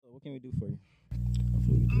What can we do for you?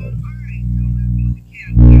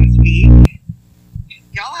 Last week,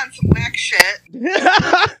 y'all had some whack shit.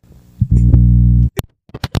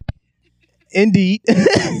 Indeed. So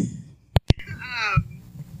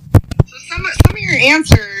some of your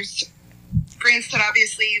answers, granted,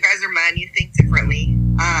 obviously you guys are men, you think differently.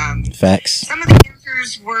 Facts. Some of the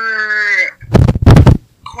answers were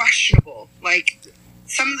questionable. Like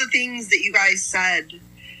some of the things that you guys said,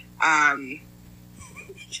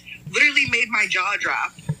 literally made my jaw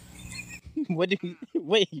drop. What did we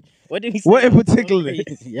wait? What did we say? What in that was so particular?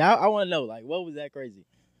 crazy? Yeah, I want to know. Like, what was that crazy?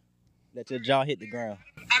 That your jaw hit the ground.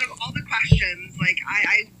 Out of all the questions, like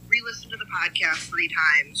I re-listened to the podcast 3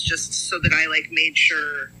 times just so that I like made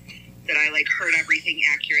sure that I like heard everything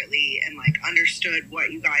accurately and like understood what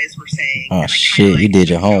you guys were saying. Oh And I kinda, shit! like, You did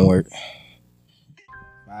your took notes. homework.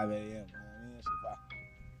 5 a.m. man. That shit fire.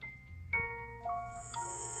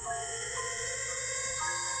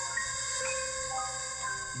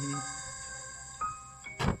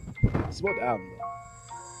 It's about the album, though.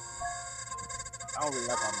 I don't really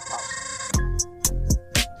like all the pop songs.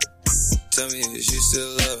 Tell me, is you still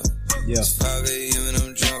love? Yeah. It's 5 a.m. and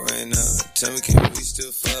I'm drunk right now. Tell me, can we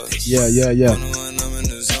still fuck? Yeah. I'm the one, I'm in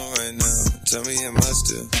the zone right now. Tell me, am I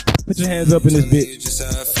still? Put your hands up in this Tell me bitch. just how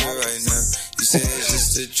I feel right now. You say it's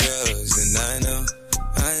just the drugs, and I know.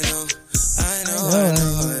 I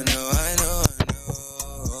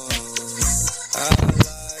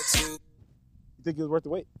lied to. You think it was worth the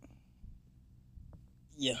wait?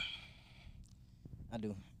 Yeah, I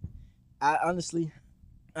do. I honestly.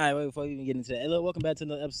 All right, wait before we even get into that. Hey, look, welcome back to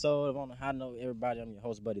another episode of On the High Note. Everybody, I'm your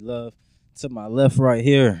host, Buddy Love. To my left, right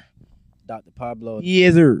here, Dr. Pablo.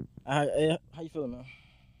 Yes, sir. How you feeling, man?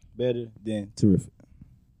 Better than terrific.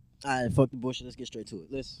 All right, fuck the bullshit. Let's get straight to it.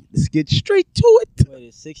 Let's get straight to it. Wait,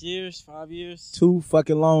 it's 6 years, 5 years? Too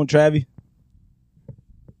fucking long, Travi.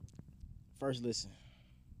 First listen.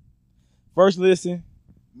 First listen,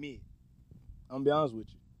 me. I'm gonna be honest with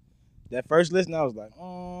you. That first listen, I was like,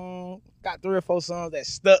 got 3 or 4 songs that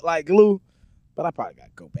stuck like glue, but I probably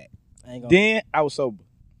gotta go back. I ain't gonna. Then I was sober.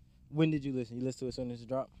 When did you listen? You listened to it as soon as it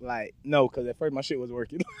dropped? Like, no, because at first my shit wasn't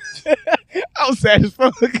working. I was sad as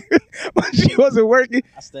fuck. My shit wasn't working.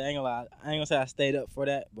 I ain't gonna lie. I ain't gonna say I stayed up for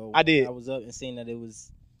that, but I did. I was up and seen that it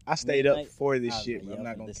was. I stayed up midnight. for I this was shit, like, but I'm yeah,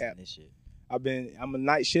 not gonna listen cap. to this shit. I'm a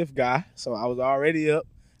night shift guy, so I was already up.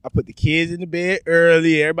 I put the kids in the bed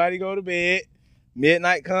early. Everybody go to bed.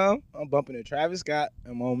 Midnight come, I'm bumping to Travis Scott.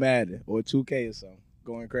 I'm on Madden or 2K or something,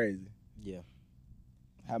 going crazy. Yeah.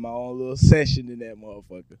 Had my own little session in that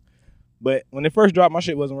motherfucker. But when it first dropped, my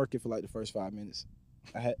shit wasn't working for like the first 5 minutes.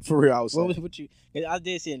 For real, I was What sad. was what you? I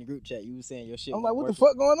did see in the group chat you was saying your shit. I'm wasn't like, what the working.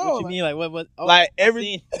 fuck going on? What you mean? Like what? Oh, Like I every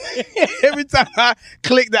seen- every time I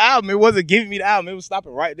clicked the album, it wasn't giving me the album. It was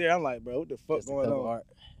stopping right there. I'm like, bro, what the fuck Just the going cover on? art.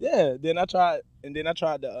 Yeah. Then I tried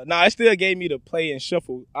the. Nah, it still gave me the play and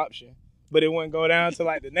shuffle option, but it wouldn't go down to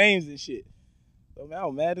like the names and shit. So man, I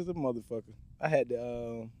was mad as a motherfucker. I had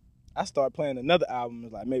to. I started playing another album.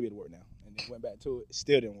 It's like maybe it'll work now, and then went back to it. It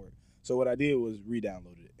still didn't work. So what I did was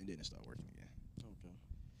re-downloaded it, and then it started working again.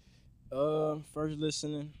 Okay. First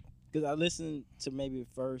listening, because I listened to maybe the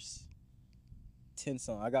first 10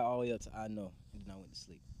 songs. I got all the way up to I Know, and then I went to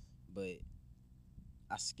sleep. But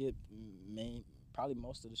I skipped probably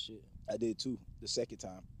most of the shit. I did too. The second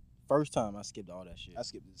time, First time I skipped all that shit. I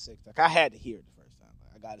skipped it the second time. I had to hear it the first time.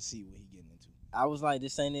 Like, I got to see what he getting into. I was like,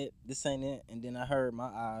 this ain't it. And then I heard My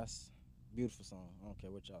Eyes. Beautiful song. I don't care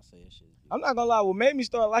what y'all say. That shit is beautiful. I'm not gonna lie. What made me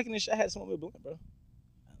start liking this shit, I had to smoke with Blunt, bro.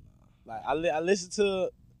 Like I listened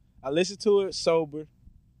to it sober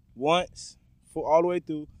once for all the way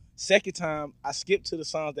through. Second time, I skipped to the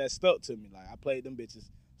songs that stuck to me. Like I played them bitches.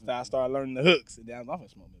 So I started learning the hooks, and then I was gonna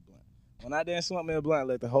smoke me a blunt. When I didn't smoke me a blunt,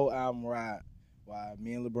 let the whole album ride. While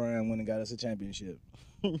me and LeBron went and got us a championship,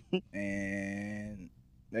 and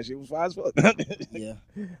that shit was fire as fuck. Yeah.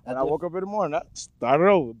 When I woke up in the morning, I started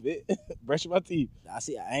over a bit, brushing my teeth. I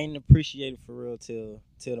ain't appreciate it for real till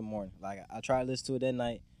the morning. Like I tried to listen to it that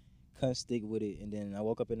night, couldn't stick with it, and then I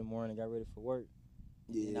woke up in the morning, got ready for work,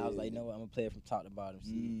 and I was like, you know what, I'm gonna play it from top to bottom,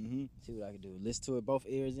 see what I can do. Listen to it both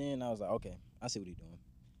ears in. I was like, okay, I see what he's doing.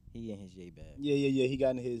 He in his Ye bag. Yeah. He got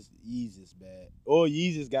in his Yeezus bag, or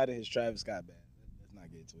Yeezus got in his Travis Scott bag. Let's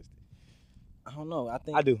not get it twisted. I don't know. I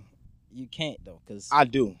think I do. You can't though, cause I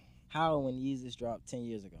do. how when Yeezus dropped 10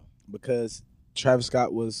 years ago? Because Travis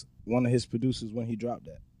Scott was one of his producers when he dropped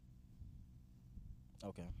that.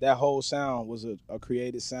 Okay. That whole sound was a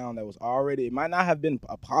created sound that was already, it might not have been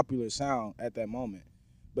a popular sound at that moment,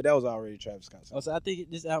 but that was already Travis Scott's sound. So I think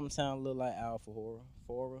this album sounds a little like Alfora.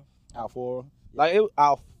 Alfora. Like it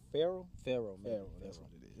Al Farrell? Pharaoh, man. Pharaoh, that's what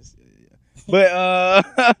it is. Yeah.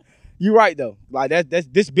 But You're right though. Like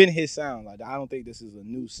this been his sound. Like I don't think this is a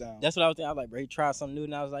new sound. That's what I was thinking. I was like, bro, he tried something new,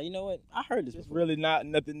 and I was like, you know what? I heard this It's before. really not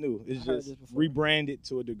nothing new. It's I heard just this before. rebranded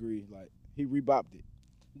to a degree. Like he rebopped it.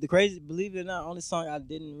 The crazy, believe it or not, only song I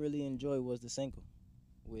didn't really enjoy was the single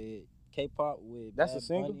with K-pop with. That's Bad a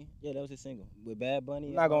single? Bunny. Yeah, that was a single with Bad Bunny.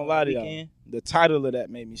 I'm not gonna lie to y'all. Weeknd. The title of that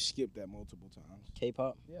made me skip that multiple times.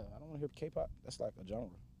 K-pop. Yeah, I don't want to hear K-pop. That's like a genre.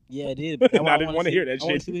 Yeah, it is. I didn't wanna hear that I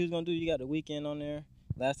want shit. to see what he was gonna do. You got the Weeknd on there.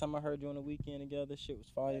 Last time I heard you on the Weeknd together, shit was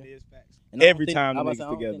fire. That is facts. And I don't Every think- time I the was niggas about to say, I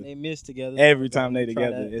don't together. think they missed together. Every time they Try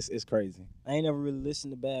together, that. it's crazy. I ain't never really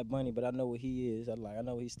listened to Bad Bunny, but I know what he is. I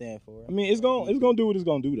know what he stand for. I mean, it's gonna do what it's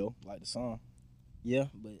gonna do though. Like the song, Yeah,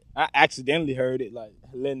 but I accidentally heard it, like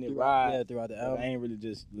letting it ride. yeah, throughout the But album. I ain't really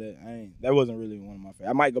that wasn't really one of my favorites.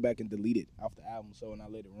 I might go back and delete it off the album, so when I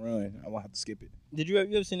let it run, I won't have to skip it. Did you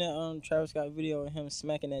ever seen that Travis Scott video of him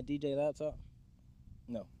smacking that DJ laptop?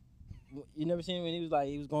 No. You never seen him when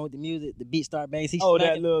he was going with the music, the beat start bangs. He Oh, that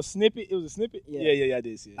smacking- little snippet. It was a snippet. Yeah. Yeah, I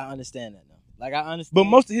did see it. I understand that now. Like I understand. But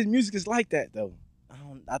most of his music is like that though.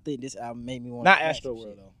 I think this album made me want. Not Astro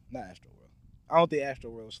World though. Not Astro World. I don't think Astro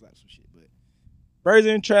World slaps some shit, but Birds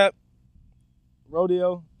in the Trap,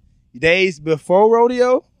 Rodeo, days before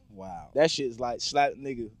Rodeo, Wow. that shit's like slap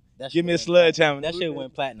nigga. That Give me a shit went sledgehammer. platinum. That shit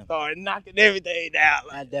went platinum. Start knocking everything down.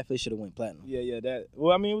 I Like, definitely should have went platinum. yeah, that.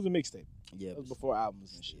 Well, I mean, it was a mixtape. Yeah, It was but before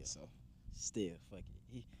albums and shit. So still, fuck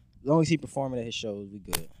it. As long as he performing at his shows, we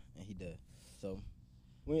good, and he does. So,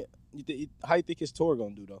 how you think his tour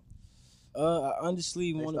gonna do though? I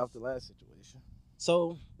honestly Based want off the last situation.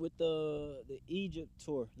 So with the Egypt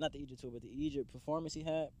tour, not the Egypt tour, but the Egypt performance he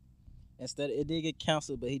had, it did get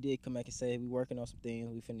canceled, but he did come back and say we working on some things.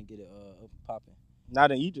 We finna get it up popping.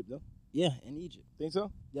 Not in Egypt though. Yeah, in Egypt. Think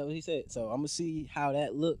so? That's what he said. So I'm gonna see how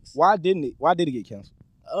that looks. Why did it get canceled?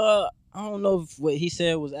 I don't know if what he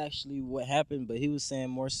said was actually what happened, but he was saying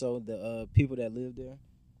more so the people that lived there.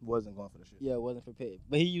 Wasn't going for the shit. Yeah, wasn't prepared.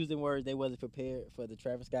 But he used the words they wasn't prepared for the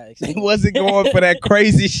Travis Scott They experience. wasn't going for that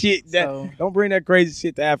crazy shit. So Don't bring that crazy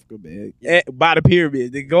shit to Africa, man. By the pyramids,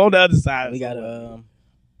 they go on the other side. we gotta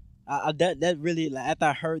that really, like, after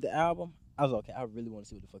I heard the album, I was okay. I really want to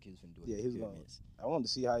see what the fuck he was gonna do. with Yeah, the he was gonna- pyramids. I wanted to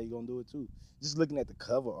see how you gonna do it too. Just looking at the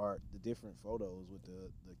cover art, the different photos with the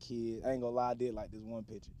kid. I ain't gonna lie, I did like this one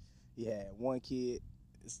picture. He had one kid.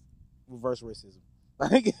 It's reverse racism.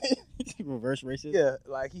 Like, Reverse racism. yeah,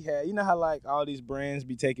 like he had. You know how like all these brands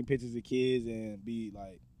be taking pictures of kids and be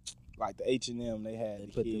like the H&M. They had They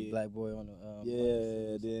the put kid. the black boy on the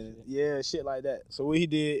Yeah, then shit like that. So what he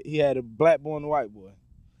did, he had a black boy and a white boy.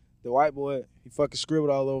 The white boy, he fucking scribbled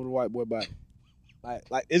all over the white boy body.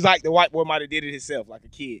 Like it's like the white boy might have did it himself, like a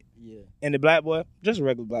kid. Yeah. And the black boy, just a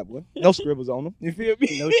regular black boy, no scribbles on him. You feel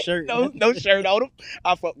me? No shirt. no shirt on him.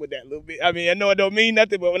 I fuck with that a little bit. I mean, I know it don't mean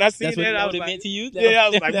nothing, but when I see That's that, I was it like, meant to you. yeah, I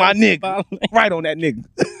was like, my nigga, right on that nigga.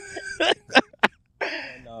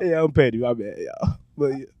 No. Yeah, I'm petty, my bad, y'all.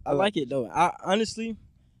 But yeah, I like it though. I honestly,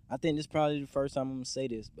 I think this is probably the first time I'm gonna say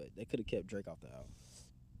this, but they could have kept Drake off the album.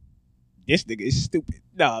 this nigga is stupid.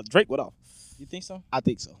 Nah, Drake went off. You think so? I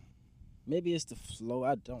think so. Maybe it's the flow.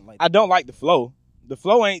 I don't like. I don't like the flow. The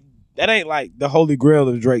flow ain't like the holy grail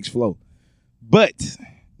of Drake's flow. But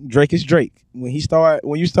Drake is Drake. When you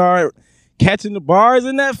start catching the bars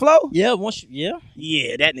in that flow, Yeah,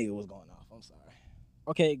 yeah, that nigga was going off. I'm sorry.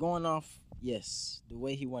 Okay, going off. Yes, the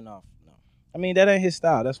way he went off. No, I mean, that ain't his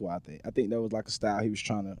style. That's why I think. I think that was like a style he was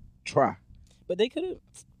trying to try. but they could have.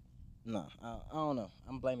 No, I don't know.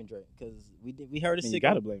 I'm blaming Drake because we heard a I mean, you sicko.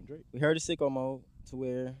 gotta blame Drake. We heard a sicko mode to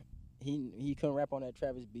where he couldn't rap on that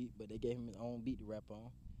Travis beat, but they gave him his own beat to rap on.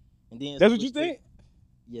 And then That's what you switched it- think?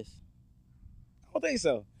 Yes. I don't think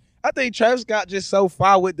so. I think Travis Scott just so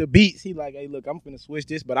far with the beats. He like, hey, look, I'm finna switch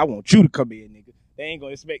this, but I want you to come in, nigga. They ain't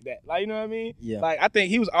gonna expect that. Like, you know what I mean? Yeah. Like, I think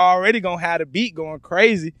he was already gonna have the beat going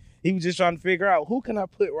crazy. He was just trying to figure out who can I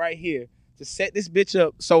put right here to set this bitch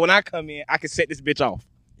up so when I come in, I can set this bitch off.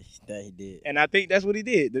 That he did. And I think that's what he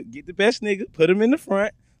did. Get the best nigga, put him in the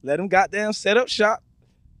front, let him goddamn set up shop.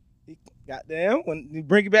 He, goddamn, when you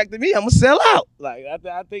bring it back to me, I'm gonna sell out. Like,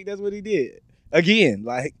 I think that's what he did. Again,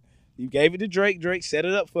 like, you gave it to Drake. Drake set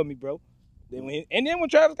it up for me, bro. Then when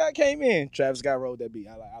Travis Scott came in, Travis Scott rolled that beat.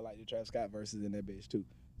 I like the Travis Scott verses in that bitch too.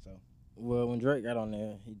 So Well, when Drake got on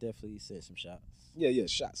there, he definitely said some shots. yeah,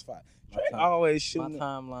 shots fired. My Drake time- always My shooting.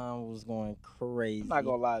 timeline was going crazy. I'm not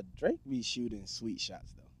gonna lie, Drake be shooting sweet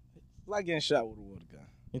shots though. Like getting shot with a water gun.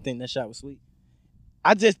 You think that shot was sweet?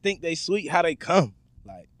 I just think they sweet how they come.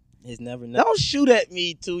 Like, It's never. don't shoot at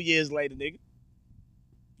me 2 years later, nigga.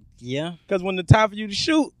 Yeah, Because when the time for you to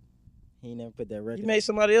shoot, he never put that record. you made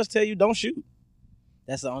somebody else tell you don't shoot.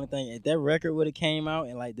 That's the only thing. If that record would have came out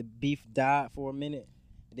and like the beef died for a minute,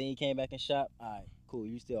 then he came back and shot. All right, cool.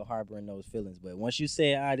 You still harboring those feelings, but once you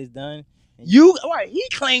say, all right, it's done. You right? He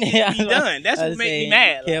claimed it Yeah, to be done. That's I what was made me saying,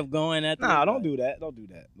 mad. Kept going after. Nah, it. don't do that. Don't do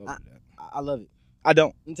that. Don't do that. I love it. I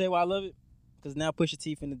don't. Let me tell you why I love it. Because now Pusha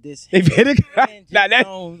T finna diss. If it- and Now Jim that-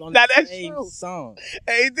 Jones on now the that's same true. song.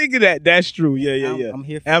 Hey, think of that. That's true. Yeah. I'm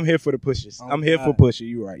here for I'm here for the pushes. Oh, I'm here for God. Pusha.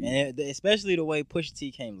 You right. And especially the way Pusha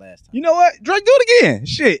T came last time. You know what? Drake, do it again.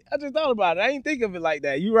 Shit, I just thought about it. I ain't think of it like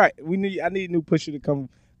that. You right. I need new Pusha to come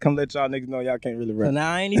let y'all niggas know y'all can't really So rap.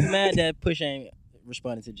 now I ain't even mad that Pusha ain't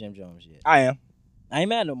responding to Jim Jones yet. I am. I ain't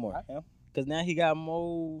mad no more. I am. Because now he got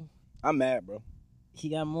more. I'm mad, bro. He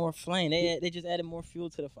got more flame. They just added more fuel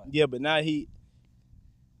to the fire. Yeah, but now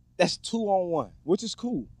that's 2-on-1, which is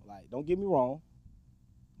cool. Like, don't get me wrong.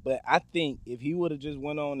 But I think if he would have just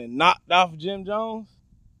went on and knocked off Jim Jones,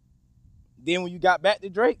 then when you got back to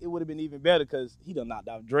Drake, it would have been even better because he done knocked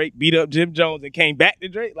off Drake, beat up Jim Jones, and came back to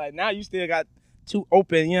Drake. Like, now you still got two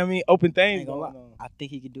open, you know what I mean? Open I things ain't gonna going lie. on. I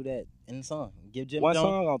think he could do that in the song. Give Jim One Jones.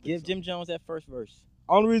 song, I don't think Give so. Jim Jones that first verse.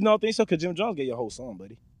 Only reason I don't think so because Jim Jones gave you a whole song,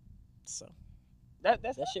 buddy. So That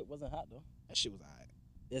shit wasn't hot though. shit was alright.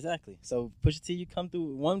 Exactly. So Pusha T, you come through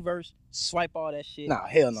with one verse, swipe all that shit. Nah,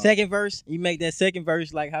 hell no. Second verse, you make that second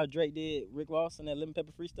verse like how Drake did Rick Ross on that Lemon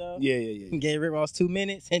Pepper freestyle. Yeah. Gave Rick Ross 2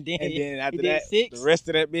 minutes, and then And then after he did that, 6. the rest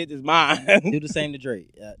of that bitch is mine. Do the same to Drake.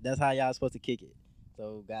 That's how y'all supposed to kick it.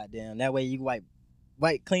 So goddamn, that way you wipe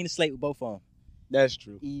clean the slate with both of them That's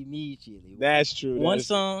true. immediately. That's true. One That's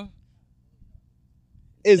song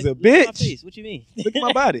is a Look at my bitch. face. What you mean? Look at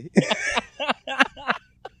my body.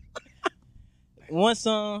 One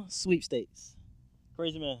song, sweepstakes.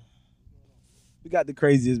 Crazy man. We got the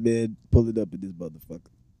craziest man pulling up in this motherfucker.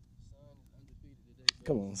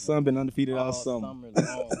 Come on, son been undefeated all summer.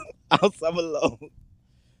 long. All summer long.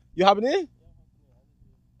 You hopping in?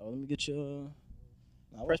 Oh, let me get your.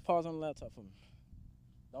 Press pause on the laptop for me.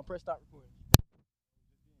 Don't press stop recording.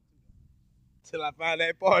 Till I find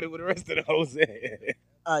that party with the rest of the hoes at.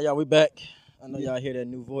 All right, y'all, we back. I know y'all hear that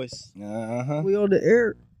new voice. Uh-huh. We on the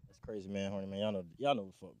air. That's crazy, man, horny man. Y'all know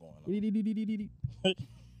what the fuck going on.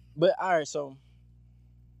 But all right, so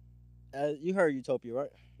you heard Utopia, right?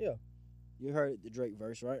 Yeah. You heard the Drake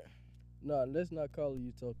verse, right? No, let's not call it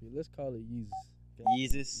Utopia. Let's call it Yeezus.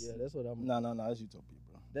 Yeezus. Yeah, that's what I'm. No, it's Utopia,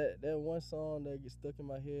 bro. That one song that gets stuck in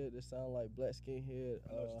my head that sound like Black Skinhead.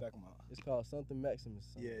 I know what you're talking about. It's called Something Maximus.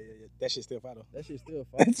 Yeah. That shit still fire though. That shit still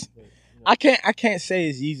fire. but, you know. I can't say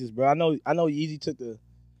it's Yeezus, bro. I know Yeezy took the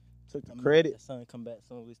credit. That song come back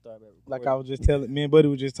soon as we start back recording. Like I was just telling me and Buddy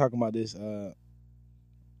was just talking about this.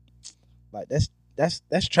 Like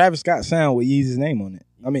that's Travis Scott sound with Yeezy's name on it.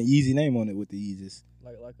 I mean Yeezy name on it with the Yeezys.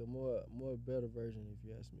 Like a more better version, if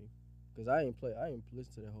you ask me. Cause I ain't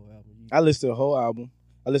listen to that whole album. I listened to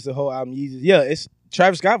the whole album. Yeezus. Yeah, it's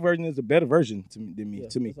Travis Scott version is a better version than me. Yeah,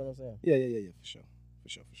 To me. that's what I'm saying. Yeah, for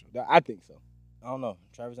sure. I think so. I don't know.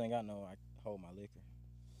 Travis ain't got no. I hold my liquor.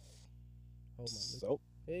 Hold my liquor. So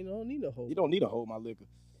He don't need a hold. you don't need to hold my liquor.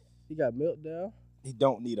 He got meltdown. He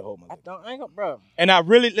don't need to hold my I liquor. ain't gonna, bro. And I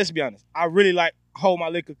really, let's be honest, I really like hold my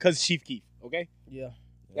liquor because Chief Keef. Okay, Yeah.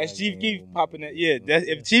 that's Chief Keef popping that. Yeah, that's,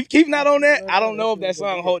 if Chief Keef not on that, I don't know if that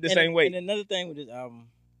song hold the same weight. And another thing with this album,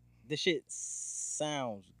 this shit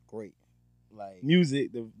sounds great. Like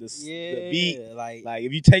Music, the beat. like Like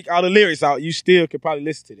if you take all the lyrics out, you still could probably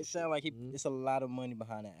listen to it this. sound like it's a lot of money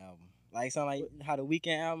behind that album. Like it sound like how the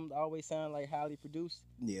Weeknd album always sound like highly produced.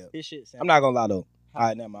 Yeah, This shit sound. I'm not gonna lie though. All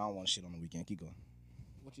right, never mind. I don't want to shit on the Weeknd. Keep going.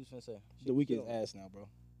 What you finna say? The Weeknd's ass now, bro.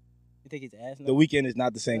 You think he's ass now? The Weeknd is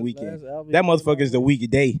not the same Last Weeknd. album That he came motherfucker out is the with,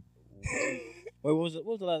 weekday. Wait, what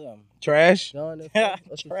was the last album? Trash. John F. Trash.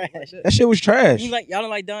 or some shit like that. That shit was trash. You like y'all don't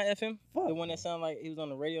like Don FM? Fuck The one that sounded like he was on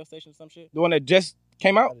the radio station or some shit. The one that just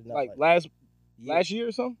came out I did not like like last year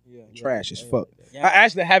or something. Yeah. Trash as I ain't fuck. like that. Yeah. I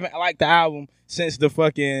actually haven't liked the album since the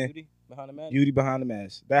fucking Beauty behind the mask. Beauty Behind the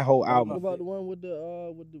Mask. That whole What album. about the one with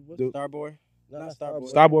the The- Starboy. not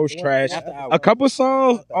Starboy. Starboy was The one- trash. the one After after Hours. A couple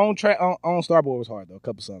songs After on Starboy was hard though. A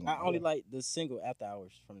couple songs. I only like the single After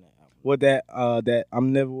Hours from that album. What that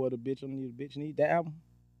I'm never what a bitch on need a bitch need that album.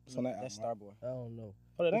 It's on that That's album. Starboy. I don't know.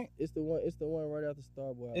 Oh, that ain't. It's the one right after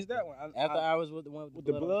Starboy. It's that one. After Hours with the one with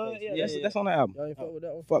the on blood. face. Yeah, that's on the album. Y'all ain't fuck with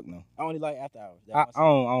that one? Fuck no. I only like After Hours. That I one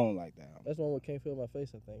song. don't like that album. That's one with Can't Feel My Face,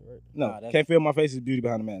 I think, right? No, Nah, that's- Can't Feel My Face is Beauty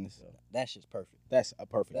Behind the Madness. That shit's perfect. That's a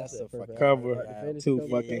perfect. That's a perfect fucking cover, Like the fantasy two cover.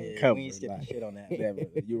 fucking covers. We ain't skipping like, shit on that. whatever.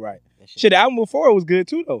 You're right. That Shit, the album before was good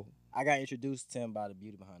too though. I got introduced to him by the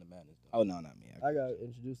Beauty Behind the Madness. Though. Oh no, not me. I got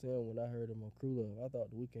introduced to him when I heard him on Crew Love. I thought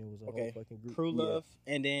The Weeknd was a Okay. whole fucking group. Crew Love,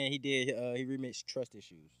 and then he remixed Trust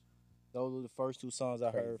Issues. Those were the first 2 songs I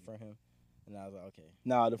heard from him, and I was like, okay.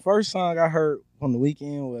 Nah, the first song I heard from The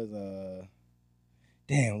Weeknd was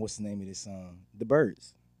Damn, what's the name of this song? The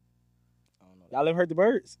Birds. I don't know. Y'all ever heard The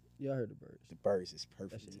Birds? Yeah, I heard the Birds. The Birds is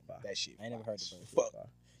perfect. That shit fire. That shit. I ain't never fire. heard The Birds. Fuck.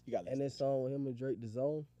 You got And that song with him and Drake, The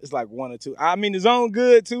Zone. It's like one or two. I mean, The Zone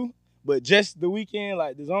good too, but just The Weeknd,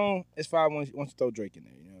 like The Zone, it's fire once you throw Drake in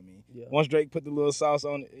there. You know what I mean? Yeah. Once Drake put the little sauce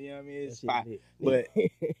on it, you know what I mean? It's That fire. shit But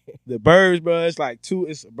lit. The Birds, bro, it's like two.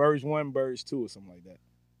 It's Birds 1, Birds 2, or something like that.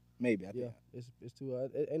 Maybe I think. Yeah, it's too.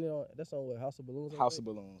 And that song with House of Balloons. I House of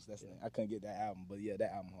think? Balloons. That's the thing. I couldn't get that album, but yeah,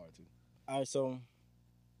 that album hard too. All right, so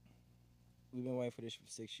we've been waiting for this for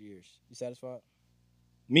 6 years. You satisfied?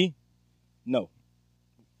 Me? No.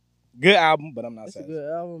 Good album, but I'm not It's a satisfied.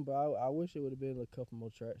 good album, but I wish it would have been a couple more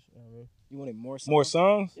tracks. You know what I mean? You wanted more songs? More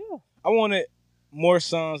songs? Yeah. I wanted more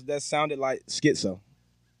songs that sounded like Schizo.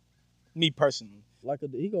 Me personally. I feel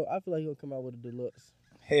like he gonna come out with a deluxe.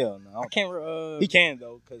 Hell no. I can't. He can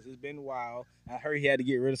though, cause it's been a while. I heard he had to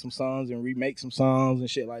get rid of some songs and remake some songs and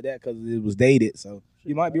shit like that, cause it was dated. So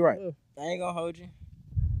you might be right. Yeah. I ain't gonna hold you,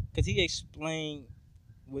 cause he explained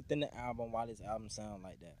within the album why this album sound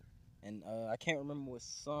like that, and I can't remember what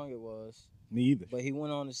song it was, Me either. but he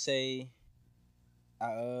went on to say,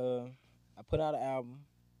 I put out an album,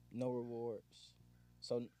 no rewards.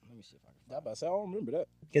 So let me see if I can. I about to say I don't remember that.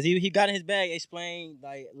 Cause he got in his bag, explained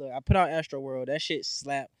like, look, I put out Astro World, that shit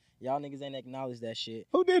slap. Y'all niggas ain't acknowledge that shit.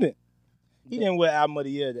 Who did it? He didn't win album of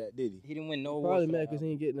the year, that did he? He didn't win no Probably awards for mad that because he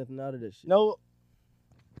album. ain't getting nothing out of that shit. No.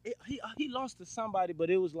 He lost to somebody, but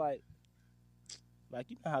it was like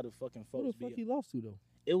you know how the fucking Who folks the fuck be. he lost to though?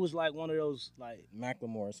 It was like one of those like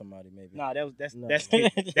Macklemore or somebody maybe. nah, that's No.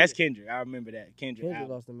 that's Kendrick. I remember that Kendrick. Kendrick album.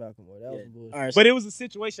 lost to Malcolm Boy. That was Yeah. some bullshit. All right, But it was a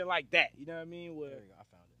situation like that. You know what I mean? Where there we go, I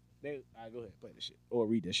found it. all right, go ahead, play the shit or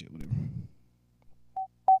read that shit, whatever.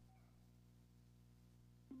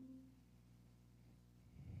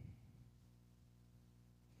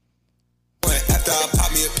 After I pop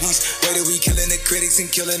me a piece, whether we killing the critics and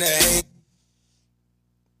killing the hate.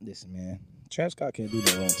 Listen, man, Travis Scott can't do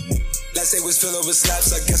that wrong to me. Let's say was filled over slaps,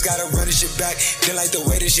 I guess gotta run this shit back. Didn't like the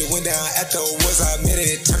way this shit went down after awards, I admit it,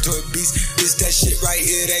 it turned to a beast. This that shit right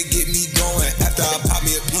here that get me going. After I pop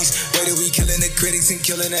me a piece, whether we killing the critics and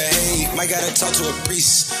killing the hate. Might gotta talk to a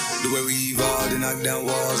priest. The way we evolved and knock down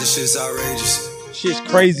walls, this shit's outrageous. Shit's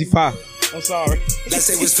crazy fire. I'm sorry. Let's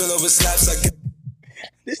say was filled over slaps, I guess.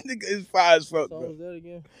 This nigga is fire as fuck, What song bro. was that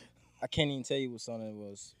again? I can't even tell you what song it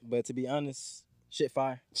was. But to be honest, shit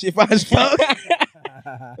fire. Shit fire as fuck.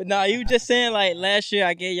 But nah, you just saying like last year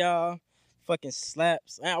I gave y'all fucking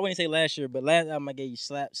slaps. I wouldn't say last year, but last album I gave you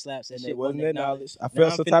slaps. That And shit it wasn't acknowledged. acknowledged. I Now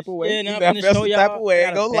felt I'm some finna- type of way. Yeah, now I I'm finna felt show some y'all. type of way. I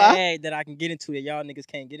Ain't got a gonna lie. bag that I can get into that y'all niggas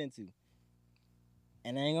can't get into.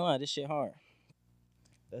 And I ain't gonna lie, this shit hard.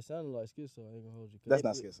 That sounded like Schizo. I ain't gonna hold you. That's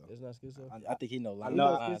not Schizo. It's not Schizo. I think he know. I Like,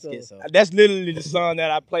 know. Schizo. That's literally the song that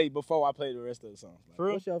I played before I played the rest of the songs. Like, For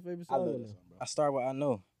real? What's your favorite I song? love on this there? song, bro. I start with I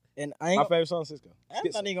know. And I ain't My gonna, favorite song is Cisco. I'm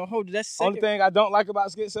not even gonna hold you. That's second. Only thing I don't like about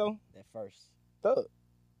Schizo, That first. Thug.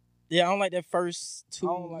 Yeah, I don't like that first I 2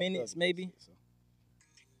 don't like minutes, Thug. maybe.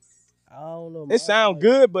 I don't know. It sound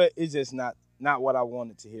good, but it's just not what I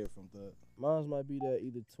wanted to hear from Thug. Mine might be that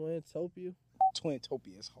either Twin Topia.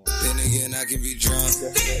 Twintopia is hard. Then again, I can be drunk.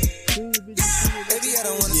 Baby, I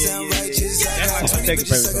don't wanna sound righteous. I That's got my 20 second bitches favorite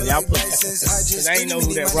sucking song. Y'all like put license. I because just I ain't know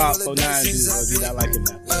who that Rock 49 dude was. Dude, I like him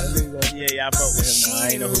now. Yeah, I fuck with him now. I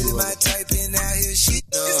ain't know who he my was. type and out here she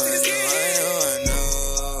know.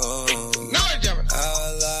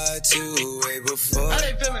 I lied to way before.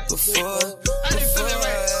 Before I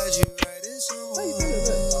had you writing songs.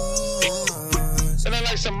 Then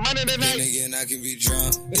again, I can be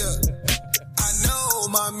drunk. Yeah. I know,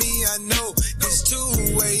 mommy, I know. It's 2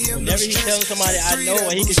 a.m. Whenever he tells somebody I know,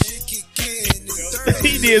 and he can.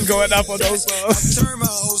 He is going off on those I songs. turn my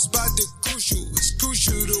whole spot to crucial. It's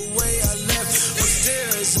crucial the way I left.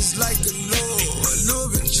 Upstairs is like a little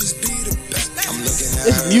bit just be the best. I'm looking at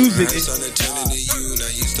It's her. music. I'm starting to turn into you.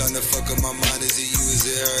 Now you starting to fuck up my mind. Is it you? Is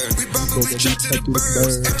it her? We bumpin', we trip to the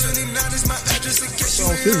birds. F29 is my address in case you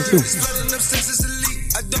ain't heard. Flooding up senses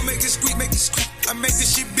elite. I don't make it squeak, make it squeak. I make the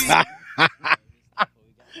shit beat. I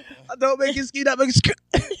don't make it ski, I make it ski.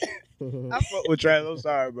 I fuck with Travis. I'm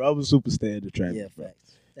sorry, bro. I'm a super fan of Travis. Yeah, bro.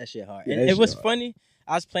 facts. That shit hard. Yeah, And that it was shit hard. funny.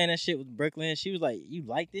 I was playing that shit with Brooklyn, and she was like, "You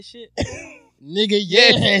like this shit, nigga?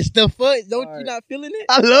 Yes, the fuck. Don't you Alright. not feeling it?"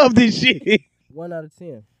 I love this shit. 1 out of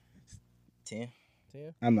 10. 10.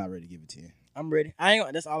 10. I'm not ready to give it 10. I'm ready. I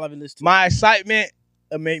ain't. That's all I've been listening to. My excitement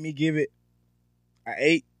made me give it an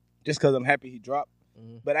 8 just because I'm happy he dropped.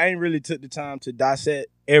 Mhm. But I ain't really took the time to dissect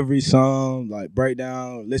every song, like break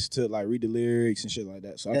down, listen to it, like read the lyrics and shit like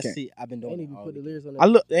that. So I Let's can't. see. I've been They doing ain't it even all put the weekend. lyrics on that. I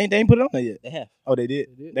look. They ain't put it on there yet. They have. Oh, they did.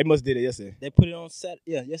 They did? They must did it yesterday. They put it on Saturday.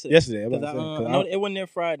 Yeah, yesterday. Yesterday. I'm Because about to say, 'cause I know it wasn't there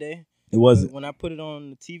Friday. It wasn't. When I put it on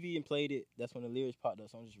the TV and played it, that's when the lyrics popped up.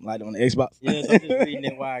 So I'm just Like on the Xbox. yeah, so I'm just reading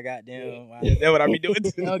it while I got down. Yeah, that's what I be doing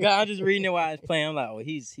too. No, God, I'm just reading it while it's playing. I'm like, oh,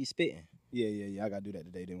 he's spitting. Yeah. I gotta do that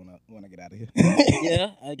today. Then when I get out of here.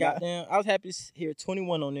 Yeah, I got down. I was happy to hear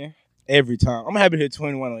 21 on there. Every time. I'm happy to hear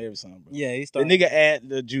 21 on every song, bro. Yeah, he The started. nigga add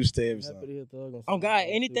the juice to every I'm happy song. to hear Thug on Oh God,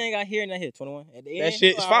 something, anything I hear and I hear 21 at the end. That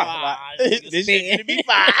shit's fire. ah, Like, nigga this shit spitting. gonna be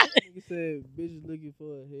fire. Nigga said, bitches looking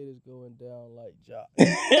for a head is going down like Jock.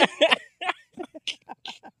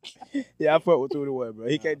 Yeah, I fuck with 21, bro.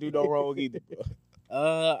 He can't do no wrong either, bro.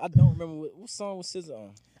 I don't remember what song was SZA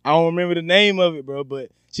on. I don't remember the name of it, bro, but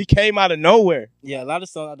she came out of nowhere. Yeah, a lot of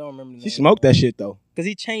songs I don't remember. The She smoked that shit, though. because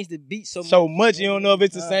he changed the beat so So much, you don't know if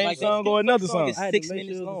it's the same Like that song or another song. It's I had to 6 make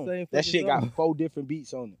minutes sure it was long. the same That fucking shit song. got 4 different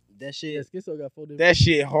beats on it. That shit. Yeah, Schizo got 4 different. That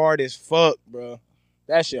shit hard as fuck, bro.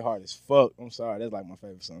 That shit hard as fuck. I'm sorry. That's like my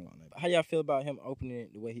favorite song on that. How y'all feel about him opening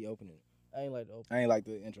it the way he opened it? I ain't like the open. I ain't like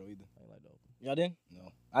the intro either. I ain't like the open. Y'all didn't?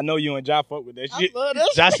 No. I know you and Ja fuck with that I shit. love that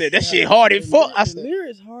Ja said that shit hard as fuck. I The said,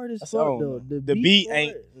 lyrics hard as I fuck said, oh, though. the beat for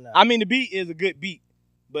ain't- it, nah. I mean, the beat is a good beat,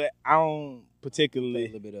 but I don't Play a particularly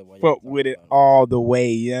little bit of while y'all fuck talking with it about all the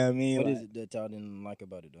way. You know what I mean? What Like, is it that y'all didn't like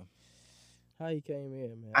about it though? How he came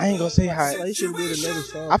in, man. I ain't gonna say how. I feel like he should have did another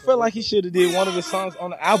song. I for feel like he intro. should have did one of his songs on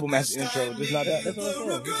the album as the intro, just not that. That's what I'm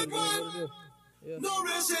saying. He should've did one of them. Yeah. No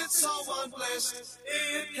resist someone blessed.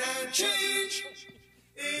 It can change.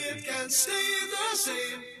 It can stay the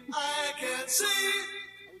same. I can say.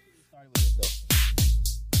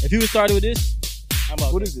 If you would started with this, I'm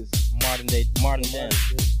up. What is this? Modern Jam. Martin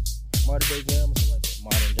Day Jam or something like that.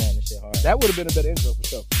 Modern Jam. This shit hard. That would have been a better intro for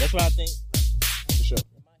sure. That's what I think. For sure.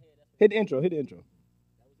 Hit the intro. Hit the intro.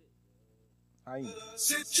 How you?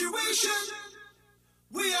 Situation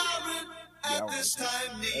we are in at this time.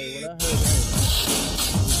 Hey, when I heard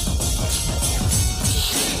that,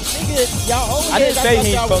 Nigga, y'all old I didn't heads, say thought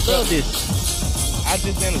he y'all would fucked up. love this. I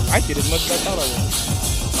just didn't like it as much as I thought I would.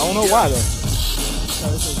 I don't know why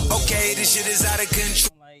though. Okay, this shit is out of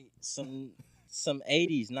control. Like some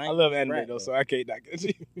 80s, 90s. I love anime rap, though, so I can't knock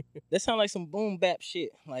it. That sound like some boom bap shit.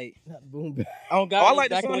 Like, not boom bap. I don't Oh, got I like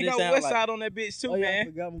the exactly song. He what it got sound West like. Side on that bitch too, Oh yeah, I man.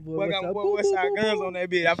 forgot my boy. Boy West got Side. West Side Guns on that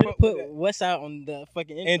bitch. I Should've fuck put with that. West Side on the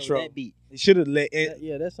fucking Intro. That beat. He should have let it.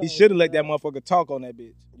 Yeah, that song He should have was let that fire. motherfucker talk on that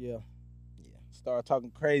bitch. Yeah, Start talking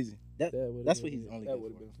crazy. that would've That's been what he's good. only That good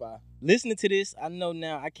would have for. been fire. Listening to this, I know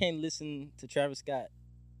now I can't listen to Travis Scott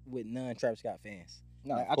with non-Travis Scott fans.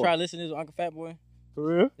 Nah, Like, of I course. tried listening to this with Uncle Fat Boy. For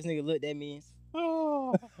real. This nigga looked at me.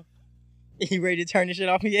 Oh. He ready to turn this shit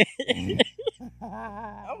off again.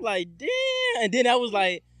 I'm like, damn. And then I was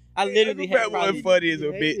like, I literally had That one probably, funny as a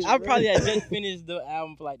You hate bitch. it. I probably had just finished the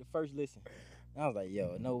album for like the first listen. I was like,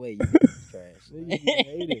 yo, no way you this trash. Niggas be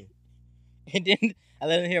hating. And then I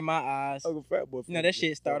let him hear my eyes. Uncle Fat Boy. You know, that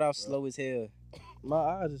shit started off slow as hell. My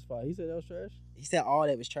eyes is fire. He said that was trash. He said all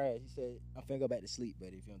that was trash. He said, I'm finna go back to sleep,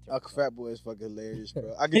 buddy, if you don't turn Uncle this Fat Boy is fucking hilarious,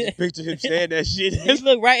 bro. I can just picture him saying that shit. off." He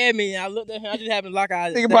looked right at me, and I looked at him. I just happened to lock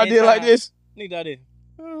eyes. Nigga probably did like this. Nigga, I did.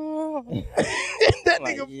 That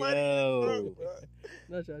Like, nigga funny. yo. Bro.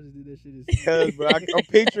 Not sure I just did that shit. Cause, bro, I'm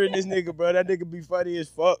picturing this nigga, bro. That nigga be funny as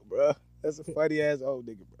fuck, bro. That's a funny ass old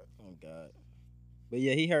nigga, bro. Oh, God. But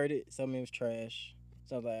yeah, he heard it. Told me it was trash.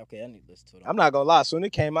 So I was like, okay, I need to listen to it. I'm not gonna lie. Soon it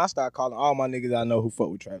came, I started calling all my niggas I know who fuck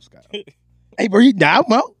with Travis Scott. Hey, bro, you down,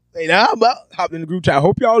 bro? Hey, down, bro? Hopped in the group chat.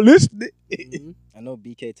 Hope y'all listening. Mhm. I know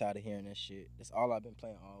BK tired of hearing that shit. That's all I've been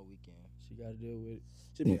playing all weekend. She got to deal with it.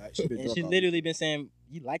 She be like, she been And drunk she all literally been saying,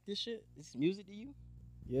 you like this shit? This music to you?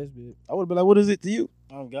 Yes, bitch. I would have been like, what is it to you?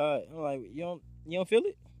 Oh, God. I'm like, you don't feel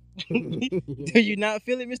it? Do you not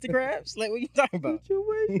feel it, Mr. Krabs? Like, what you talking about?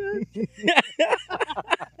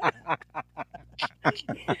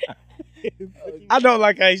 I don't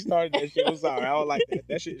like how he started that shit. I'm sorry. I don't like that.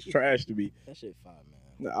 That shit is trash to me. That shit fire, man.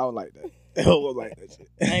 No, I don't like that. I don't like that shit.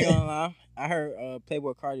 I ain't gonna lie. I heard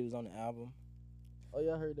Playboy Cardi was on the album. Oh,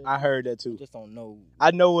 yeah, I heard that. I heard that I too. just don't know.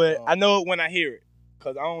 I know it. I know it when I hear it.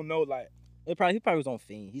 Cause I don't know, like, He probably was on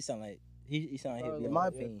Fiend. He sound like he sound like he'd be Probably on my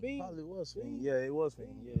Fiend. Fiend probably was Fiend. Yeah, it was Fiend.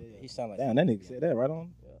 Yeah, he sound like Damn, that nigga said that right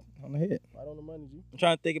on the head. Right on the money, G. I'm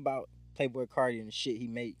trying to think about Playboy Cardi and the shit he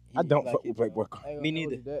made. I don't like fuck it, with bro. Playboy Cardi. I ain't Me gonna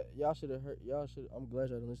hold neither. you. That y'all should have heard. I'm glad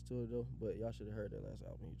y'all didn't listen to it though. But y'all should have heard that last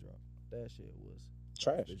album he dropped. That shit was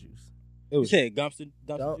Trash. the juice. It You was. said Dumpster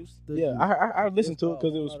Dump Juice? the Yeah, juice. I listened to it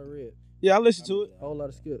because it Whole was. lot of red. Yeah, I listened to it. A whole lot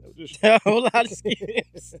of skips. It was just- A whole lot of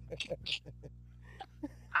skips.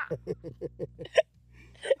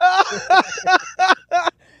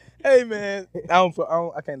 Hey man,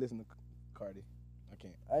 I can't listen to Cardi. I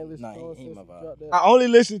can't. I ain't listened Nah, to he him ain't since my he vibe. dropped that. I only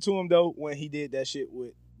listened to him though when he did that shit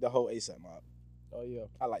with the whole ASAP mob. Oh yeah.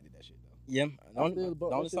 I liked that shit though. Yeah, the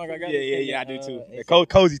only song I got. I do too. The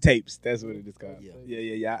Cozy Tapes. That's what it is called.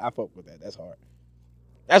 Yeah. I fuck with that. That's hard.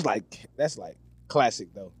 That's like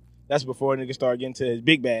classic though. That's before niggas start getting to his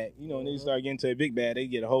big bag. You know, when niggas start getting to a big bag, they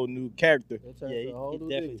get a whole new character. Yeah, he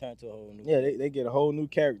definitely turned to a whole new. Yeah, they get a whole new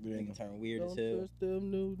character. They can turn weird as hell. Don't trust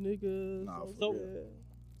them new niggas. Nah, for So, real.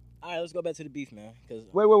 all right, let's go back to the beef, man. Cause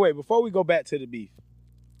Wait. Before we go back to the beef,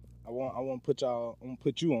 I want to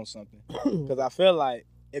put you on something because I feel like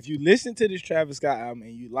if you listen to this Travis Scott album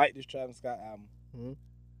and you like this Travis Scott album,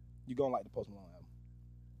 you're gonna like the Post Malone album.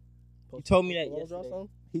 you told me that yesterday.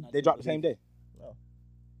 They dropped the same day.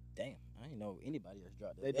 Damn, I didn't know anybody else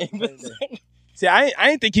dropped They that. dropped the same day. See, I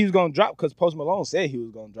ain't think he was gonna drop because Post Malone said he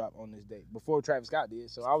was gonna drop on this date before Travis Scott did.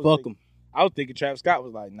 So I was Fuck him. I was thinking Travis Scott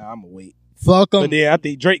was like, nah, I'm gonna wait. Fuck him. But then I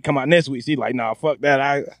think Drake come out next week. So he like, nah, fuck that.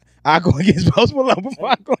 I go against Post Malone before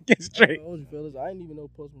I go against Drake. I told you, fellas, I didn't even know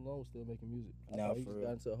Post Malone was still making music. No, He for just real.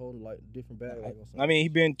 got into a whole like different bag. Like, or something. I mean, he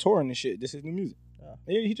been touring and shit. This is new music.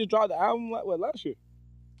 He just dropped the album last year.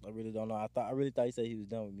 I really don't know. I really thought he said he was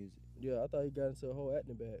done with music. Yeah, I thought he got into a whole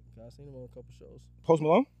acting bag. I seen him on a couple shows. Post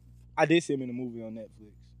Malone? I did see him in a movie on Netflix.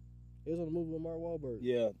 He was on the movie with Mark Wahlberg.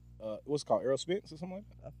 Yeah. What's it called? Errol Spence or something like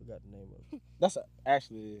that? I forgot the name of it. That's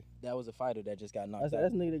actually. That was a fighter that just got knocked That's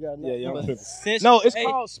out. nigga that got knocked Yeah, yeah. out. I'm tripping. Since, No, it's hey,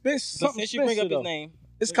 called Spence. but Something since you bring Spencer, up though. his name,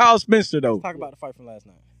 It's called Spencer though. let's talk about the fight from last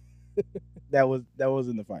night. That was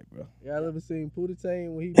in the fight, bro. Y'all ever seen Pootie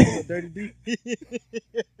Tang when he beat up Dirty D?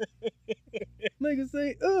 Nigga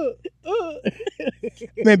say,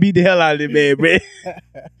 Man, beat the hell out of that man, bro.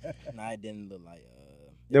 Nah, it didn't look like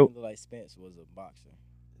Nope. didn't look like Spence was a boxer.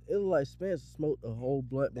 It looked like Spence smoked a whole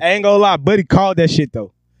blunt. I ain't gonna lie, Buddy called that shit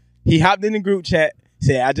though. He hopped in the group chat,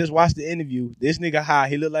 said, I just watched the interview. This nigga high.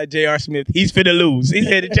 He look like J.R. Smith. He's finna lose. He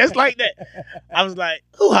said it just like that. I was like,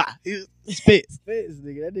 who high? He spit. Spence,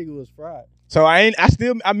 nigga. That nigga was fried. So I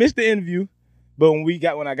missed the interview, but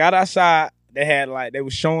when I got outside, they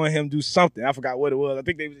was showing him do something. I forgot what it was. I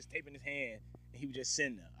think they was just taping his hand and he was just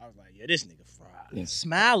sitting there. I was like, yeah, this nigga fried. And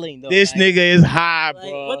smiling though. This like, nigga is high, like,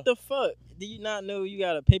 bro. what the fuck? Do you not know you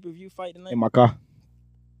got a pay-per-view fight tonight? In my car.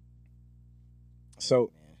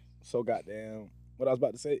 So goddamn. What I was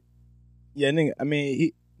about to say? Yeah, nigga. I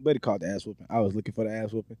mean, Buddy called the ass whooping. I was looking for the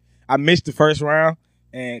ass whooping. I missed the first round,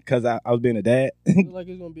 and cause I was being a dad. It looked like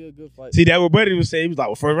it's gonna be a good fight. See, that what Buddy was saying. He was like,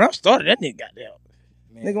 well, first round started. That nigga goddamn.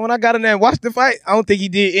 Man, Nigga, when I got in there and watched the fight, I don't think he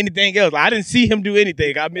did anything else. Like, I didn't see him do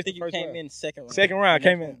anything. I I missed think the you first came round. in second round. Second round, And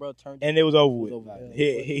came that's when in. bro turned And it was over with. It was over. Like,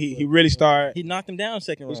 he really started. He knocked him down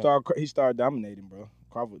second He round. started dominating, bro.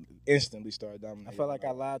 Crawford instantly started dominating. I felt like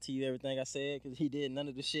I lied to you everything I said because he did none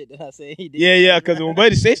of the shit that I said he did. Yeah, because when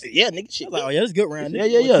Buddy said, yeah, nigga, I shit. was like, oh yeah, that's a good round. Yeah,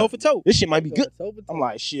 yeah. Toe for toe. This shit might be good. Toe for toe. I'm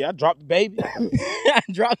like, shit, I dropped the baby. I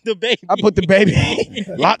dropped the baby. I put the baby,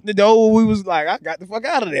 locked the door. We was like, I got the fuck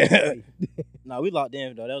out of there. No, we locked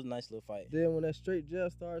in though. That was a nice little fight. Then when that straight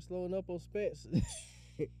jab started slowing up on Spence,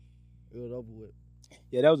 it was over with.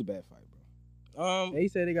 Yeah, that was a bad fight, bro. And he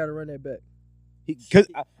said they got to run that back. Cause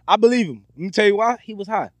I believe him. Let me tell you why. He was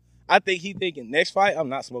high. I think he thinking next fight I'm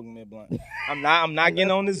not smoking that blunt. I'm not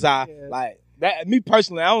getting on the Zai. Like that. Me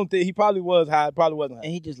personally, I don't think he probably was high. Probably wasn't high.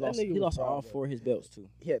 And he just That lost. nigga He was lost proud, all bro. 4 of his belts too.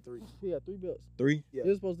 He had 3. He had 3 belts. 3. Yeah. He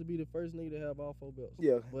was supposed to be the first nigga to have all 4 belts.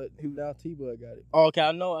 Yeah. But now T-Bud got it. Oh, okay,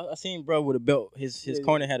 I know. I seen bro with a belt. His Yeah,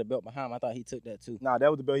 corner had a belt behind him. I thought he took that too. Nah, that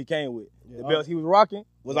was the belt he came with. The Yeah. belts he was rocking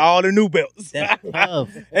was all the new belts. That's tough.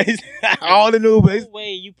 all the new No belts.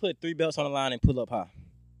 way you put 3 belts on the line and pull up high.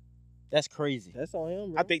 That's crazy. That's on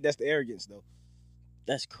him, bro. I think that's the arrogance, though.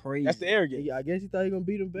 That's crazy. That's the arrogance. I guess he thought he gonna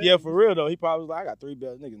beat him back. Yeah, for real though. He probably was like, I got 3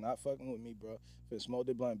 belts. Niggas not fucking with me, bro. Finna smoke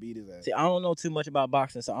the blunt, beat his ass. See, I don't know too much about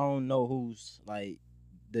boxing, so I don't know who's like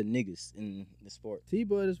the niggas in the sport.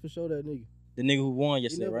 T-Bud is for sure that nigga. The nigga who won He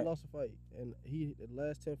yesterday, never right? lost a fight, and the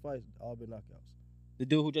last 10 fights all been knockouts. The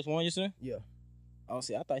dude who just won yesterday? Yeah. Oh,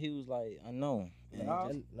 see, I thought he was like unknown. And Nah.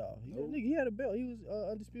 And, no, he had a belt. He was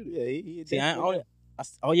undisputed. Yeah, he see,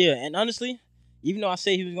 oh yeah, and honestly, even though I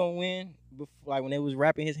said he was gonna win, before, like when they was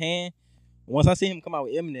wrapping his hand, once I seen him come out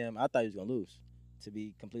with Eminem, I thought he was gonna lose. To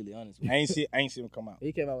be completely honest with you. I ain't see him come out.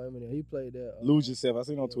 He came out with Eminem. He played that. Lose yourself. I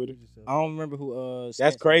seen it on Twitter. Lose Yourself. I don't remember who. That's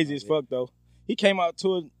Spence crazy came as out with. fuck though. He came out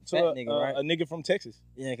to a nigga, right? a nigga from Texas.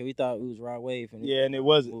 Yeah, cause we thought it was Rod Wave. And Yeah, and it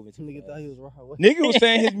wasn't. moving too Nigga fast. thought he was right. Nigga was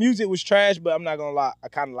saying his music was trash, but I'm not gonna lie. I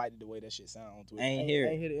kind of liked the way that shit sounded on Twitter. I ain't hear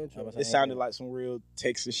I ain't it. hear the intro. I It sounded like some real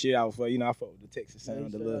Texas shit. I fuck with the Texas Yeah, he sound,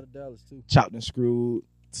 the straight little out of Dallas too. chopped and screwed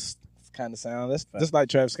kind of sound. That's just like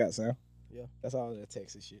Travis Scott sound. Yeah. That's all that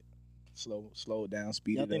Texas shit. Slow it down,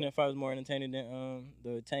 speed Y'all it think up. that fight was more entertaining than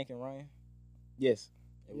the Tank and Ryan? Yes,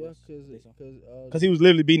 It Yeah, was. because because he was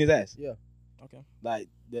literally beating his ass. yeah, Okay. Like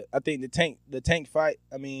I think the tank fight.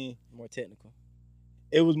 I mean, More technical.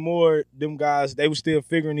 it was more them guys. They were still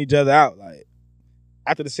figuring each other out. Like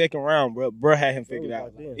after the second round, bro had him figured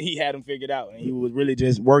out. Like He had him figured out, and he was really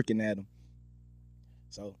just working at him.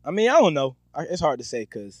 So I mean, I don't know. It's hard to say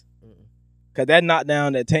because that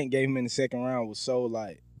knockdown that Tank gave him in the second round was so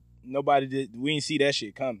like nobody did. We didn't see that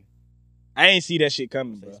shit coming. I ain't see that shit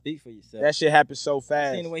coming, So bro. speak for yourself. That shit happened so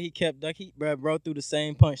fast. Seen the way he kept ducking, bro threw the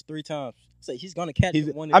same punch 3 times. So he's gonna catch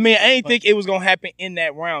one. I mean, I ain't think it was gonna happen in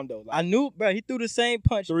that round though. Like, I knew, bro. He threw the same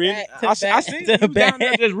punch. three. Back to I back seen to he was down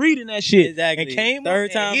there back. just reading that shit. Exactly. And came Third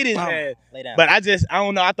up time, and hit his bam, ass. lay down. But I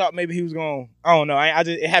don't know. I thought maybe he was going. I don't know.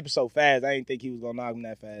 It happened so fast. I didn't think he was gonna knock him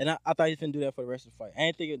that fast. And I thought he was gonna do that for the rest of the fight. I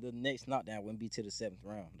didn't think the next knockdown wouldn't be to the 7th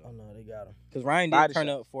round Oh though. no, they got him. Because Ryan Body did turn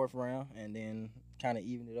shot. up 4th round and then kind of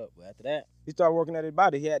evened it up. But after that, He started working at his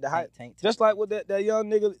body. He had the height. tank. Just like with that young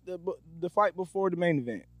nigga, the fight before the main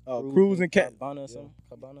event. Cruz and Cabana or something.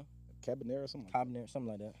 Cabana, Cabanera, something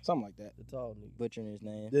something like that. like that. The tall nigga. Butchering his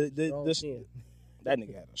name. Strong chin. That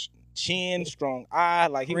nigga had a chin, strong eye,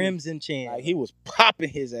 like he was, Crimson Chin. like he was popping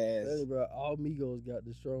his ass. Really, bro, all Migos got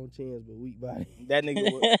the strong chins but weak body. That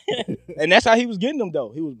nigga was, and that's how he was getting them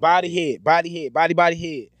though. He was body head, body,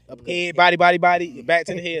 up head, body, back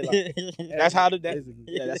to the head. Like, that's how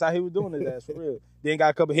that's how he was doing his ass for real. Then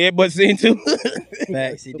got a couple headbutts in too.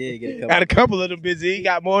 Facts, he did get a couple. Got a couple of them busy. He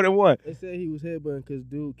got more than one. They said he was headbutting because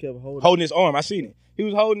dude kept Holding his arm. I seen it. He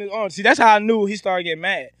was holding his arm. See, that's how I knew he started getting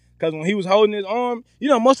mad. Because when he was holding his arm, you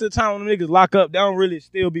know, most of the time when them niggas lock up, they don't really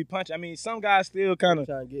still be punching. I mean, some guys still kind of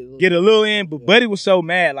trying to get a little in, but Buddy was so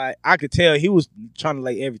mad. Like, I could tell he was trying to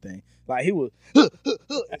lay everything. Like, he was,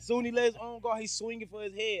 as soon as he let his arm go, he's swinging for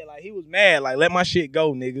his head. Like, he was mad. Like, let my shit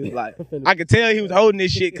go, nigga. Like, I could tell he was holding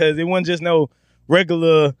this shit because it wasn't just no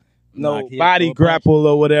regular, body grapple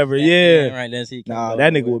or whatever. Yeah. Right, that's he Nah,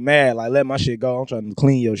 that nigga was mad. Like, let my shit go. I'm trying to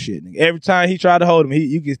clean your shit, nigga. Every time he tried to hold him,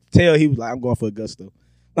 you could tell he was like, I'm going for a gusto.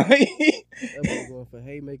 That was going for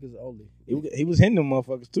haymakers only. He was hitting them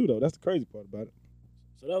motherfuckers too, though. That's the crazy part about it.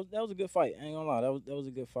 So that was a good fight. I ain't gonna lie, that was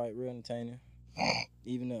a good fight, real entertaining.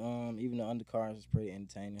 Even the undercards was pretty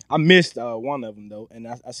entertaining. I missed one of them though, and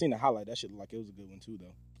I seen the highlight. That shit looked like it was a good one too,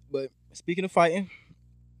 though. But speaking of fighting,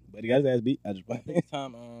 But he got his ass beat. I just I think it's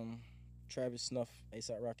time Travis Snuff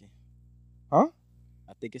ASAP Rocky. Huh?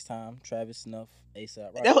 I think it's time Travis Snuff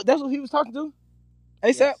ASAP Rocky. That's what he was talking to.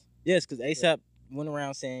 ASAP. Yes, because ASAP went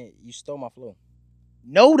around saying you stole my flow.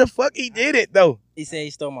 No, the fuck he did it though. He said he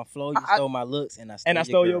stole my flow, you stole my looks, and I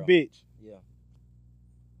stole your bitch. Yeah.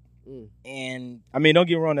 And I mean, don't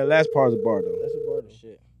get me wrong. That last part was a bar though. That's a bar though.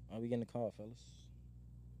 shit. Are we getting the call, fellas?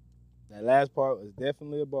 That last part was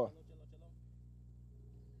definitely a bar.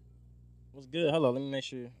 What's good? Hello, let me make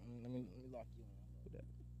sure. Let me lock you in.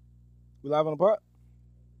 We live on the part.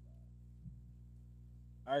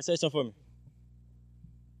 All right, say something for me.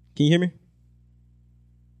 Can you hear me?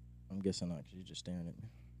 I'm guessing not, because you're just staring at me.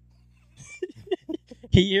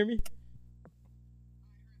 Can you hear me?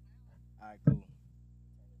 All right, cool.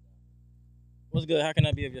 What's good? How can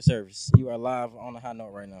I be of your service? You are live on a high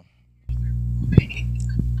note right now.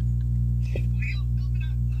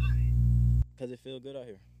 Because it feels good out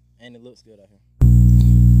here. And it looks good out here.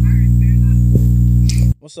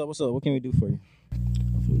 What's up? What's up? What can we do for you?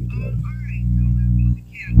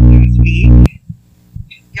 Last week,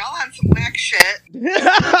 y'all had some whack shit.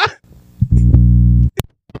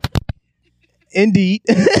 Indeed.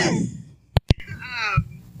 So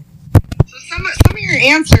some of your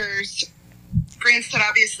answers, granted,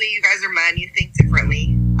 obviously you guys are men, you think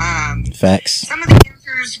differently. Facts. Some of the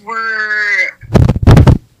answers were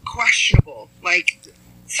questionable. Like,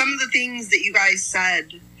 some of the things that you guys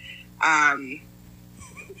said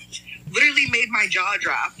literally made my jaw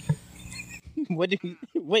drop. What did we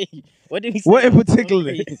What did he say? What in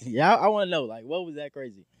particular? Yeah, I want to know. Like, what was that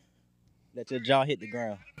crazy? That your jaw hit the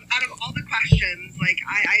ground. Out of all the questions, like,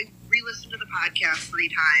 I re-listened to the podcast 3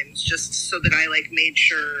 times just so that I, like, made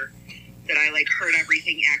sure that I, like, heard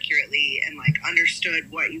everything accurately and, like,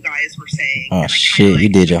 understood what you guys were saying. Oh, and shit. You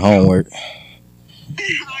did your homework. I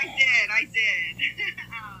did.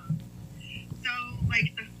 So,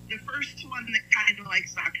 like, the first one that kind of, like,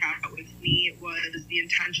 stuck out with me was the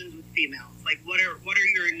intentions with females. Like, what are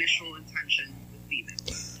your initial intentions with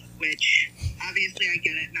females? Which, obviously, I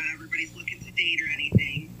get it. Not everybody's looking to date or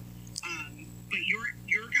anything. But your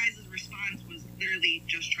guys' response was literally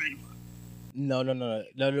just trying to fuck. No.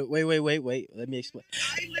 Wait. Let me explain.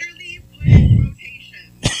 I literally put in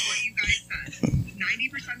quotation what you guys said.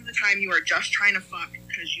 90% of the time, you are just trying to fuck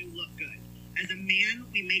because you look good. As a man,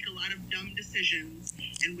 we make a lot of dumb decisions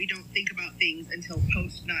and we don't think about things until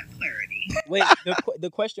post-nut clarity. Wait, the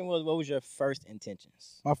question was, what was your first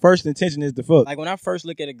intentions? My first intention is to fuck. Like when I first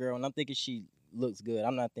look at a girl and I'm thinking she looks good,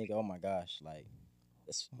 I'm not thinking, oh my gosh, like,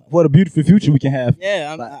 what a beautiful future we can have.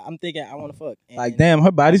 yeah, Like- I'm thinking I want to fuck. And Like, damn,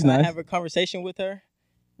 her body's after I nice. have a conversation with her.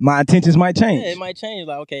 My intentions might change. Yeah, it might change.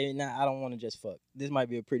 Like, okay, now I don't want to just fuck. This might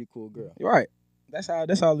be a pretty cool girl. You're right. That's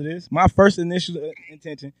all it is. My first initial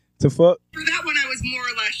intention to fuck. For that one, I was more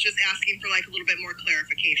or less just asking for like a little bit more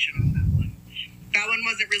clarification on that one. That one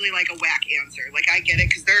wasn't really like a whack answer. Like, I get it,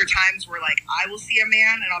 because there are times where like I will see a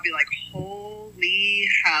man and I'll be like, holy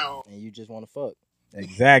hell. And you just want to fuck.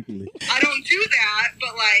 Exactly. I don't do that,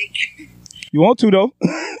 but like, You want to though.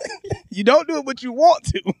 You don't do it, but you want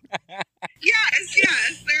to. yes.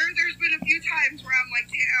 There's been a few times where I'm like,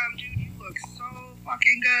 damn, dude, you look so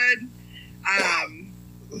fucking good.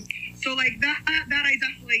 So like that I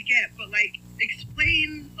definitely get, but like,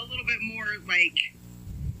 explain a little bit more, like,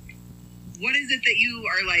 what is it that you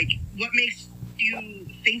are like, what makes you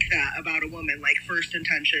think that about a woman, like first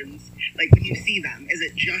intentions, like when you see them? Is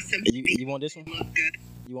it just simply You want this one? they look good?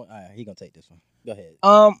 You want? All right, he gonna take this one. Go ahead.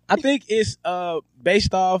 I think it's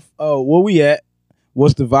based off where we at,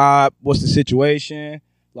 what's the vibe, what's the situation.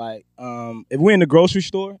 Like, if we're in the grocery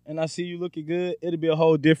store and I see you looking good, it'll be a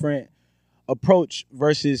whole different approach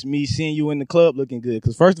versus me seeing you in the club looking good.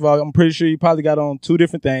 Because first of all, I'm pretty sure you probably got on two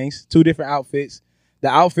different things, two different outfits. The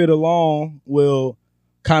outfit alone will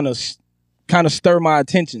kind of stir my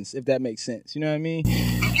attentions, if that makes sense. You know what I mean?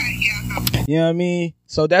 Okay, yeah. You know what I mean?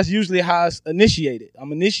 So that's usually how it's initiated.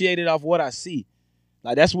 I'm initiated off what I see.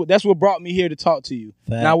 Like that's what brought me here to talk to you.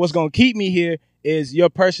 Facts. Now what's gonna keep me here is your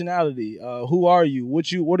personality. Who are you?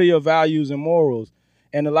 What are your values and morals?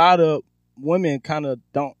 And a lot of women kind of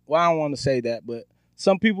don't. Well, I don't want to say that, but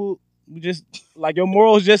some people just like your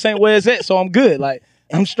morals just ain't where it's at. So I'm good. Like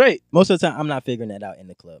I'm straight. Most of the time, I'm not figuring that out in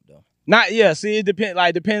the club though. Not yeah. See, it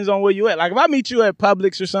depends on where you at. Like if I meet you at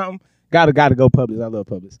Publix or something, gotta go Publix. I love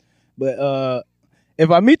Publix. But if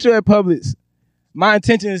I meet you at Publix, my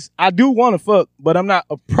intention is I do want to fuck, but I'm not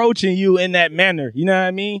approaching you in that manner. You know what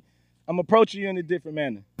I mean? I'm approaching you in a different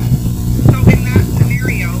manner. So in that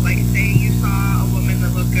scenario, like say you saw a woman that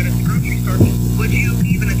looked good at the grocery store, would you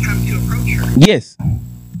even attempt to approach her? Yes.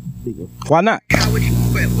 Why not? How would you?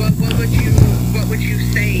 What would you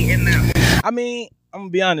say in that moment? I mean, I'm gonna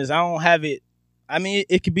be honest. I don't have it. I mean,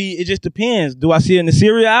 it could be. It just depends. Do I see it in the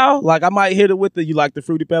cereal aisle? Like I might hit it with the. You like the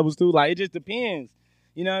Fruity Pebbles too? Like it just depends.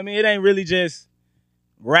 You know what I mean? It ain't really just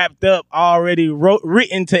wrapped up already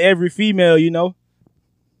written to every female. You know.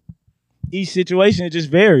 Each situation, it just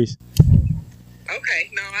varies. Okay,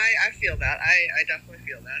 no, I feel that. I definitely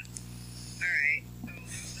feel that. All right.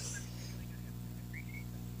 So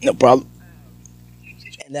No problem.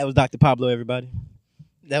 And that was Dr. Pablo, everybody.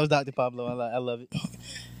 That was Dr. Pablo. I love it.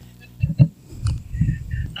 all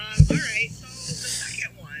right. So the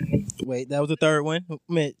second one. Wait, that was the third one.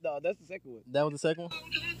 Man, No, that's the second one. that was the second one. Oh,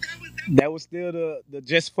 That was still the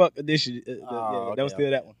just fuck edition. Oh, that was okay,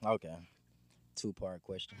 still that one. Okay. Two-part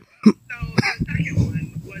question. So the second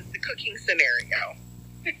one was the cooking scenario.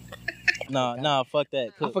 No, fuck that.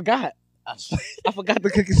 I Cook. forgot. I forgot the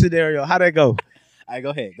cooking scenario. How'd that go? All right, go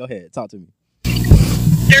ahead. Talk to me.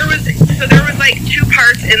 There was like two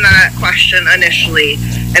parts in that question initially,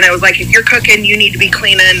 and it was like, if you're cooking, you need to be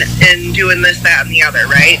cleaning and doing this, that, and the other,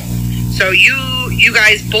 right? So you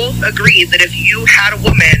guys both agreed that if you had a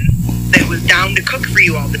woman that was down to cook for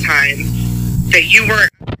you all the time, that you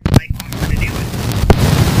weren't like offered to do it.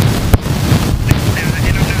 With that,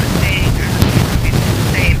 and I'm not saying everybody's the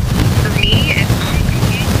same. For me, if I'm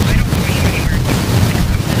cooking, I don't want you anywhere to cook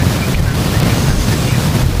because I'm gonna cook and I'm gonna do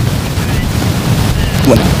it.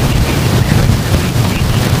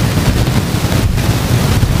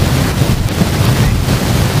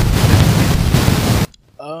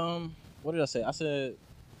 What did I say? I said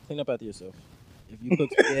clean up after yourself. If you cook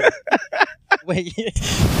spaghetti. Wait.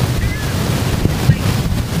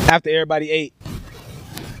 After everybody ate.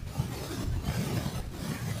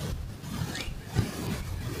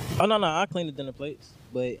 Oh no, I clean the dinner plates,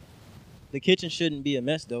 but the kitchen shouldn't be a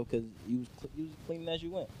mess though, cause you was cleaning as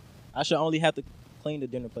you went. I should only have to clean the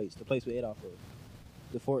dinner plates, the plates we ate off of,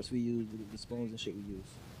 the forks we use, the spoons and shit we use.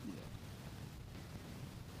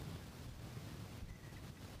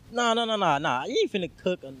 Yeah. No. You ain't finna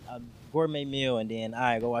cook a gourmet meal and then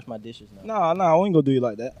I go wash my dishes now. No, we ain't gonna do you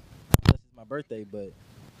like that. Unless it's my birthday, but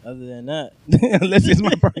other than that, Unless it's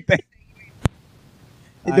my birthday.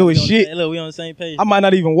 You alright, doing we on the shit. same- Look, we on the same page. I might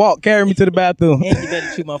not even walk. Carry me to the bathroom. And you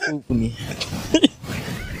better chew my food for me.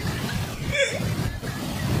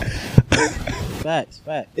 Facts.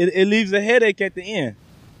 It leaves a headache at the end.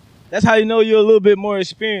 That's how you know you're a little bit more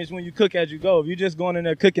experienced when you cook as you go. If you're just going in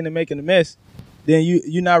there cooking and making a mess, then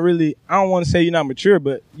you're not really. I don't want to say you're not mature,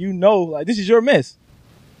 but you know, like this is your mess.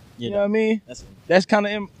 You know what I mean? That's kind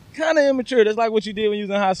of immature. That's like what you did when you was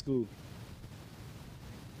in high school.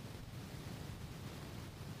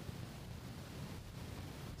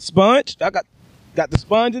 Sponge. I got the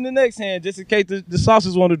sponge in the next hand just in case the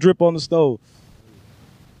sauces want to drip on the stove.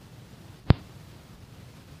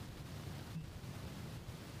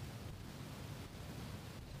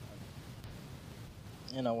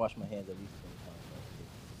 And I wash my hands at least 20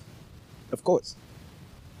 times. Of course.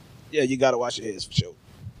 Yeah, you gotta wash your hands for sure.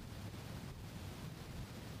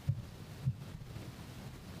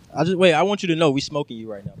 I want you to know we smoking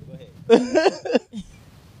you right now. Go ahead.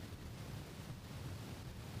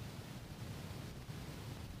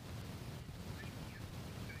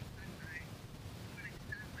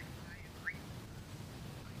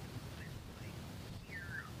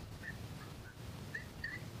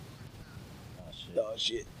 Oh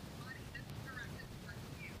shit.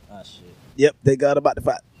 Ah shit. Yep, they got about to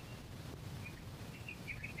fight.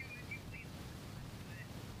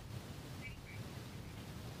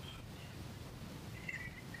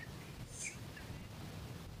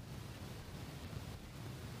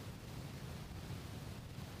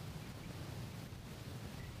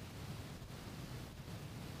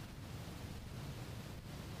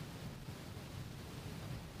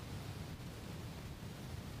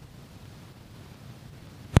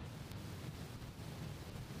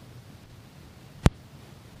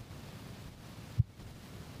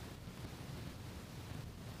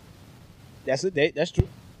 That's a date. That's true.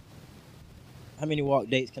 How many walk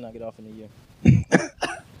dates can I get off in a year?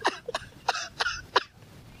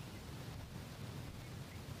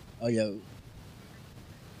 Oh, yo.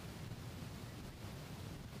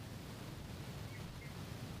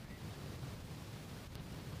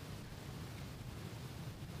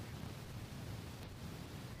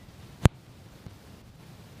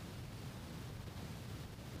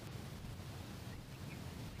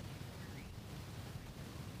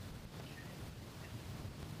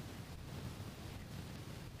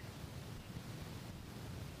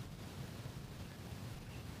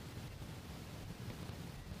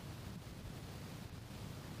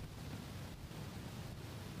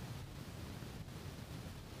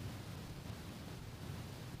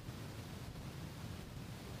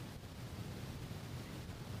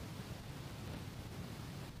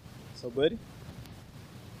 So, buddy.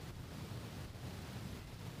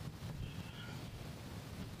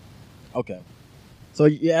 Okay. So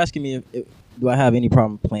you're asking me if do I have any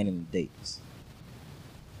problem planning dates?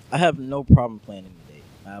 I have no problem planning a date.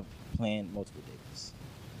 I've planned multiple dates.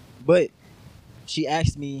 But she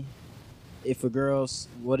asked me if for girls,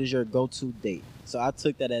 what is your go-to date? So I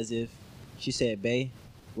took that as if she said, "Bae,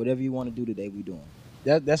 whatever you want to do today, we doing."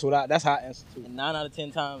 That's how I answer too. And 9 out of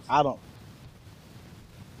 10 times, I don't.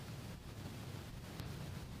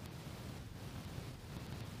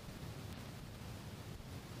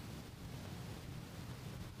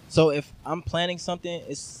 So if I'm planning something,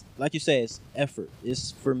 it's like you say, it's effort.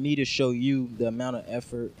 It's for me to show you the amount of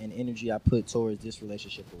effort and energy I put towards this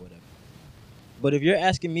relationship or whatever. But if you're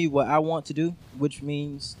asking me what I want to do, which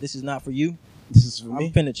means this is not for you, This is for I'm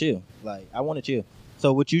me. finna chill. Like, I want to chill.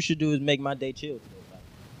 So what you should do is make my day chill today. Like,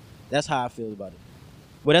 that's how I feel about it.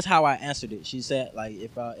 Well, that's how I answered it. She said, like,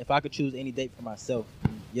 if I could choose any date for myself,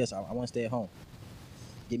 yes, I want to stay at home.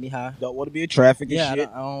 Get me high. Don't want to be in traffic and Yeah, shit.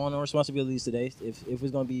 I don't want no responsibilities today. If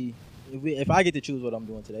it's gonna be, if I get to choose what I'm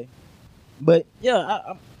doing today, but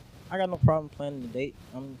yeah, I got no problem planning a date.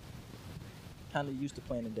 I'm kind of used to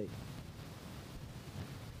planning a date.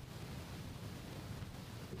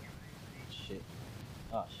 Shit.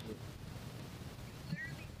 Oh shit.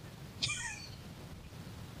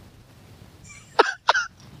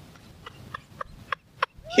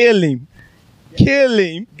 Kill him. Kill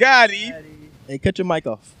him. Got him. Hey, cut your mic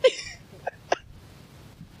off.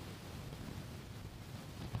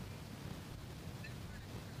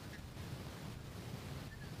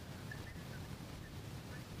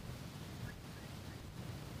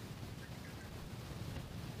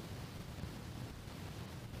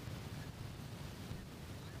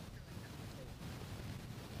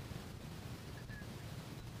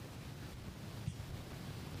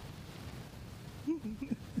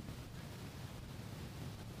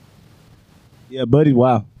 Yeah, Buddy.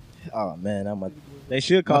 Wow. Oh man, They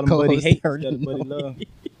should call him My Buddy co-host Hate turned instead of Buddy annoying. Love.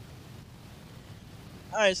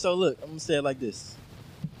 All right, so look, I'm gonna say it like this.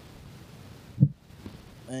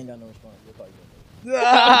 I ain't got no response. We'll call you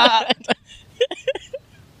back later.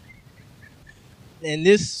 And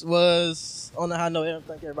this was on the high note.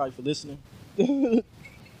 Thank everybody for listening.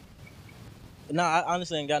 Nah, I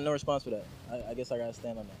honestly ain't got no response for that. I guess I gotta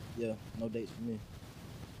stand on that. Yeah, no dates for me.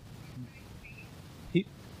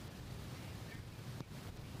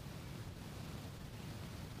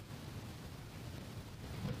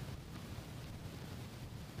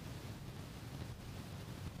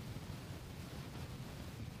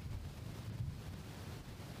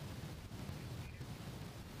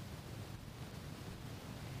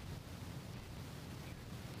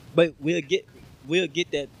 But we'll get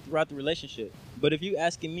that throughout the relationship. But if you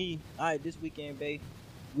asking me, all right, this weekend, babe,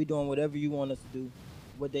 we doing whatever you want us to do.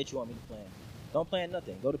 What date you want me to plan? Don't plan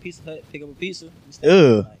nothing. Go to Pizza Hut, pick up a pizza. We stay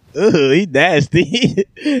Ugh, the night. he nasty.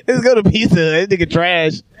 Let's go to Pizza Hut. This nigga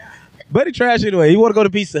trash. But he trash anyway. He want to go to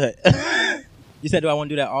Pizza Hut. You said, do I want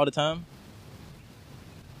to do that all the time?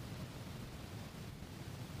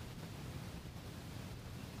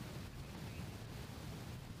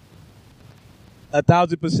 A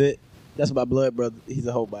 1,000%. That's my blood brother. He's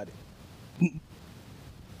a whole body.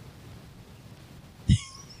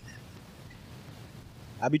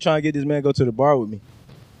 I be trying to get this man to go to the bar with me.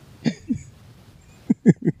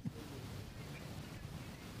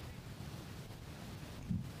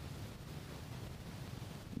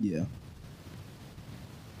 Yeah.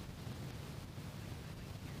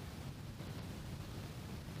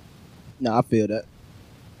 Nah, I feel that.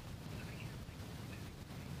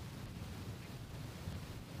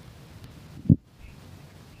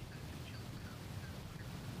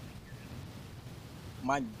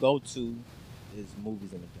 My go-to is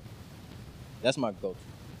movies in the day. That's my go-to.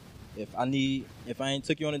 If I ain't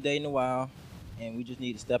took you on a date in a while, and we just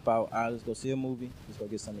need to step out, all right, let's go see a movie. Let's go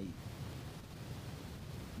get something to eat.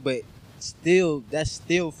 But still, that's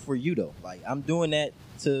still for you though. Like I'm doing that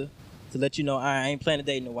to let you know I ain't planning a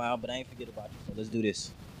date in a while, but I ain't forget about you. So let's do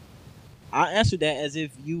this. I answered that as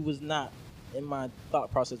if you was not in my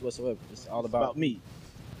thought process whatsoever. It's all about me.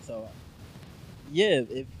 So yeah,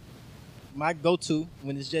 if my go-to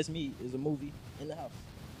when it's just me is a movie in the house.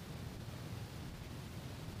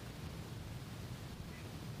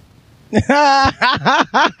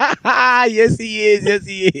 Yes, he is. Yes,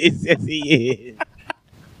 he is. Yes, he is.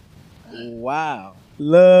 Wow.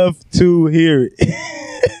 Love to hear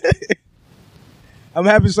it. I'm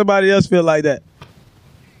happy somebody else feel like that.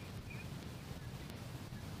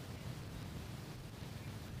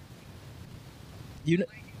 You know,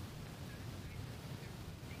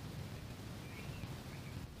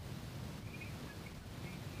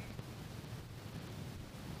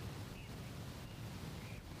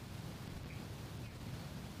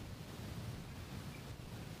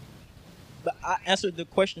 but I answered the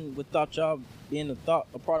question without y'all being a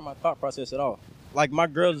part of my thought process at all. Like my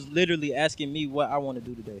girl's literally asking me what I want to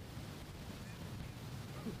do today.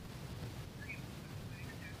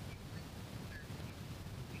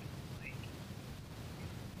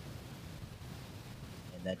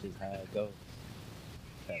 And that's just how it goes.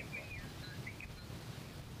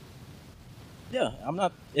 Yeah, I'm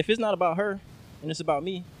not. If it's not about her and it's about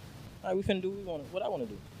me, all right, we finna do what I want to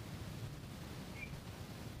do.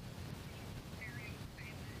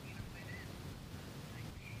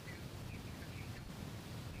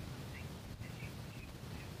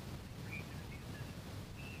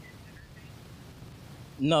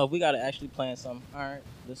 No, we gotta actually plan something. All right,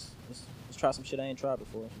 let's try some shit I ain't tried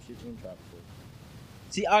before. Some shit you ain't tried before.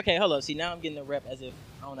 See, okay, hold up. See, now I'm getting a rep as if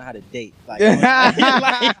I don't know how to date. Like, nah,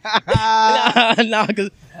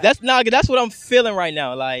 cause that's what I'm feeling right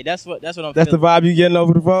now. Like, that's what I'm. That's feeling. the vibe you getting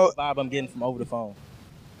over the phone? The vibe I'm getting from over the phone.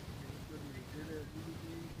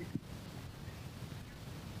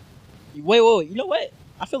 Wait, you know what?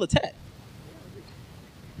 I feel attacked.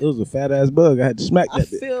 It was a fat ass bug. I had to smack that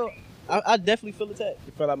bitch. I definitely feel attacked.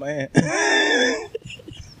 It fell out my hand.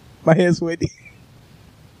 My hand's sweaty.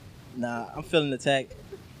 Nah, I'm feeling attacked.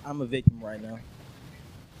 I'm a victim right now.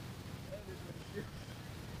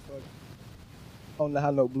 On the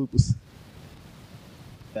high note bloopers.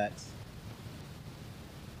 Facts.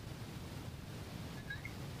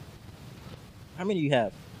 How many you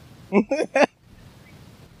have?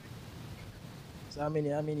 So how many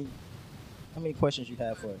questions you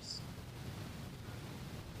have for us?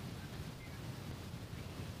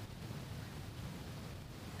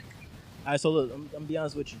 All right, so look, I'm gonna be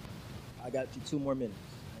honest with you. I got you 2 more minutes,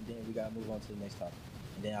 and then we gotta move on to the next topic,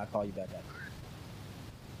 and then I'll call you back after.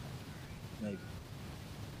 Maybe.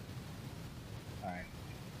 All right.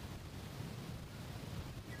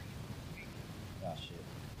 Oh shit.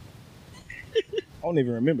 I don't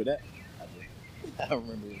even remember that. I do. I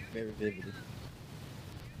remember it very vividly.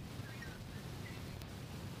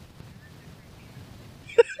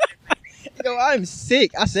 Yo, I'm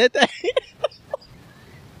sick. I said that.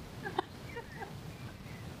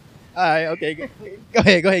 right, okay. Go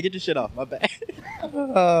ahead, get your shit off. My bad.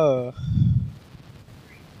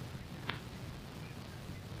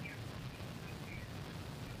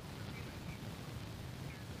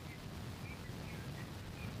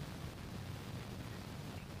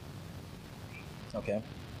 Okay.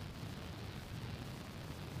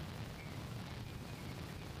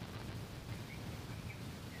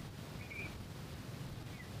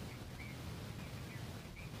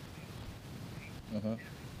 Uh-huh.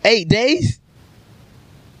 8 days?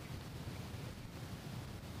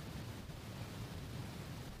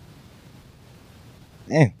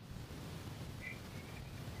 Damn.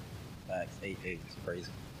 Facts. 8 days.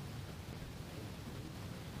 Crazy.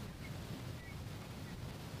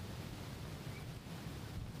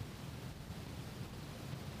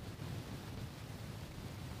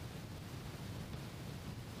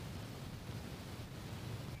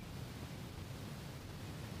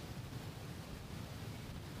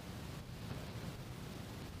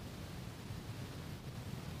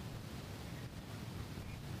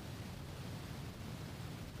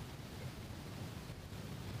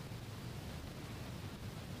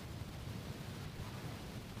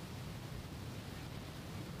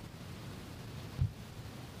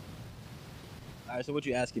 All right, so what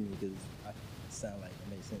you asking me? Because I sound like it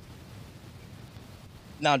makes sense.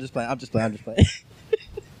 No, I'm just playing.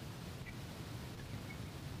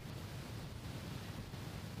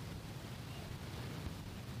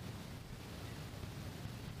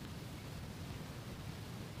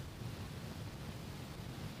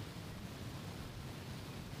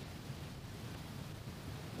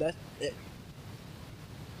 That's it.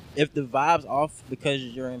 If the vibe's off because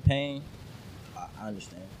you're in pain, I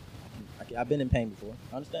understand. I've been in pain before.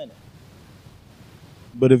 I understand that.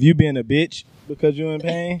 But if you being a bitch because you're in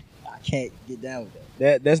pain, I can't get down with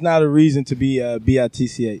that. that's not a reason to be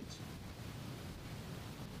bitch.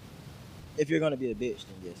 If you're gonna be a bitch,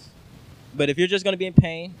 then yes. But if you're just gonna be in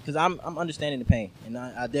pain, because I'm understanding the pain, and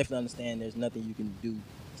I definitely understand there's nothing you can do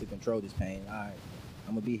to control this pain. All right,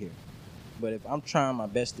 I'm gonna be here. But if I'm trying my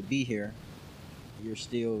best to be here, you're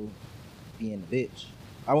still being a bitch.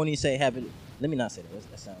 I wouldn't even say have it. Let me not say that.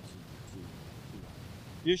 That sounds too.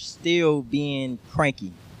 You're still being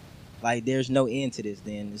cranky. Like there's no end to this.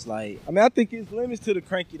 Then it's like I mean, I think it's limits to the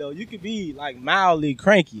cranky though. You could be like mildly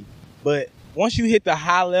cranky, but once you hit the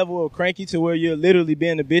high level of cranky to where you're literally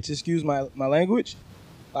being a bitch, excuse my language,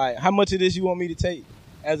 like how much of this you want me to take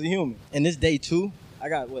as a human? and this day 2, I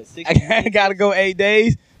got what 6. I gotta go 8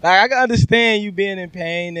 days. Like I can understand you being in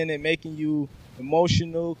pain and it making you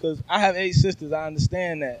emotional because I have 8 sisters. I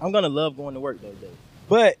understand that, I'm gonna love going to work those days.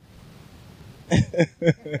 but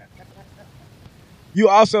you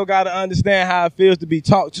also got to understand how it feels to be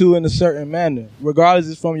talked to in a certain manner, regardless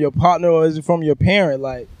it's from your partner or is it from your parent.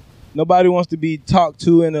 Like nobody wants to be talked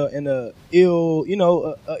to in a ill,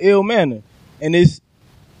 a ill manner. And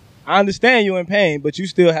I understand you're in pain, but you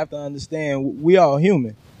still have to understand we all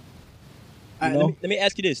human. All right, let me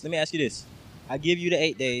ask you this. I give you the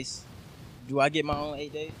 8 days. Do I get my own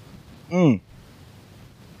 8 days?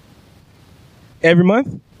 Every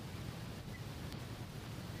month?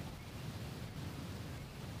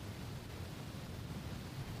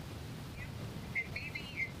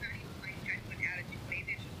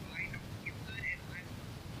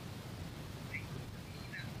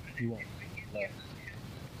 You won't. No.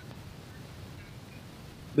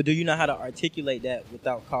 But do you know how to articulate that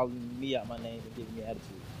without calling me out my name and giving me attitude?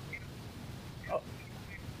 Oh,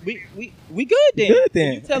 we good then. Good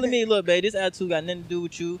then. You telling me, look, babe, this attitude got nothing to do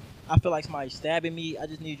with you. I feel like somebody's stabbing me. I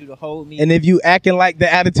just need you to hold me. And if you acting like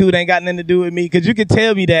the attitude ain't got nothing to do with me, because you can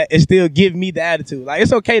tell me that and still give me the attitude. Like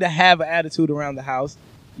it's okay to have an attitude around the house,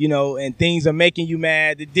 and things are making you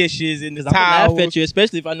mad, the dishes and the I'm gonna towels. laugh at you,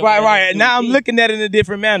 especially if I know. Right. Now I'm looking at it in a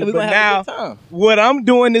different manner. We But gonna have a now good time. what I'm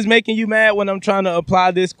doing is making you mad when I'm trying to apply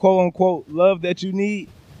this quote unquote love that you need.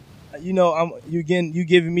 You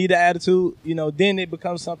giving me the attitude. Then it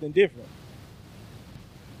becomes something different.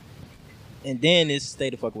 And then it's stay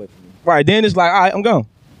the fuck away from me. Right. Then it's like, all right, I'm gone.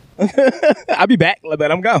 I'll be back,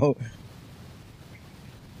 but I'm gone. All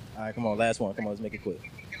right, come on, last one. Come on, let's make it quick.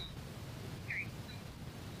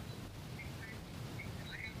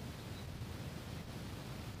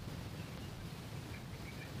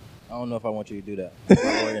 I don't know if I want you to do that.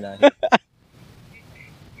 My lawyer not here.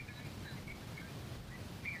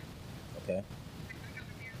 Okay.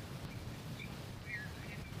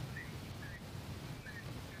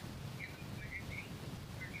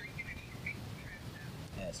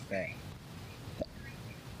 That's fact.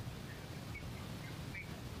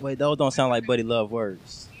 Wait, those don't sound like Buddy Love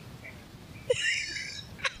words.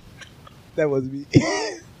 That was me.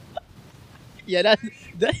 Yeah, that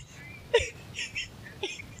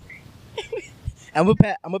I'm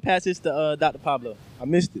gonna pass this to Dr. Pablo. I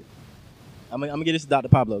missed it. I'm gonna get this to Dr.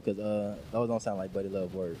 Pablo because those don't sound like Buddy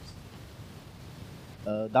Love words.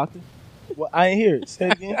 Doctor? Well, I ain't hear it. Say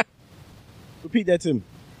it again. Repeat that to me.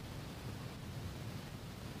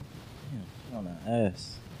 Damn, on the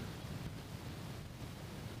ass.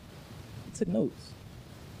 I took notes.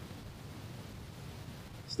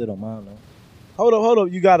 Still don't mind though. Hold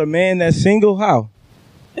up. You got a man that's single? How?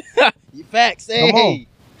 Facts. Hey. Come on.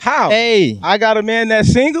 How? Hey. I got a man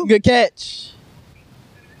that's single? Good catch.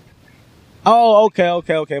 Oh, okay.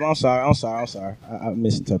 I'm sorry. I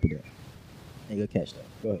misinterpreted that. Hey, good catch though.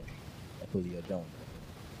 Go ahead. That Julio Jones.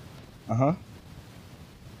 Uh-huh.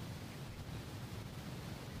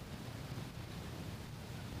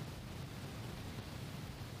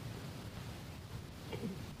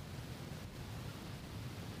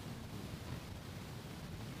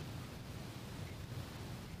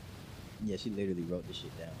 Yeah, she literally wrote this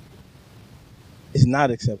shit down. It's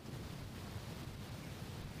not acceptable.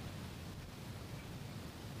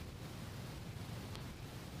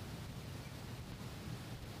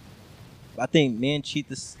 I think men cheat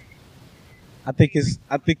this. I think it's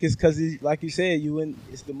because like you said,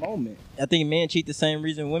 it's the moment. I think men cheat the same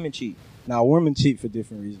reason women cheat. Now women cheat for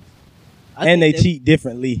different reasons, I and think they cheat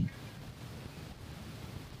differently.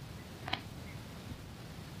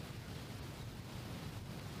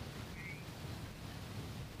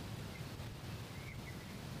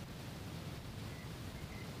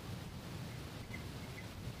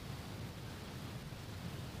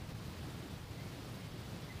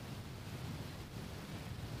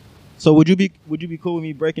 So would you be cool with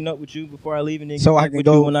me breaking up with you before I leave and then So get I back can with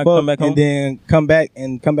go you when I come back home? and then come back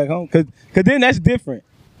home. Cause then that's different.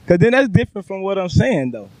 Cause then that's different from what I'm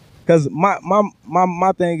saying though. Cause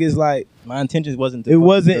my thing is like My intentions wasn't to it fuck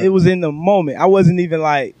wasn't. you, It was in the moment. I wasn't even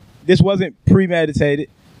like this wasn't premeditated.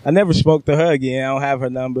 I never spoke to her again. I don't have her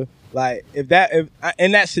number. Like if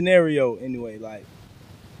in that scenario anyway, like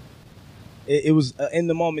it was in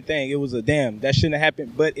the moment thing. It was a damn that shouldn't have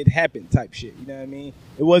happened, but it happened type shit. You know what I mean?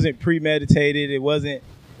 It wasn't premeditated. It wasn't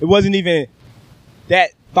even that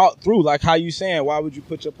thought through. Like how you saying, why would you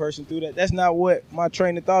put your person through that? That's not what my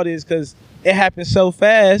train of thought is because it happened so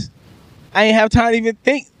fast. I ain't have time to even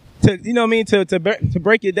think to you know what I mean to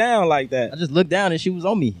break it down like that. I just looked down and she was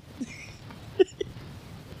on me.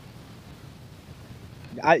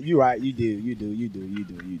 You right. You do.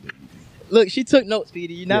 Look, she took notes,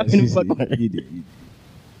 Speedy. You're not finna fuck with her. You did.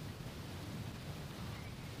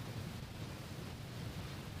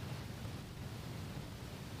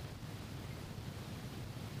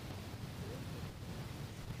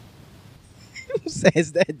 Who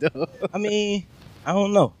says that though? I mean, I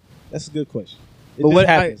don't know. That's a good question. It But just what-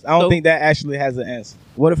 happens. I don't so- think that actually has an answer.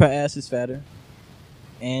 What if her ass is fatter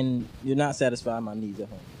and you're not satisfying my needs at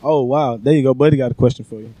home? Oh wow, there you go, buddy. Got a question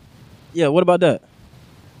for you. Yeah, what about that?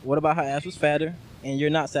 What about her ass was fatter and you're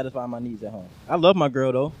not satisfying my needs at home? I love my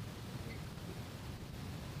girl though.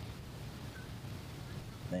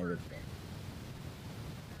 Ain't really fair.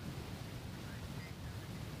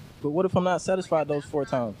 But what if I'm not satisfied those 4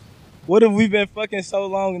 times? What if we've been fucking so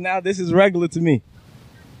long and now this is regular to me?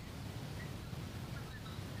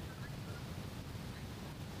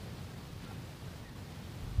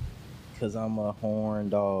 Cause I'm a horn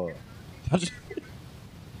dog. Because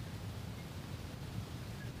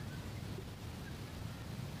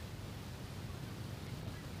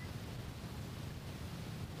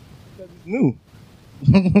it's new.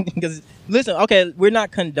 Because listen, okay, we're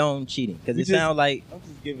not condone cheating. Because We it just- sounds like I'm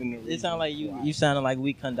just giving the it reason sound like why. you sounding like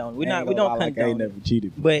we condone. We I ain't don't gonna lie, like I condone. ain't never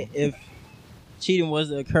cheated. But if cheating was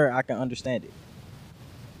to occur, I can understand it.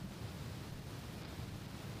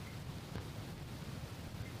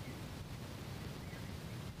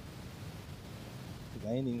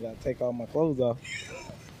 I ain't even got to take all my clothes off.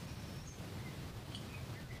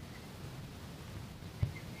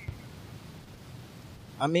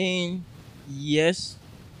 I mean, yes.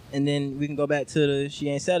 And then we can go back to the she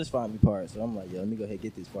ain't satisfying me part. So I'm like, yo, let me go ahead and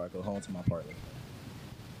get this before I go home to my partner.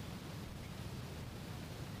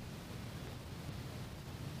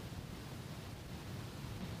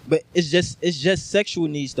 But it's just sexual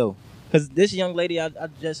needs though. Cause this young lady I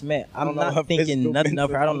just met, I don't I'm know her not thinking physical nothing of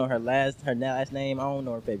her. I don't know mental. her last name. I don't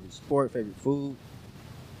know her favorite sport, favorite food.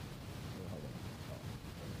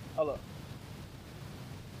 Hold up.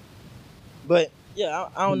 But yeah,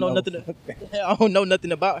 I don't know No. nothing. I don't know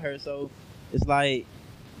nothing about her, so it's like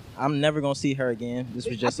I'm never gonna see her again. This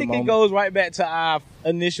was just I think a it moment. goes right back to our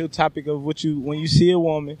initial topic of when you see a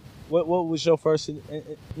woman, what was your first, you know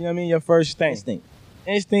what I mean, your first thing,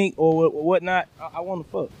 Instinct. or whatnot. I want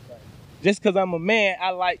to fuck. Just because I'm a man,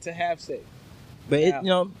 I like to have sex. But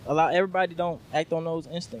Now- everybody don't act on those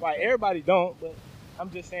instincts. Right, everybody don't, but I'm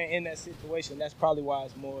just saying in that situation, that's probably why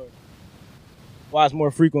it's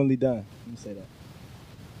more frequently done. Let me say that.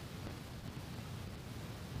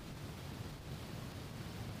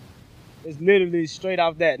 It's literally straight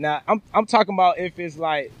off that. Now, I'm talking about if it's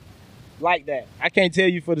like that. I can't tell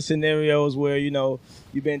you for the scenarios where, you've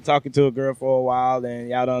been talking to a girl for a while and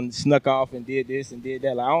y'all done snuck off and did this and did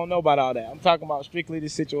that. Like, I don't know about all that. I'm talking about strictly the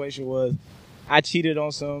situation was I cheated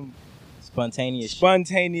on some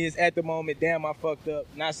Spontaneous at the moment. Damn, I fucked up.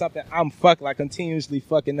 Not something I'm continuously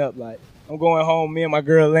fucking up. Like, I'm going home, me and my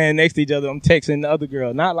girl laying next to each other. I'm texting the other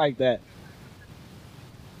girl. Not like that.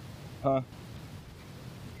 Huh?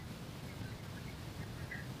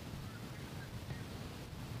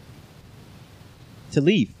 to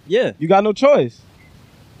leave. Yeah. You got no choice.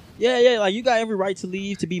 Yeah. Like, you got every right to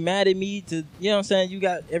leave, to be mad at me, to, you know what I'm saying? You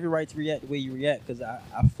got every right to react the way you react because I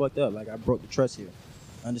fucked up. Like, I broke the trust here.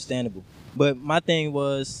 Understandable. But my thing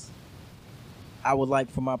was, I would like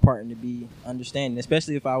for my partner to be understanding,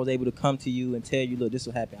 especially if I was able to come to you and tell you, look, this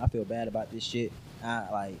will happen. I feel bad about this shit.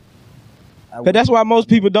 But that's why most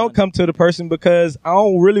people don't come to the person, because I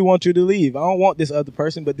don't really want you to leave. I don't want this other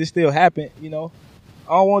person, but this still happened, I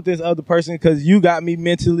don't want this other person because you got me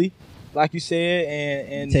mentally, like you said,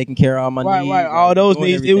 and taking care of all my needs. Right, all those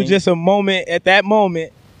needs. Everything. It was just a moment, at that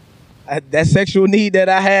moment, that sexual need that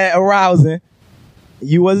I had arousing,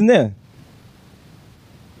 you wasn't there.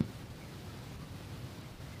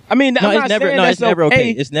 I mean, I'm not saying that's it's never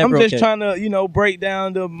okay. It's never I'm just okay. trying to, break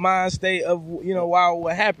down the mind state of, why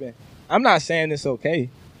what happened. I'm not saying it's okay.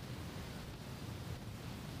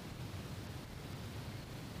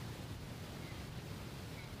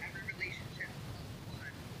 Every relationship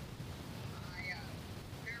one.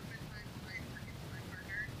 There have been times when I forgive my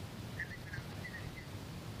partner, and then when I was in it again.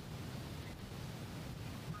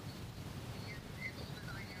 For me, being as old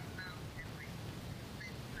as I am now, and like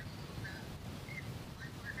been through all of that, if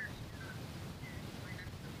my partner cheated on me in my next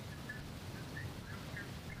relationship, that's it. I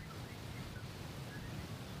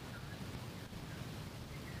don't care what kind of like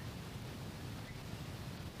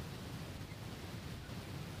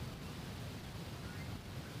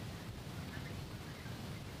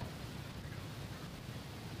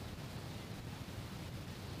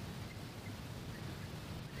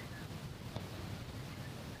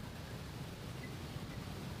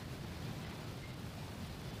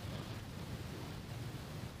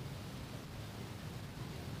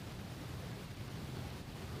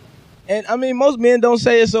And I mean, most men don't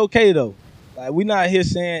say it's okay though. Like, we not here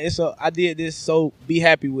saying I did this, so be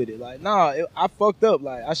happy with it. Like, nah, I fucked up.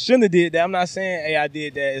 Like, I shouldn't have did that. I'm not saying, hey, I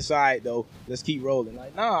did that. It's all right though. Let's keep rolling.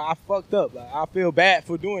 Like, nah, I fucked up. Like, I feel bad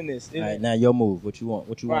for doing this. All right, now your move. What you want?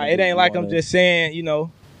 Right, it ain't like I'm just saying,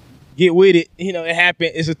 get with it. It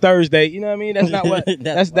happened. It's a Thursday. You know what I mean? That's not what.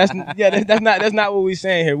 That's not what we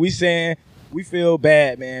saying here. We saying we feel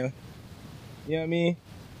bad, man. You know what I mean?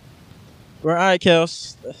 Well, all right,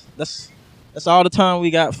 Kels. That's all the time we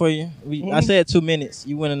got for you. I said 2 minutes.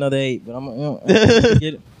 You win another 8, but I'm gonna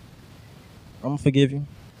forget it. I'm gonna forgive you.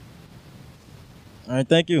 All right,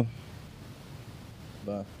 thank you.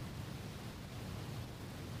 Bye.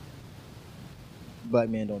 Black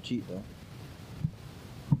men don't cheat though.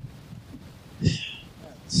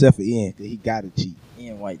 Except for Ian, because he got to cheat.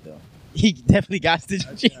 Ian White though. He definitely got to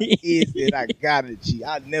cheat. Ian said, I got to cheat.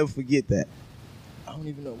 I'll never forget that. I don't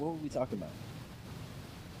even know. What were we talking about?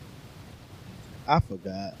 I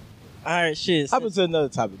forgot. All right, shit. Hop into another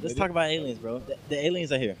topic. Let's talk about aliens, bro. The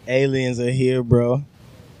aliens are here. Aliens are here, bro.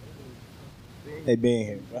 They been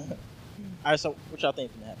here, bro. All right, so what y'all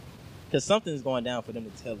think from that? Because something's going down for them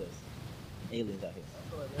to tell us aliens out here. I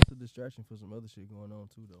feel like that's a distraction for some other shit going on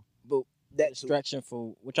too, though. But that Distraction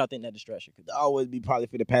for what y'all think that distraction could be? always be probably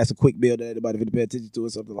for the pass a quick bill that everybody for to pay attention to or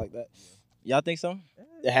something like that. Y'all think so?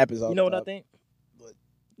 It happens all You know the what time. I think?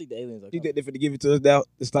 I think the aliens are You coming. think they're finna give it to us now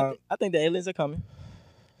this time? I think the aliens are coming.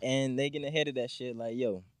 And they getting ahead of that shit like,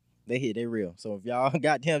 yo, they here, they real. So if y'all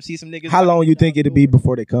goddamn see some niggas... How long you think it'll be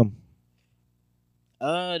before they come?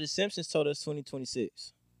 The Simpsons told us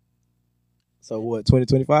 2026. So what,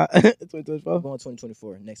 2025? 2024? Going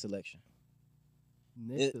 2024, next election.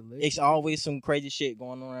 Next election. It's always some crazy shit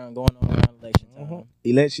going on around election time.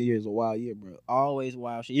 Election year is a wild year, bro. Always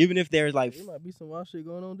wild shit. Even if there's like... There might be some wild shit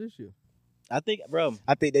going on this year. I think, bro...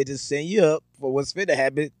 I think they just send you up for what's finna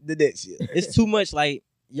happen the next year. It's too much like...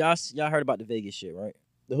 Y'all heard about the Vegas shit, right?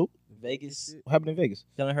 The who? Vegas. What happened in Vegas?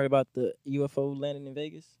 Y'all heard about the UFO landing in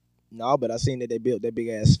Vegas? No, but I seen that they built that big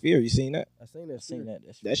ass sphere. You seen that? I seen that. I seen that.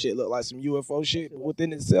 That shit look like some UFO shit Shit like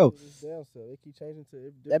within that. itself. It's down south. They keep changing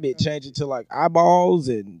to That bitch changing to like eyeballs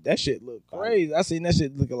and that shit look crazy. I seen that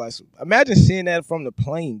shit looking like some. Imagine seeing that from the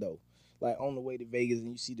plane though, like on the way to Vegas and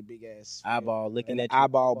you see the big ass sphere. Eyeball looking and at the you.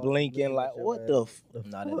 eyeball Eyeball blinking looking like at your what ass. the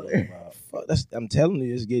Nah, that fuck? ain't wild. Fuck, I'm telling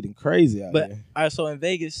you, it's getting crazy out But here. all right, so in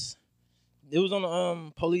Vegas, it was on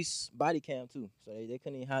the police body cam too, so they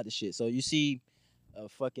couldn't even hide the shit. So you see a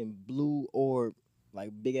fucking blue orb,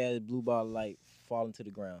 like big ass blue ball of light falling to the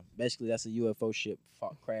ground. Basically, that's a UFO ship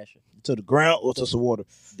crashing. To the ground or to some water?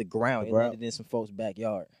 The ground. The It ground. landed in some folks'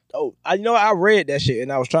 backyard. Oh, I I read that shit and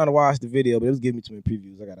I was trying to watch the video, but it was giving me too many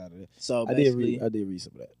previews. I got out of there. So I did basically, read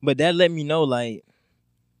some of that. but that let me know, like,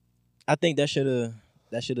 I think that should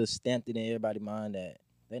have stamped it in everybody's mind that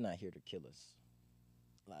they're not here to kill us.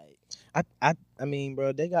 Like, I mean,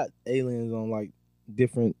 bro, they got aliens on like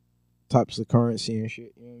different types of currency and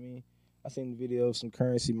shit. You know what I mean? I seen the video of some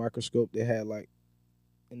currency microscope that had like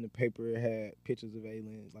in the paper it had pictures of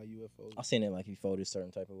aliens like UFOs. I seen it like he folded a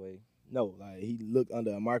certain type of way. No, like he looked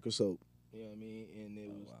under a microscope. You know what I mean? And it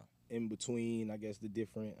Oh, was wow. in between, I guess, the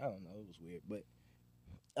different. I don't know. It was weird, but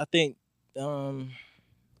I think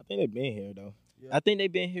they've been here though. I think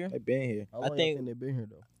they've been here. They've been here How I long think- y'all think they've been here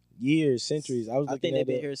though? years, centuries. I was I looking think at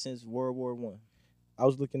they've been here since World War One. I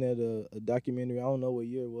was looking at a documentary. I don't know what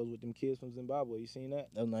year it was with them kids from Zimbabwe. You seen that?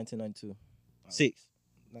 That was 1992. Six.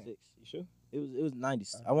 Nice. Six. You sure? It was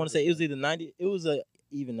 90s. I I want heard to say it was that. either 90. It was a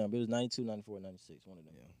even number. It was 92, 94, 96. One of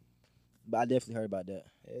them. Yeah. But I definitely heard about that.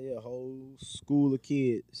 Yeah, a whole school of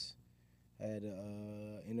kids had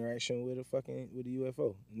interaction with a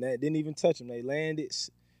UFO. And that didn't even touch them. They landed,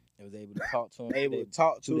 They was able to talk to them. able to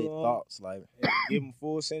talk to their them, thoughts. Like, give them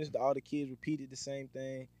full sentence. All the kids repeated the same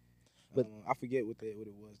thing. But- I forget what it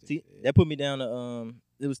was. they see, said. that put me down to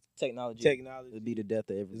it was technology. Technology. It'd be the death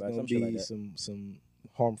of It's everybody. gonna Some shit like be that. some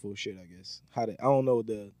harmful shit, I guess. I don't know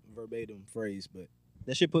the verbatim phrase, but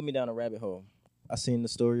That shit put me down a rabbit hole. I seen the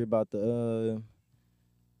story about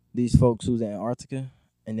these folks who's in Antarctica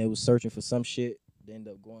and they was searching for some shit. They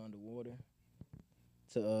ended up going underwater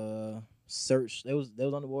to search. They was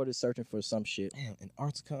underwater searching for some shit. damn,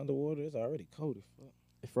 Antarctica underwater, it's already cold as fuck.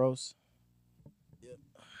 It froze. Yep.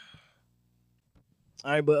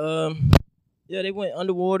 All right, but yeah, they went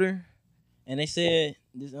underwater, and they said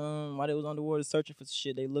this while they was underwater searching for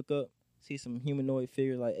shit, they look up, see some humanoid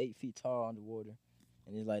figure like 8 feet tall underwater,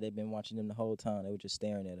 and it's like they've been watching them the whole time. They were just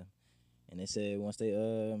staring at them, and they said once they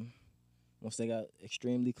got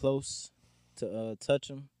extremely close to touch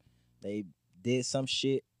them, they did some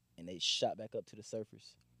shit and they shot back up to the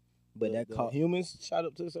surface. But that the caused humans shot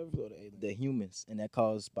up to the surface or the aliens? the humans, and that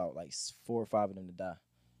caused about like 4 or 5 of them to die,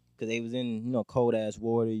 cause they was in cold ass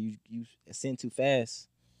water. You ascend too fast,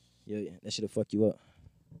 yeah, that should have fucked you up.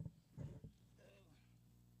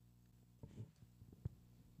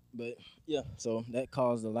 But yeah, so that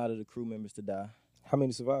caused a lot of the crew members to die. How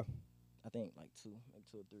many survived? I think like 2 or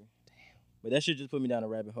 3. Damn. But that shit just put me down a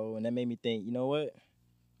rabbit hole, and that made me think. You know what?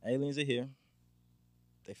 Aliens are here.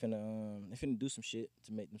 They finna do some shit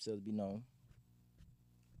to make themselves be known.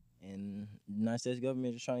 And the United States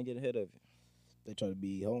government is trying to get ahead of it. They try to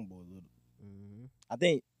be homeboys with it. Mm-hmm. I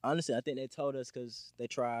think they told us because they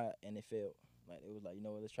tried and it failed. Like it was like, you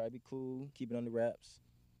know what? Let's try to be cool, keep it under wraps.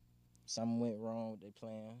 Something went wrong with their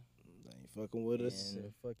plan. They ain't fucking with us.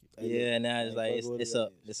 And- Fuck it. Yeah, now it's ain't like fucking with it's it,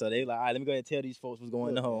 up. yes. So they like, all right, let me go ahead and tell these folks what's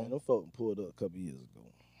going Look, on. man, them folk pulled up a couple years ago.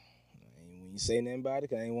 When you say nothing about it,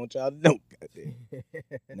 'cause I ain't want y'all to know. Goddamn.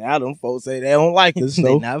 Now them folks say they don't like us, They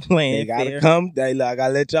so not playing they gotta fair. come. They like, I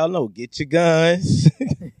gotta let y'all know. Get your guns.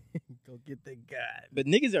 Go get that guy. But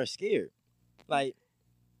niggas are scared. Like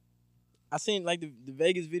I seen like the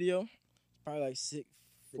Vegas video. Probably like 6,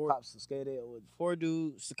 4, cops are scared of 4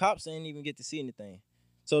 dudes. The cops didn't even get to see anything.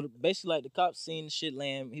 So basically, like the cops seen the shit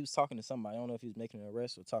land. He was talking to somebody. I don't know if he was making an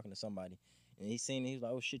arrest or talking to somebody. And he seen it. He was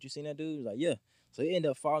like, "Oh shit, you seen that dude?" He was like, "Yeah." So he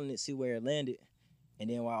ended up following it, see where it landed. And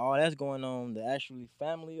then while all that's going on, the actually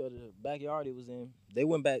family or the backyard it was in, they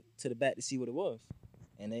went back to the back to see what it was.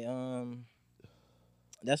 And they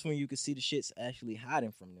that's when you could see the shits actually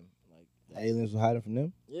hiding from them. Like aliens were hiding from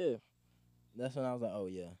them. yeah. That's when I was like, oh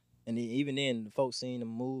yeah. And then, even then, the folks seen them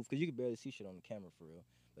move, because you could barely see shit on the camera for real.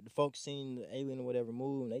 But the folks seen the alien or whatever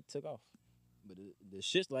move, and they took off. But the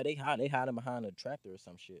shit's like they hiding behind a tractor or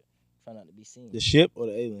some shit, trying not to be seen. The ship or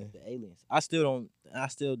the alien? The aliens. That's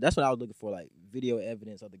what I was looking for, like video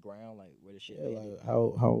evidence of the ground, like where the shit Yeah, landed. like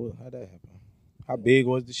how that happen? How big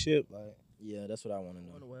was the ship? Like Yeah, that's what I want to I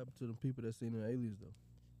know. wonder what happened to them people that seen the aliens though.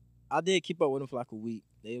 I did keep up with them for like a week.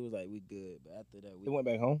 They was like, we good. But after that they week, went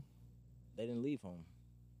back home. they didn't leave home.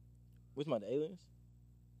 Which one, the aliens?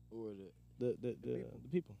 Or the The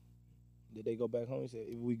people. Did they go back home? He said,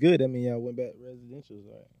 if we good, that mean y'all went back residential,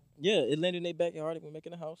 right? yeah, it landed in their backyard. They were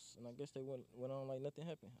making a house, and I guess they went on like nothing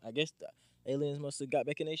happened. I guess the aliens must have got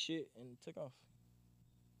back in their shit and took off.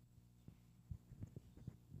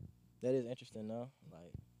 That is interesting, though.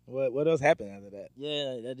 Like, What else happened after that?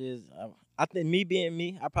 yeah, that is. I think me being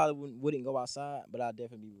me, I probably wouldn't go outside, but I'd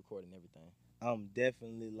definitely be recording everything. I'm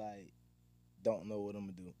definitely like, don't know what I'm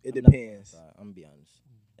gonna do. It I'm not going depends. outside, I'm gonna be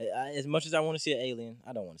honest. As much as I want to see an alien,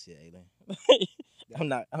 I don't want to see an alien. I'm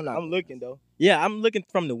not. I'm going looking outside. though. Yeah, I'm looking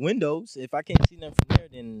from the windows. If I can't see them from there,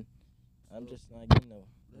 then I'm just like, That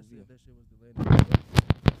shit was delayed.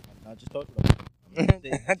 I just told you. I'm gonna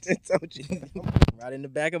sit I just told you. right in the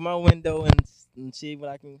back of my window and see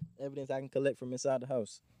what evidence I can collect from inside the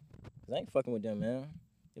house. 'Cause I ain't fucking with them, man.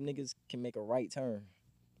 Them niggas can make a right turn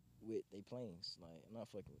with they planes. Like, I'm not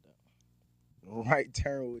fucking with that. Right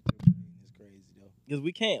turn with your plane is crazy though. Because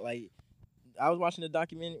we can't, like, I was watching the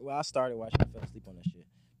documentary. Well, I started watching. I fell asleep on that shit.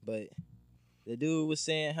 But the dude was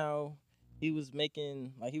saying how he was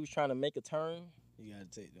trying to make a turn. You gotta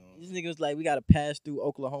take them. This nigga was like, we gotta pass through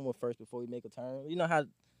Oklahoma first before we make a turn. You know how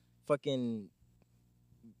fucking,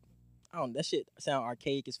 that shit sound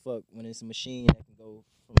archaic as fuck when it's a machine that can go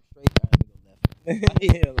from straight right and go left.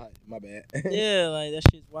 Yeah, like my bad. Yeah, like that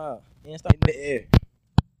shit's wild. And stop In the air.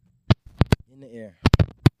 in the air.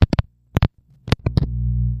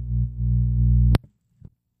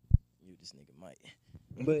 You this nigga might.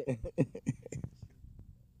 But you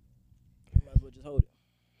might as well just hold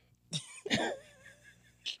it.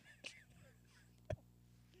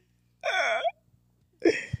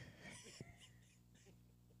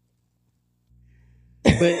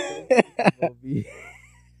 But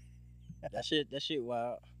that shit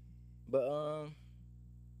wild. But let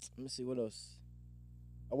me see what else.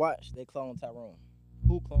 I watched they clone Tyrone.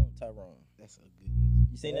 Who cloned Tyrone? That's a good.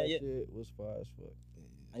 You seen that yet? Shit was fire as fuck.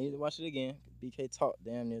 I need to watch it again. BK talked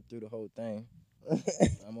damn near through the whole thing. I'm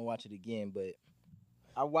gonna watch it again, but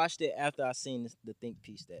I watched it after I seen the think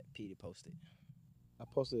piece that Peter posted. I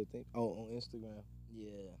posted a thing on Instagram.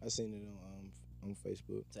 Yeah. I seen it on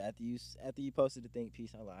Facebook. So after you posted the think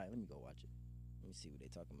piece, I was like, all right, let me go watch it. Let me see what they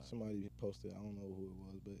talking about. Somebody posted. I don't know who it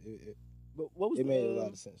was, but But what was it made a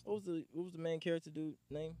lot of sense. What was the main character dude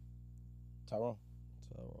name? Tyrone.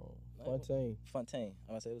 Fontaine. Fontaine.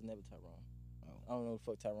 I was say it was never Tyrone. I don't know what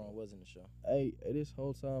the fuck Tyrone was in the show. Hey, this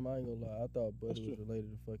whole time I ain't gonna lie, I thought Buddy was true. related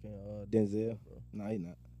to fucking Denzel. bro. Nah, he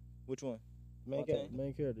not. Which one? Main Fontaine? character.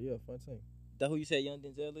 Main character, yeah, Fontaine. That who you said young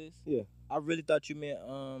Denzel is? Yeah. I really thought you meant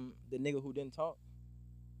the nigga who didn't talk.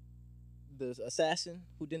 The assassin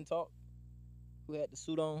who didn't talk. Who had the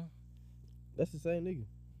suit on. That's the same nigga.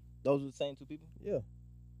 Those were the same two people?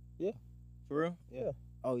 Yeah. For real? Yeah.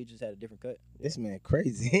 Oh, he just had a different cut. This man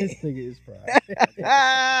crazy. This nigga is fried.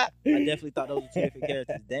 I definitely thought those were two different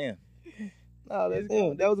characters. Damn. No, that's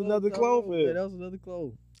him. That was another clone for Yeah, him. that was another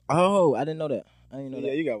clone. Oh, I didn't know that. I didn't know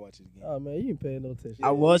Yeah, that. you gotta watch it again. Oh man, you ain't paying no attention.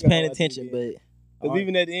 I was you gotta paying watch it attention, again. but Cause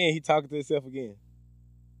even at the end, he talking to himself again.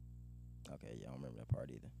 okay, yeah, I don't remember that part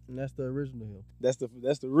either. And that's the original him. That's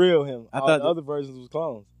the real him. I All thought the other versions was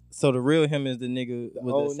clones. So the real him is the nigga The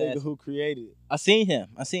with old the nigga assassin. who created it. I seen him.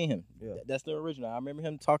 Yeah. That's the original. I remember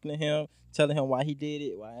him talking to him, telling him why he did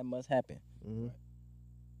it, why it must happen. Mm-hmm.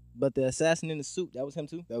 But the assassin in the suit, that was him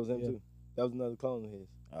too. That was him Yeah. too. That was another clone of his.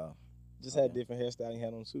 Oh, Just had Okay. different hairstyle he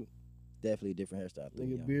had on the suit. definitely a different hairstyle. Too,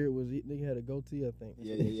 Nigga beard was nigga had a goatee, I think.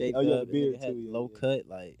 Yeah, yeah, yeah. Shaped Oh yeah, up, the beard nigga had too. Yeah, low yeah. cut.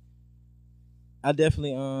 Like, I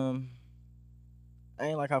definitely I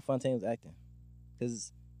ain't like how Fontaine was acting,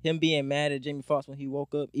 cause him being mad at Jamie Foxx when he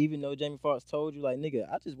woke up, even though Jamie Foxx told you like,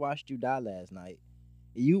 nigga, I just watched you die last night.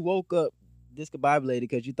 You woke up discombobulated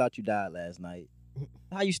because you thought you died last night.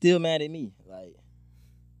 How you still mad at me? Like,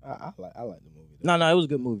 I like the movie. Though. no, it was a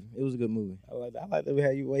good movie. It was a good movie. I like the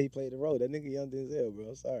way he played the role. That nigga young Denzel, bro.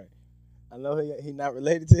 I'm sorry. I know he not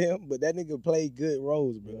related to him, but that nigga played good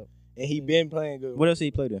roles, bro. Yeah. And he been playing good. What else did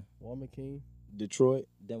he play there? Woman King. Detroit,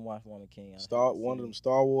 Didn't watch Woman King. one of them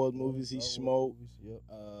Star Wars movies. He Star Wars smoked. movies,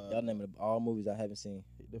 Yep. Y'all name all movies I haven't seen.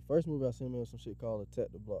 The first movie I seen him in was some shit called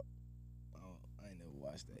Attack the Block. I ain't never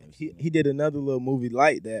watched that. Never He seen that. he did another little movie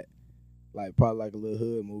like that, like probably like a little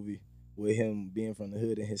hood movie with him being from the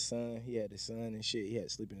hood and his son. He had his son and shit. He had to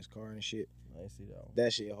sleep in his car and shit. I ain't see that one.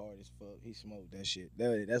 That shit hard as fuck. He smoked that shit.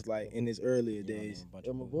 That's like in his earlier days.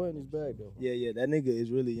 Yeah, my boy in his bag though. Yeah, that nigga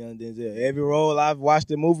is really young Denzel. Every role I've watched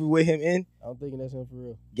the movie with him in, I'm thinking that's him for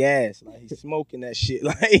real. gas. Like he's smoking that shit.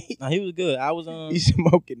 Like Nah, he was good. I was he's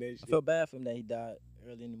smoking that I shit. felt bad for him that he died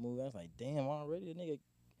early in the movie. I was like, damn, already the nigga.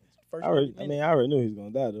 First I 30 already minutes. knew he was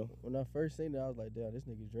gonna die though. When I first seen it, I was like, damn, this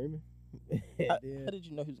nigga's dreaming. How Then did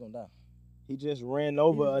you know he was gonna die? He just ran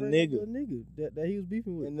over a nigga. A nigga that he was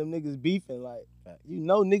beefing with. And them niggas beefing, like, you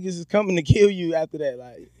know niggas is coming to kill you after that.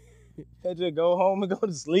 Like, can't just go home and go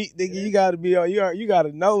to sleep, nigga. You gotta be on. You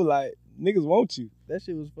gotta know, like, niggas want you. That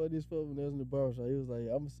shit was funny as fuck when they was in the barbershop. He was like,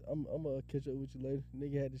 I'm gonna catch up with you later.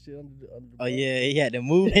 Nigga had the shit under the Oh yeah, he had to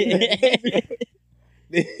move it.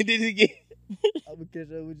 Did he get? I'm gonna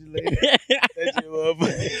catch up with you later. That shit was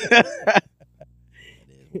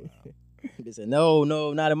funny. They said, no,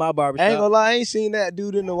 not in my barbershop. I ain't gonna lie, I ain't seen that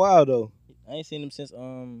dude in a while though. I ain't seen him since They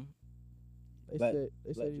Black said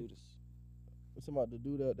Judas. something about the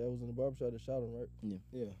dude that was in the barbershop that shot him, right?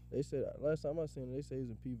 Yeah. They said last time I seen him, they say he was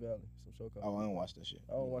in P Valley, some show called. Oh, I don't watch that shit.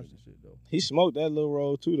 I don't watch this shit though. He smoked that little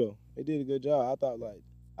role too though. They did a good job.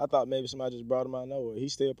 I thought maybe somebody just brought him out of nowhere. He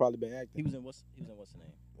still probably been acting. He was in what's the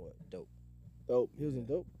name? What? Dope. He was in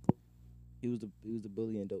Dope. He was the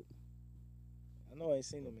bully in Dope. I know I ain't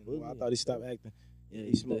seen him in a while. I thought he stopped acting. Yeah, He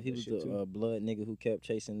he smoked was that shit, the blood nigga who kept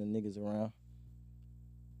chasing the niggas around.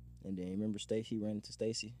 And then remember Stacy ran into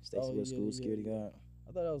Stacy. Stacy Oh, was yeah, school yeah, security yeah. guard.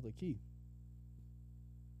 I thought that was the key.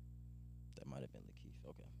 That might have been Lakeith.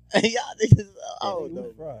 Okay. Y'all niggas, Oh,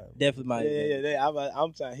 no. fried. Definitely might have been. Yeah.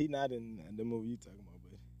 I'm saying he not in the movie you talking about,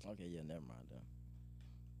 but Okay, yeah, never mind then.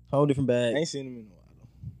 Whole different I bag. ain't seen him in a while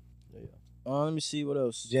though. Let me see what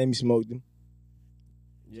else. Jamie smoked him.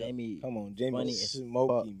 Jamie. Come on, Jamie Funny was as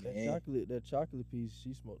smoky, fuck. man. That chocolate piece,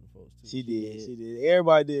 she smoked the folks too. She did.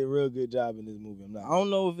 Everybody did a real good job in this movie. I don't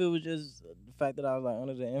know if it was just the fact that I was like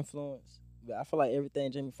under the influence, but I feel like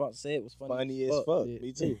everything Jamie Foxx said was Funny as fuck. Yeah.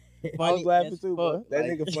 Me too. I Funny was laughing as too, bro. fuck. That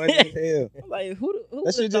Like- nigga funny as hell. I'm like, who That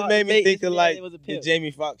would've shit just thought made me Vegas think of man like was a the pimp?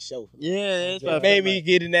 Jamie Foxx show. Yeah, that's what I It made felt me like.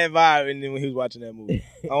 get in that vibe, and then when he was watching that movie,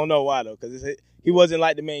 I don't know why though, because he wasn't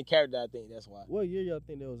like the main character. I think that's why. What year y'all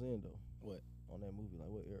think that was in though? What? On that movie, like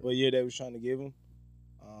what era? What year they was trying to give him?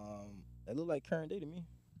 That looked like current day to me.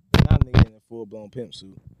 Now nigga in a full blown pimp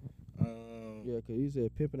suit. Yeah, cause he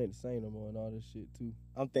said pimping ain't the same no more and all this shit too.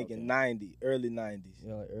 I'm thinking Okay. 90, early 90s.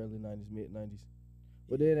 Yeah, like early '90s, mid '90s.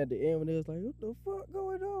 But then at the end when it was like, what the fuck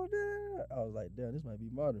going on there? I was like, damn, this might be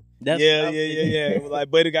modern. That's what I was thinking. Yeah. It was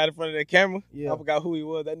like Buddy got in front of the camera. Yeah. I forgot who he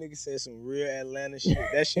was. That nigga said some real Atlanta shit.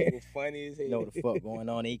 That shit was funny as hell. You know what the fuck going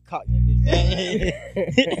on? He cocked that bitch.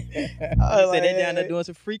 I He was said they like, down there doing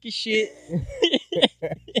some freaky shit.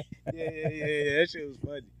 Yeah. That shit was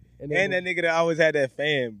funny. And And that nigga that always had that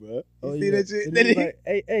fan, bro. You oh, see yeah. that shit? And That he was nigga,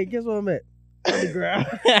 like, hey, guess what I'm at? On the ground.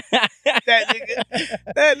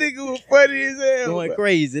 that nigga was funny as hell. Going bro.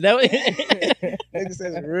 crazy. That was Nigga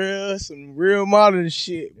said some real modern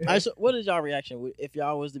shit. bro. Alright, so what is y'all reaction if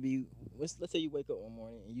y'all was to be? Let's say you wake up one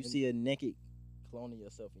morning and you see a naked clone of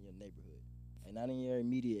yourself in your neighborhood, and not in your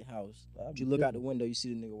immediate house. I'd But be you look out the tripping. window, you see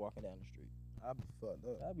the nigga walking down the street. I be fucked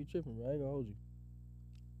up. I'd be tripping, bro. I ain't gonna hold you.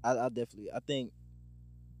 I definitely. I think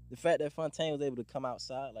the fact that Fontaine was able to come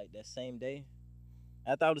outside like that same day,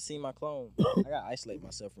 after I would have seen my clone, I gotta isolate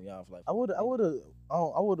myself from y'all for like. I would have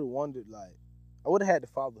wondered, like, I would have had to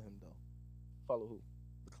follow him though. Follow who?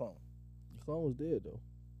 The clone. The clone was dead though.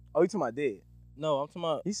 Oh, you talking about dead? No, I'm talking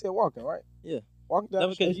about. He said walking, right? Yeah. Walking down. That the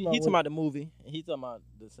was street. because he talking about the movie, and he talking about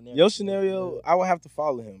the scenario. Your scenario, I would have to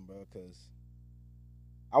follow him, bro, because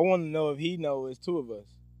I want to know if he know it's two of us.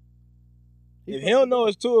 If he don't know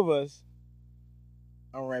it's two of us,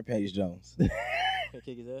 I'm Rampage Jones. Can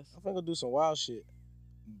kick his ass, I'm finna go do some wild shit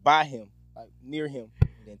by him, like near him. and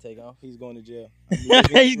then take off. He's going to jail.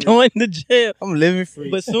 He's going to jail. I'm living free.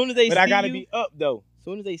 But soon as they But see I gotta you, be up though.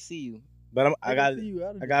 soon as they see you, But I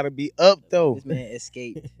gotta be up though. this man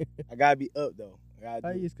escaped. I gotta be up though.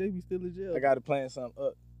 How you escape? You still in jail? I gotta plan something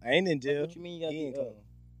up. I ain't in jail. What you mean you gotta He ain't be up? coming.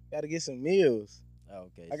 Gotta get some meals. Oh,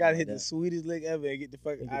 okay. I gotta something hit like the sweetest lick ever and get the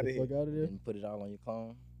fuck Get out of the here. fuck out of that. there. And put it all on your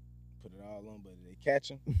clone. Put it all on, but they catch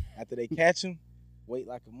him. After they catch him, wait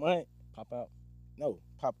like a month. Pop out. No,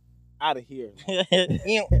 pop out of here. Out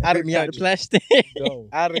Out of of me out the country. plastic. Go.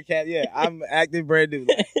 Out of the cat. Yeah, I'm acting brand new.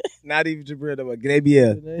 Like, not even Jabril, but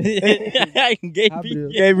Gabriel. Gabriel.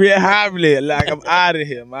 Gabriel Hybrid. Like, I'm out of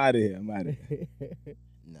here. I'm out of here. I'm out of here.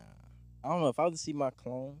 Nah, I don't know if I was to see my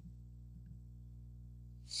clone.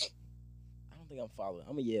 I don't think I'm following.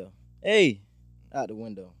 I'm gonna yell, "Hey!" out the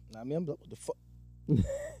window. Nah, I mean, I'm like, what the fuck?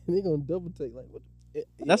 They gonna double take like what?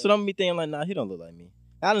 That's what I'm gonna be thinking. Like, nah, he don't look like me.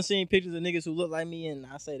 I done seen pictures of niggas who look like me, and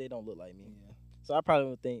I say they don't look like me. Yeah. So I probably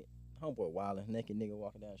would think, homeboy wildin', naked nigga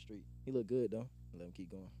walking down the street. He look good though. Let him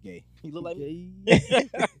keep going. Gay. He look like me. Okay.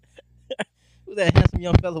 Who's that handsome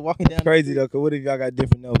young fella walking down? Crazy though, cause what if y'all got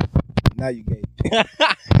different numbers? Now you gay.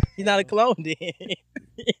 He's not a clone then.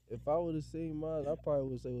 If I would have seen mine, I probably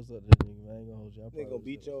would say what's up to this nigga. Man. I ain't gonna hold you. I They probably gonna would've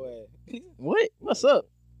beat said your what's ass. What? What's up?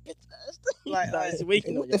 Like, Nah, it's weak,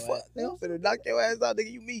 what the fuck? Nigga, I'm finna knock your ass out,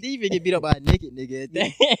 nigga. You me? He even get beat up by a naked nigga.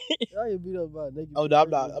 Y'all get beat up by a naked. Oh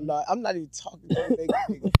no, I'm not even talking to the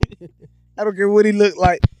nigga. I don't care what he look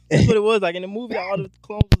like. That's what it was. Like in the movie, all the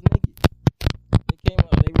clones was naked. They came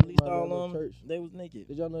out. They released all of them. Church. They was naked.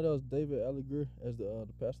 Did y'all know that was David Allegre as the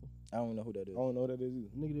pastor? I don't know who that is. I don't know what that is either.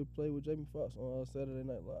 Nigga that played with Jamie Foxx on Saturday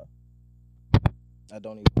Night Live. I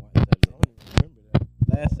don't even watch Saturday I don't even remember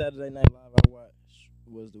that. Last Saturday Night Live I watched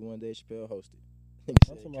was the one Dave Chappelle hosted. Nigga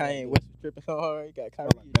said talking Kanye about West was tripping so hard. He got Kyrie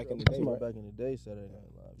back in the That's day, my right? back in the day Saturday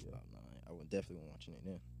Night Live. Yeah. Oh, no, I would definitely watching it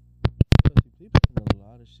then. He playing a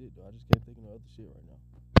lot of shit though. I just can't think of no other shit right now.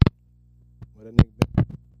 Where that nigga been?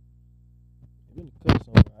 He been cut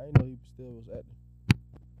somewhere. I didn't know he still was acting.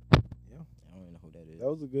 I don't even know who that is. That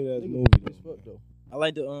was a good ass Nigga movie big as fuck though. though. I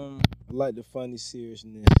like the I like the funny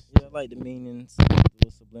seriousness. yeah, I like the meanings, the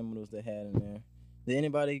little subliminals they had in there. Did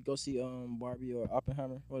anybody go see Barbie or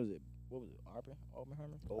Oppenheimer? What is it? What was it?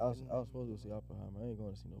 Oppenheimer? I was supposed to go see Oppenheimer. I ain't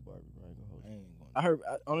going to see no Barbie. Bro. I ain't gonna hold I you. ain't going. I heard.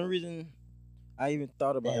 Only reason I even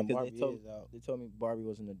thought about Damn, it because Barbie is out. they told me Barbie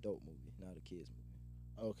was an adult movie, not a kids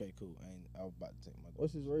movie. Okay, cool. I was about to take my.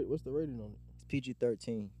 What's his rate? What's the rating on it? It's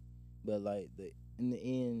PG-13, but like in the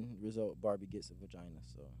end result, Barbie gets a vagina,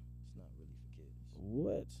 so it's not really for kids.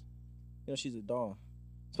 What? You know, she's a doll.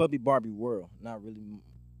 It's supposed to be Barbie world, not really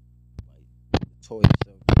like the toy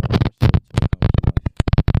itself. So,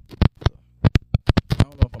 I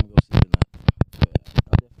don't know if I'm gonna go see it or not. But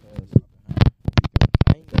I'll definitely see Oppenheimer.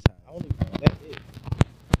 I ain't that high. I don't even know that it.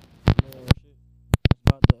 It's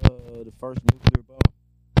about the first nuclear bomb.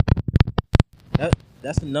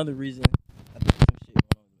 That's another reason I think some shit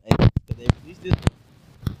going on. Hey, 'cause they released this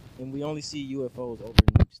one, and we only see UFOs over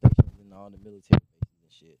nuke stations and all the military bases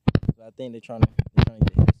and shit. So I think they're trying to get ahead of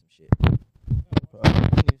some shit. I'm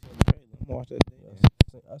gonna watch that thing.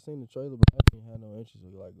 I seen the trailer, but I didn't have no interest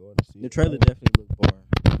in like going to see The it. trailer definitely looked boring,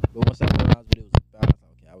 but once I realized what it was about, I was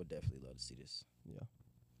like, okay, I would definitely love to see this. Yeah.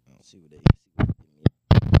 See what they give me.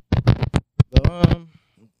 So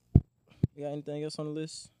you got anything else on the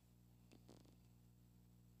list?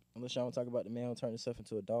 Unless y'all want to talk about the man who turned himself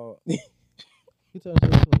into a dog. He turned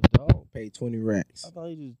himself into a dog. Paid 20 racks. I thought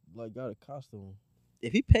he just like got a costume.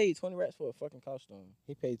 If he paid 20 racks for a fucking costume,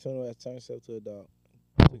 He paid 20 racks, turned himself to a dog.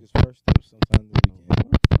 Took his first step sometime this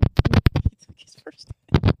weekend. he took his first.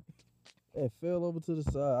 And fell over to the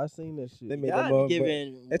side. I seen that shit. They made God that be motherfucker.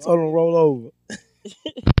 giving. They told him to roll over.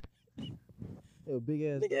 A big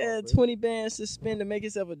ass Nigga dog, had bro. 20 bands to spend to make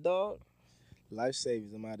himself a dog. Life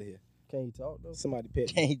savings. I'm out of here. Can't he talk though? Somebody pet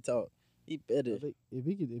me. Can't he talk? He better. I think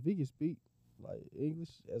if he could speak like English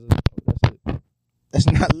as a dog, that's it. That's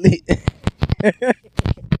not lit.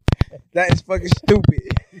 That is fucking stupid.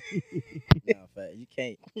 Nah, fact. You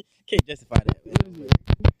can't justify that. Man.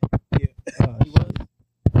 Oh, He was.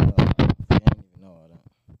 I didn't even know all that.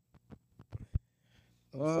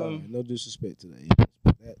 I'm sorry, no disrespect to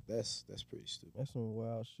that. That's pretty stupid. That's some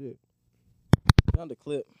wild shit. Found the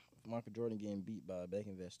clip. Michael Jordan getting beat by a bank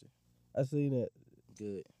investor. I seen that.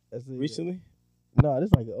 Good. I seen Recently? That. Nah,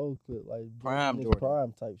 this like an old clip, like Prime this Jordan.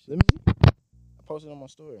 prime type shit. Let me see. I posted it on my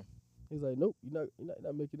story. He's like, nope, you're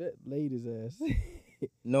not making that. Laid his ass.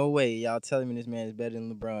 No way. Y'all telling me this man is better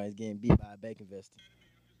than LeBron. He's getting beat by a bank investor.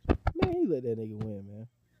 Man, he let that nigga win, man.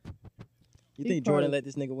 You He think Jordan probably- let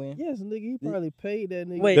this nigga win? Yes, nigga, he probably paid that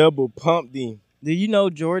nigga. Wait. Double pumped him. Do you know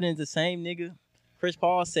Jordan's the same nigga? Chris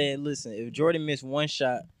Paul said, listen, if Jordan missed one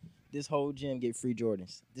shot, this whole gym get free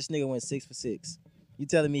Jordans. This nigga went 6 for 6. You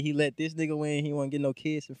telling me he let this nigga win? He won't get no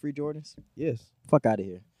kids for free Jordans? Yes. Fuck out of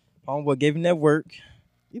here. Homeboy gave him that work.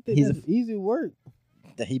 You think He's that's easy work?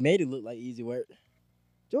 That he made it look like easy work.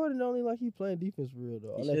 Jordan only like he playing defense for real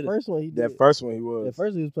though. He On that should've. first one he did. That first one he was. That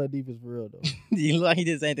first one he was playing defense for real though. He look like he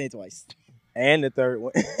did the same thing twice. And the third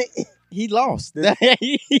one. He lost. The-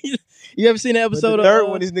 You ever seen the But episode the third of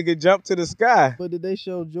one, this nigga jumped to the sky. But did they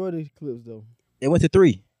show Jordan clips though? It went to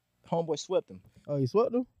 3. Homeboy swept him. Oh, he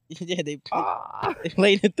swept him? Yeah, they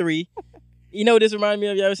played in 3. You know what this reminded me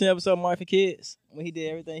of? You ever seen the episode of Marvin Kids? When he did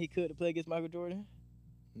everything he could to play against Michael Jordan?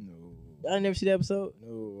 No. I never see that episode. No,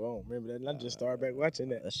 I don't remember that. I just started back watching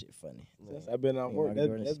that. That shit funny. Since I've been on Yeah, work. Michael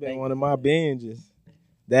Jordan That's been spanked one of his my ass. binges.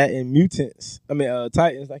 That and Mutants. I mean,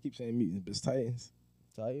 Titans. I keep saying Mutants, but it's Titans.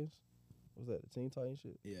 Titans? Was that the Teen Titans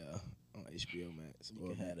shit? Yeah, on HBO Max. You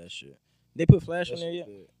Or can have that shit. They put Flash that on there shit yet?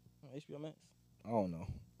 good. On HBO Max? I don't know.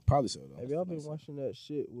 Probably so though. Have y'all been watching that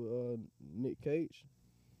shit with Nick Cage?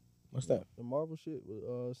 What's that? The Marvel shit with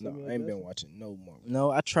No, Samuel I ain't been Jackson? watching no Marvel.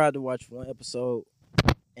 No, I tried to watch one episode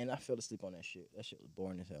and I fell asleep on that shit. That shit was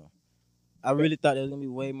boring as hell. I really thought it was gonna be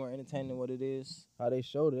way more entertaining than what it is. How they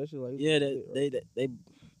showed it? That shit like Yeah, shit, right? they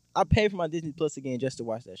I paid for my Disney Plus again just to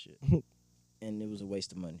watch that shit, and it was a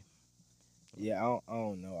waste of money. Yeah, I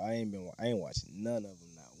don't know. I ain't watching none of them.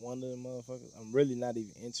 Not one of them motherfuckers. I'm really not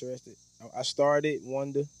even interested. I started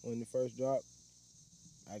Wonder when it first dropped.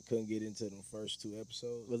 I couldn't get into the first 2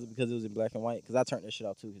 episodes. Was it because it was in black and white? Because I turned that shit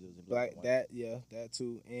off too because it was in black and white. That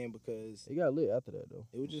too, and because It got lit after that though.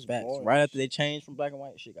 it was just Facts. boring. Right after they changed from black and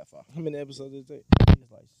white, shit got far. How many episodes did it take? I think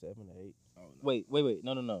it's like 7 or 8. Oh, no. Wait.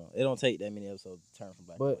 No. It don't take that many episodes to turn from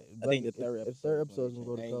black But and white. I think the third if episode. third is when episode's they gonna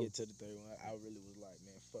go I to ain't color. get to the third one. I really was like,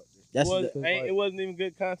 man, fuck this. That's It wasn't even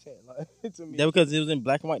good content. Like to me. That because it was in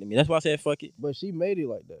black and white to me. That's why I said fuck it. But she made it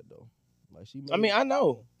like that though. Like she. Made I mean, it. I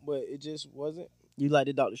know, but it just wasn't. You liked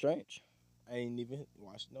it, Doctor Strange? I ain't even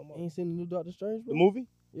watched no more. ain't seen the new Doctor Strange. The Bro? movie?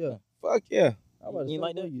 Yeah. Fuck yeah. I about to You say,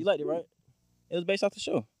 liked bro, it? You liked it, right? It was based off the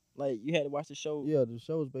show. Like you had to watch the show. Yeah, the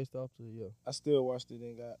show was based off to I still watched it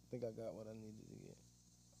and think I got what I needed to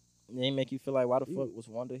get. It ain't make you feel like why the You- fuck was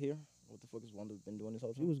Wanda here? What the fuck has Wanda been doing this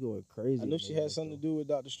whole She time? was going crazy. I knew she had something to do with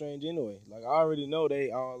Doctor Strange anyway. Like I already know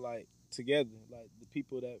they all like together. Like the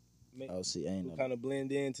people that make Oh, see, I ain't know. kind of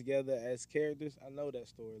blend in together as characters. I know that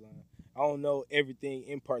storyline. I don't know everything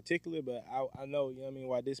in particular, but I know, you know what I mean,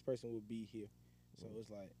 why this person would be here. So it's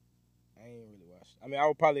like I ain't really watched. I mean, I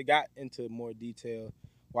would probably got into more detail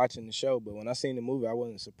watching the show, but when I seen the movie, I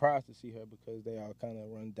wasn't surprised to see her because they all kind of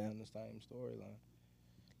run down the same storyline.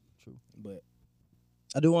 True. But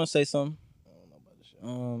I do want to say something. I don't know about the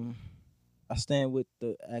show. I stand with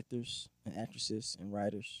the actors and actresses and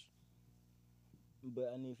writers.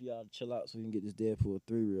 But I need for y'all to chill out so we can get this Deadpool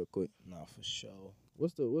 3 real quick. Nah, for sure.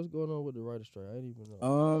 What's going on with the writer strike? I didn't even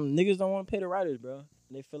know. Niggas don't want to pay the writers, bro.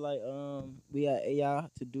 They feel like we got AI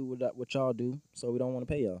to do what y'all do, so we don't want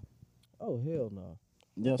to pay y'all. Oh hell no!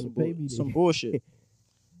 Yeah, Finna pay me some then. bullshit.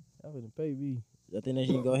 I'm gonna pay me. I think they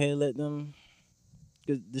should go ahead and let them.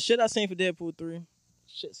 Cause the shit I seen for Deadpool 3,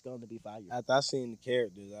 shit's going to be fire. After I seen the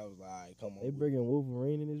characters, I was like, all right, come on. They bringing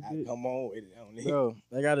Wolverine in this bitch. Come on with it. I don't need Bro,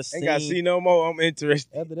 I got to see. ain't got to see no more. I'm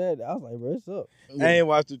interested. After that, I was like, bro, it's up. I ain't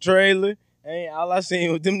watched the trailer. All I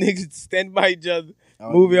seen was them niggas standing by each other.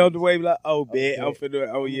 Oh, Movie yeah. on the way, like, oh, bet. bet. I'm finna,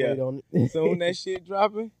 oh, yeah. Wait on it. Soon that shit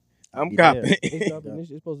dropping, I'm Be copping. there. It's dropping this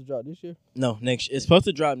year. It's supposed to drop this year. No, next. It's supposed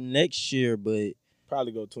to drop next year, but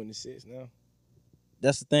Probably go 26 now.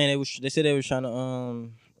 that's the thing. They said they was trying to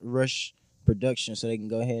rush production so they can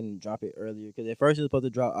go ahead and drop it earlier. Because at first it was supposed to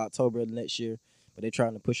drop October of next year, but they're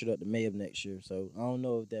trying to push it up to May of next year. So I don't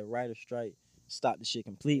know if that writer strike stopped the shit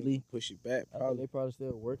completely. Push it back, I think probably. they probably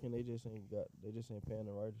still working. They just ain't paying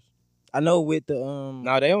the writers. I know with the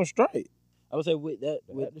Nah, they on strike. I would say with that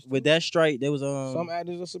The actors with too? that strike there was Some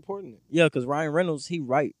actors are supporting it. yeah, because Ryan Reynolds he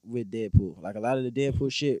write with Deadpool. Like a lot of the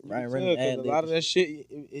Deadpool shit, Ryan Reynolds Yeah, 'cause a ad-libbed lot of and that shit,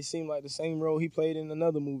 it seemed like the same role he played in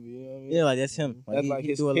another movie. You know what I mean? Yeah, like that's him. Like, That's he, like he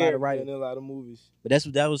his do a lot of character writing. in a lot of movies. But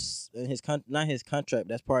that was in his not his contract.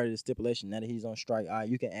 But that's part of the stipulation. Now that he's on strike, all right,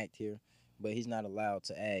 you can act here, but he's not allowed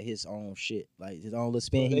to add his own shit, like his own little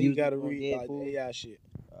spin. So he he used got to on read like Deadpool. AI shit.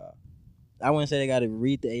 I wouldn't say they got to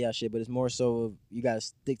read the AI shit, but it's more so of you got to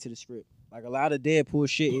stick to the script. Like a lot of Deadpool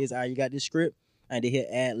shit is, all right, you got this script, and they hit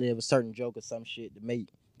ad lib a certain joke or some shit to make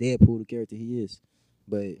Deadpool the character he is.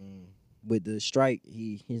 But with the strike,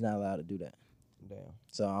 he's not allowed to do that. Damn.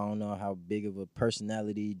 So I don't know how big of a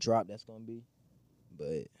personality drop that's gonna be,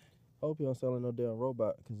 but Hope you don't selling no damn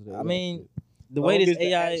robot because of that. I mean, the Long way this as the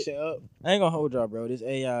AI, action up, I ain't gonna hold y'all, bro. This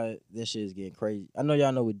AI, this shit is getting crazy. I know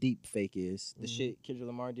y'all know what deep fake is. The Mhm. shit Kendrick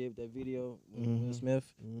Lamar did with that video with Mhm. Will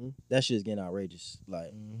Smith, Mm-hmm. that shit's getting outrageous.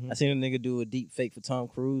 Like, I seen a nigga do a deep fake for Tom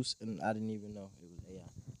Cruise, and I didn't even know it was AI.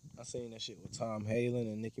 I seen that shit with Tom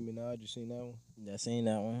Halen and Nicki Minaj. You seen that one? I seen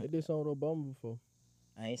that They one. did something with Obama before.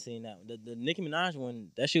 I ain't seen that one. The Nicki Minaj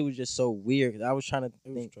one, that shit was just so weird. 'Cause I was trying to It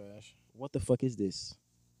was think, trash. what the fuck is this?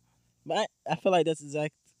 But I feel like that's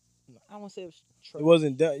exact. I won't say it was It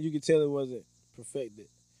wasn't done. You could tell it wasn't perfected.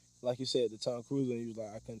 Like you said, the Tom Cruise one, you was like,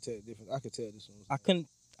 I couldn't tell the difference. I could tell this one was. I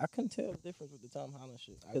couldn't tell the difference with the Tom Holland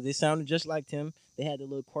shit because they sounded just like him. They had the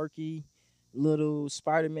little quirky, little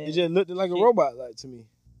Spider-Man. It just looked like a shit. robot, like to me.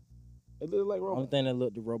 It looked like a Only robot. thing that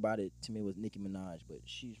looked robotic to me was Nicki Minaj, but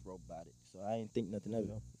she's robotic, so I ain't think nothing of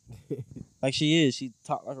it. Like she is, she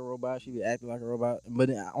talked like a robot, she be acting like a robot. But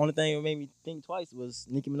the only thing that made me think twice was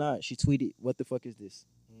Nicki Minaj. She tweeted, "What the fuck is this?"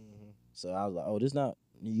 Mhm. So I was like, "Oh, this not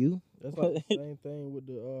you." That's like the same thing with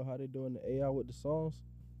the how they doing the AI with the songs.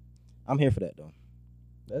 I'm here for that though.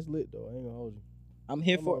 That's lit though. I ain't gonna hold you. I'm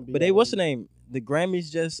here I'm for gonna it. be But they, honest what's the with name? The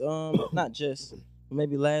Grammys just not just, but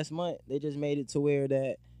maybe last month they just made it to where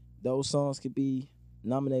that those songs could be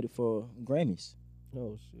nominated for Grammys.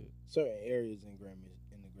 Oh shit. Certain areas in the Grammy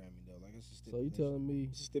though, like So you telling me?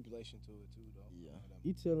 It's a stipulation to it too, though. Yeah.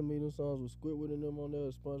 You telling me them songs with Squidward and them on there,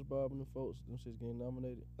 SpongeBob and the folks, them shit's getting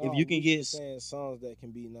nominated? If you can we get- just saying songs that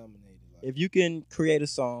can be nominated. Like, If you can create a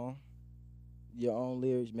song, your own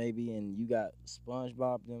lyrics maybe, and you got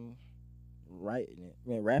SpongeBob them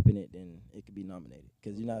rapping it, then it could be nominated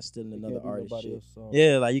because you're not stealing It another can't be artist nobody shit. else's song.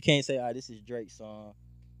 Yeah, like you can't say, this is Drake's song.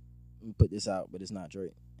 Let me put this out, but it's not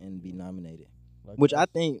Drake, and be nominated. Like Which I us.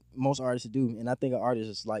 think most artists do, and I think an artist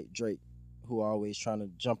is like Drake, who are always trying to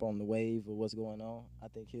jump on the wave of what's going on. I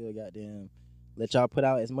think he'll goddamn let y'all put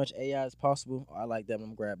out as much AI as possible. I like that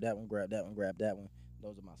one. Grab that one. Grab that one. Grab that one.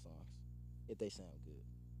 Those are my songs, if they sound good.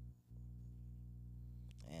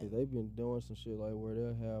 Yeah, And they've been doing some shit like where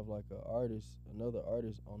they'll have like another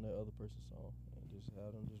artist on that other person's song, and just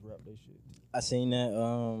have them just rap their shit. I seen that.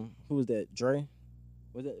 Who was that? Dre.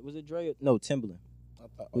 Was it Dre? No, Timbaland. I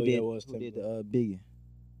thought, Who did the Biggie?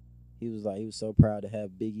 He was so proud to have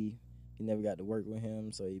Biggie. He never got to work with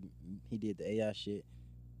him, so he did the AI shit.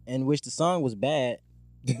 And which the song was bad,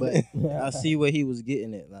 but I see what he was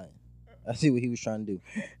getting at. Like, I see what he was trying to do.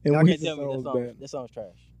 And Y'all we can't tell me that song's trash.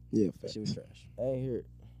 Yeah, That shit was trash. I ain't hear it.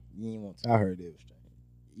 You ain't want to. I heard it was trash.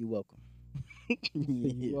 You welcome.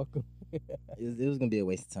 You Yeah. welcome. It was gonna be a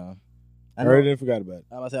waste of time. I heard it and forgot about it.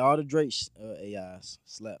 I'm about to say all the Drake AIs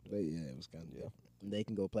slapped. Yeah, it was kind of They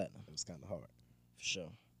can go platinum It was kind of hard. for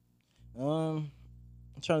sure. I'm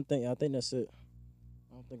trying to think. I think that's it.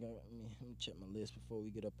 I don't think let me check my list before we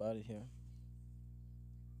get up out of here.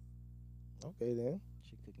 Okay then.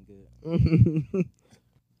 She cooking good.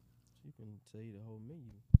 She can tell you the whole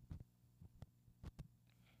menu.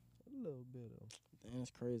 A little bit of. Damn,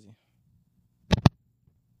 that's crazy.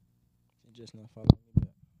 She just not following me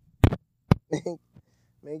back.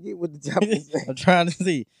 Man, get with the Japanese. I'm trying to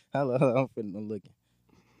see. Hello, I'm looking.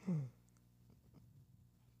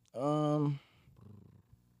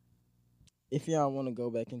 If y'all want to go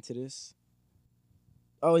back into this,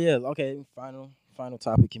 oh yeah, okay. Final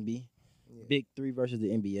topic can be Big Three versus the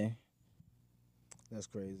NBA. That's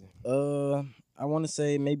crazy. I want to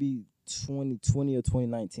say maybe 2020 or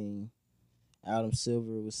 2019. Adam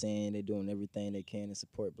Silver was saying they're doing everything they can to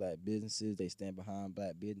support black businesses. They stand behind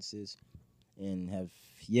black businesses and have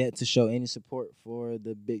yet to show any support for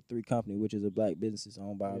the Big Three company, which is a black business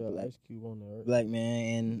owned by a black Ice Cube on there. black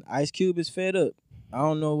man. And Ice Cube is fed up. I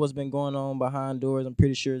don't know what's been going on behind doors. I'm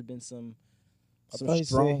pretty sure it's been some I thought he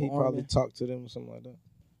strong said he probably arming. talked to them or something like that.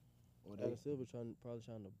 Adam Silver probably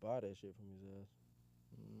trying to buy that shit from his ass.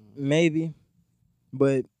 Maybe,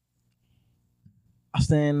 but I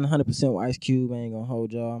stand 100% with Ice Cube. I ain't gonna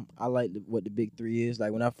hold y'all. I like what the Big Three is.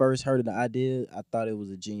 Like when I first heard of the idea, I thought it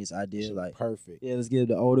was a genius idea. Shit, Like, perfect. yeah, let's give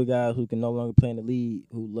the older guys who can no longer play in the league,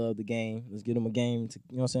 who love the game, let's give them a game to,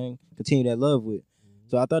 you know what I'm saying, continue that love with.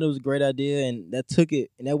 So I thought it was a great idea, and that took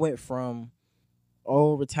it, and that went from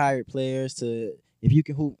old retired players to, if you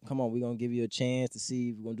can hoop, come on, we're gonna give you a chance to see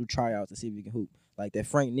if we're gonna do tryouts to see if you can hoop. Like that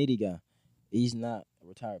Frank Nitty guy, he's not a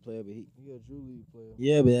retired player, but He a Drew League player.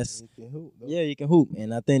 yeah, but that's He can hoop, though. yeah, you can hoop,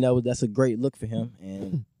 and I think that's a great look for him.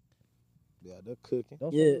 And Yeah, they're cooking.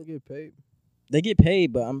 Don't Yeah. some get paid. they get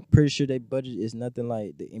paid, but I'm pretty sure their budget is nothing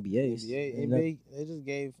like the NBA's. NBA, they just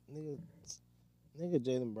gave nigga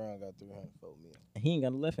Jaylen Brown got $304 million. And he ain't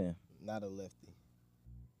got a left hand. Not a lefty.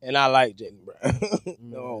 And I like Jaylen Brown. Man,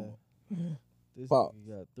 No. This Fuck.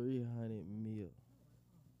 nigga got 300 mil.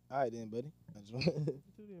 All right then, buddy. I just want-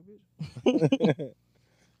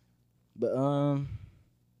 But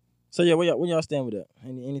so yeah, where y'all stand with that?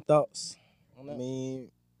 Any thoughts on I that?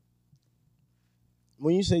 mean,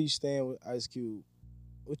 when you say you stand with Ice Cube,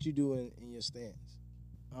 what you do in your stands?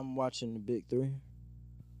 I'm watching the Big Three.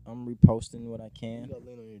 I'm reposting what I You can. gotta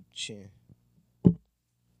lean on your chin.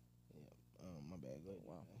 My bad. Go ahead.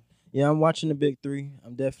 Wow. Yeah, I'm watching the Big Three.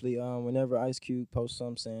 I'm definitely whenever Ice Cube posts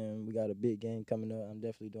something saying we got a big game coming up, I'm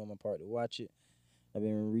definitely doing my part to watch it. I've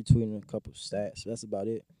been retweeting a couple stats. That's about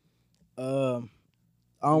it. I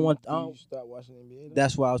don't want. I You don't, start watching NBA. Though?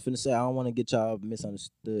 that's what I was finna say. I don't want to get y'all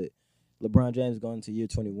misunderstood. LeBron James going to year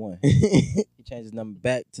 21. Come He changed his number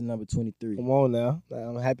back to number 23. on now. Like,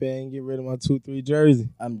 I'm happy I didn't get rid of my 2-3 jersey.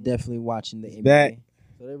 I'm definitely watching the NBA. back.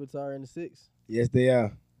 So they retiring the 6. Yes, they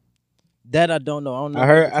are. That I don't know. I don't know. I if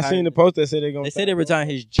heard. they're I seen retiring- the post that said they're gonna. They said they're retiring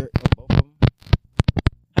his jersey. Both of them.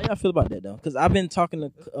 How y'all feel about that though? Because I've been talking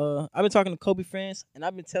to Kobe fans, and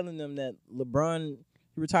I've been telling them that LeBron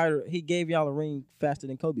he retired. He gave y'all a ring faster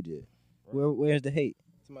than Kobe did. Where's the hate?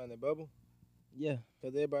 Somebody in that bubble. Yeah,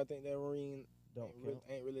 Because everybody think that ring Don't count.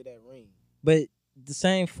 ain't really that ring. but the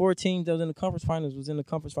same 4 teams that was in the conference finals was in the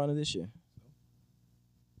conference final this year.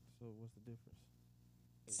 So what's the difference?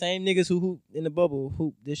 Same niggas who hoop in the bubble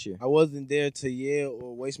hoop this year. I wasn't there to yell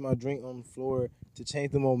or waste my drink on the floor to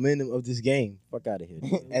change the momentum of this game. Fuck out of here.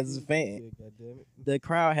 As a fan. God damn it. The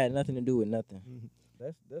crowd had nothing to do with nothing.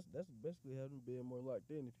 That's basically having been more locked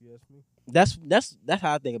in, if you ask me. That's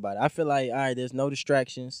how I think about it. I feel like, all right, there's no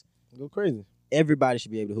distractions. Go crazy. Everybody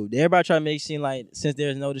should be able to hoop. Everybody try to make it seem like since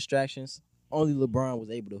there's no distractions, only LeBron was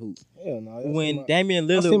able to hoop. Hell no. When Damian I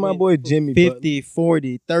Lillard seen my went boy Jimmy 50,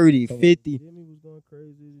 40, 30, 50, Jimmy was going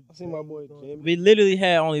crazy. I seen my boy Jimmy. we literally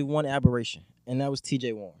had only one aberration, and that was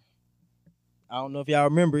TJ Warren. I don't know if y'all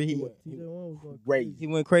remember. TJ Warren was going Crazy. He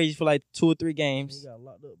went crazy for like 2 or 3 He games. got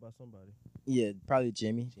locked up by somebody. Yeah, probably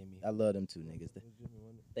Jimmy. I love them two niggas. It was Jimmy,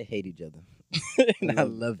 wasn't it? They hate each other. And I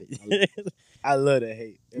love it. I love that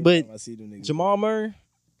hate. Every But time I see them niggas. Jamal Murray,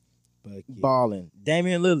 Bucket. balling.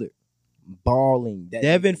 Damian Lillard, balling. That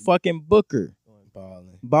Devin nigga- fucking Booker,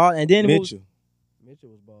 Balling. ball. And then Mitchell. Mitchell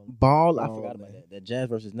was balling. ball. I Oh, forgot about man. that Jazz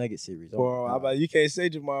versus Nuggets series. Oh, Bro, my God. you can't say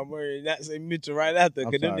Jamal Murray and not say Mitchell right after I'm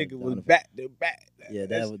because them sorry, niggas was Donovan. back to back. Yeah,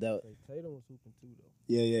 That's- that was. Tatum was hooping too, though.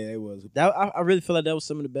 Yeah, it was. I really feel like that was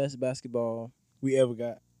some of the best basketball. We ever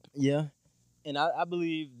got. Yeah, and I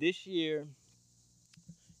believe this year,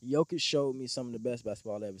 Jokic showed me some of the best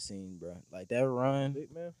basketball I ever seen, bro. Like that run.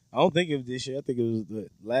 Big man. I don't think it was this year. I think it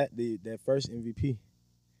was that first MVP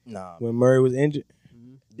Nah, when Murray was injured.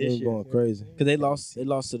 this They was year going crazy. because they lost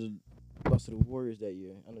to the Warriors that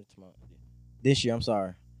year. I know tomorrow. This year, I'm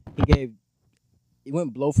sorry. He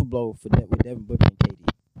went blow for blow with Devin Booker and KD.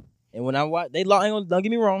 And when I watched, they lost. Don't get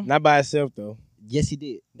me wrong. Not by itself though. Yes, he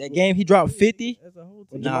did. That game, he dropped 50. As a whole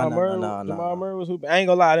When team. Nah, Jamal Murray was hooping. I ain't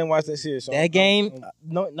gonna lie, I didn't watch that series. So That game,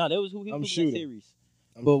 no, that was who he I'm was in shooting. that series.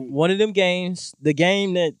 I'm But shooting. one of them games, the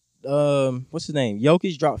game that what's his name?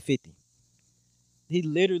 Jokic dropped 50. He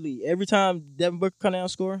literally every time Devin Booker come down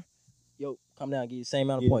and score, yo, come down and give you the same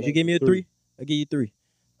amount of Yeah, points. You give me a three. 3, I give you 3.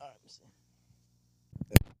 All right,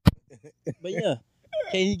 but yeah,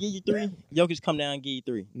 can he give you 3? Jokic come down and give you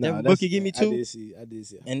 3. Nah, Devin that's- Booker give me I 2. did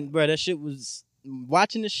see. And bro, that shit was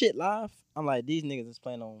watching the shit live. I'm like, these niggas is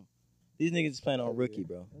playing on rookie,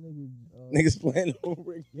 bro. That nigga, Niggas playing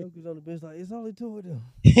over. Jokic on the bench like, it's only 2 of them.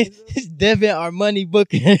 It's Devin Armani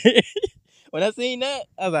Booker. When I seen that,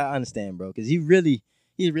 I was like, I understand, bro, because he really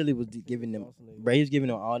was giving them, bro. He was giving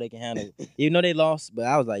them all they can handle, even though they lost. But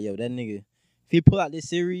I was like, yo, that nigga, if he pull out this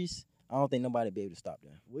series, I don't think nobody be able to stop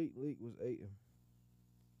that. Weak Link was 8.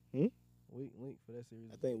 Weak Link for that series.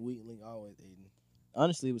 I think Weak Link always Aiden.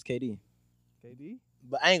 Honestly, it was KD. KD?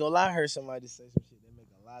 But I ain't gonna lie, I heard somebody say some shit that make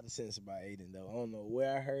a lot of sense about Aiden though. I don't know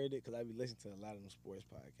where I heard it because I be listening to a lot of them sports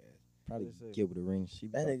podcasts. Probably What they say? Gilbert Arenas. She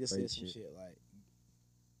That talk nigga crazy said some shit like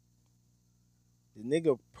the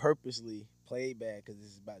nigga purposely played bad because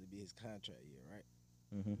this is about to be his contract year, right?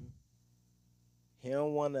 Mhm. He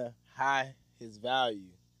don't want to high his value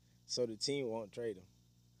so the team won't trade him.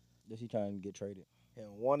 Does he trying to get traded? He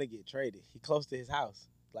don't want to get traded. He close to his house.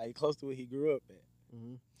 Like he close to where he grew up at.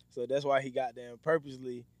 Mm-hmm. So that's why he got there and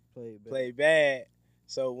purposely Played back. play bad.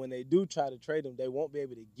 So when they do try to trade him, they won't be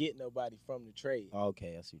able to get nobody from the trade.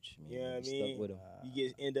 Okay, I see what you mean. You know what I You mean? Stuck with him.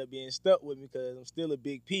 You end up being stuck with me because I'm still a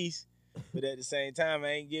big piece, but at the same time, I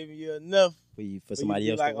ain't giving you enough For for somebody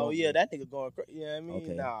you else to be like, to oh want yeah, you. that nigga going crazy. You know what I mean?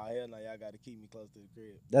 Okay. Nah, hell no, y'all got to keep me close to the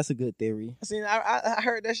crib. That's a good theory. I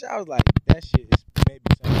heard that shit. I was like, that shit is maybe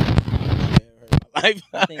something I've ever heard in my life.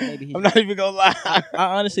 I think maybe he. I'm not even gonna lie. I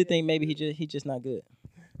honestly think maybe he just not good.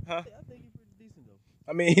 Huh? I think he's pretty decent,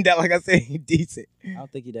 though. I mean, that like I said, he decent. I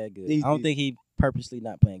don't think he that good. He's I don't decent. think he purposely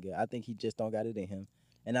not playing good. I think he just don't got it in him.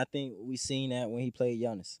 And I think we seen that when he played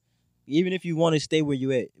Giannis. Even if you want to stay where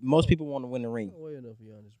you at, most people want to win the ring. Not way enough, to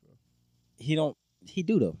be honest, bro. He don't. He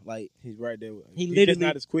do though. Like He's right there. He He's literally- just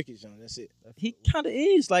not as quick as John. That's it. That's he the- kind of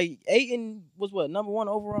is. Like Ayton was what #1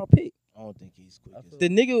 overall pick. I don't think he's quick. I as feel The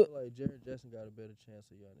like- nigga- I feel like Jared Jackson got a better chance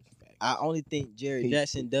of Giannis. I only think Jared He-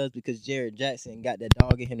 Jackson does because Jared Jackson got that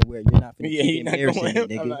dog in him to where you're not finna Yeah, keep he not embarrassing going.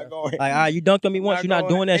 me, I'm nigga. not going. Like, you dunked on me I'm once, not you're not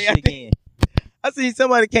going. doing that Hey, shit I think- again. I seen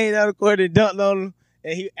somebody came down the court and dunked on him,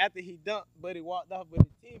 and he after he dunked, but he walked off, but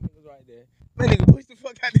his teammate was right there. Man, nigga, push the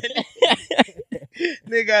fuck out that nigga.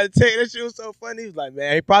 Nigga got to take that shit was so funny. He was like,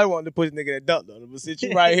 man, he probably wanted to push the nigga that dunked on him, but since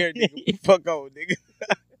you right here, nigga, fuck on, nigga.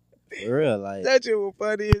 For real, like That shit was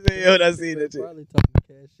funny as hell. when I seen that shit. Probably talking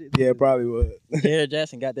cash shit. Yeah, probably was. Jared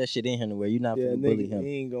Jackson got that shit in him to where you're not Yeah, finna bully nigga, him.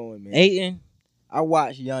 he ain't going, man. Ayton, I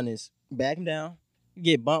watched Giannis back him down. You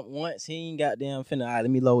get bumped once, he ain't goddamn finna. All right, let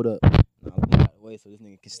me load up. Nah, let me out of the way so this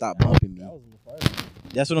nigga can stop bumping me. That was in the finals.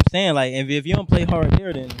 That's what I'm saying. Like, if you don't play hard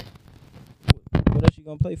there, then what else you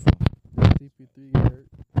gonna play for? CP3 get hurt.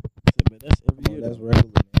 But that's every Oh, year. that's though.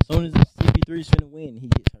 regular, man. As soon as CP3 is finna win, he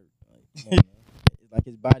gets hurt. Like, come on, man. It's like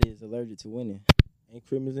his body is allergic to winning. Ain't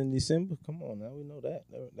Christmas in December. Come on now, we know that.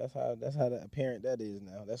 That's how apparent that is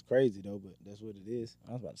now. That's crazy though, but that's what it is.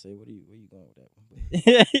 I was about to say, where you going with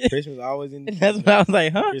that one? Christmas always in. That's what I was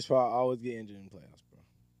like, huh? Chris Paul always get injured in the playoffs, bro.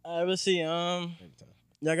 All right, let's see. Every time.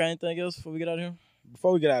 Y'all got anything else before we get out of here?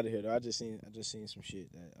 Before we get out of here though, I just seen some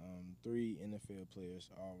shit that 3 NFL players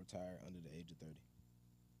all retired under the age of 30.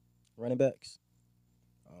 Running backs.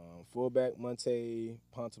 Fullback Monte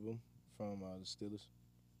Pontevill from the Steelers.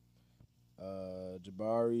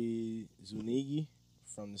 Jabari Zuniga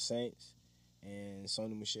from the Saints, and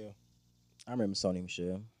Sony Michel. I remember Sony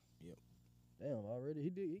Michel. Damn, already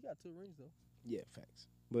he got 2 rings though. Yeah, facts.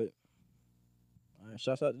 But all right,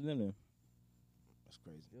 shouts out to them then. That's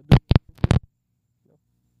crazy. I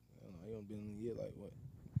don't know. He only been in the year like what?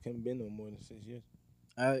 Can't been no more than 6 years.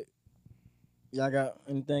 All right. Y'all got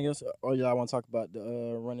anything else? Or y'all want to talk about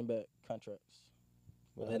the running back contracts?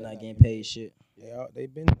 Well, they're not getting paid shit. Yeah,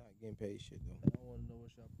 they've been not getting paid shit though. I want to know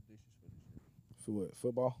what's your predictions for this year. For what?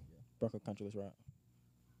 Football? Bronco country, let's ride.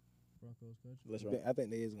 Broncos country. Let's ride. I think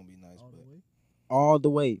they is gonna be nice, All but the way. All the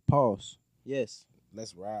way. Pause. Yes.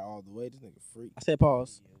 let's ride all the way. This nigga freak. I said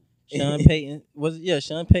pause. Sean Payton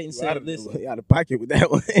Sean Payton said, listen. Out of pocket with that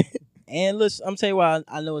one. And listen, I'm telling you why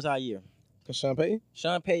I know it's our year. Cause Sean Payton?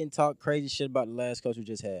 Sean Payton talked crazy shit about the last coach we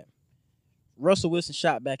just had. Russell Wilson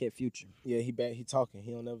shot back at Future. Yeah, he back. He talking.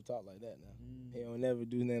 He don't never talk like that now. He don't never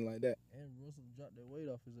do nothing like that. And Russell dropped that weight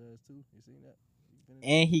off his ass too. You seen that?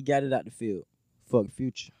 And he got it out the field. Fuck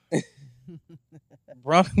Future.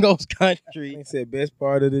 Broncos country. He said best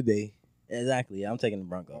part of the day. Exactly. I'm taking the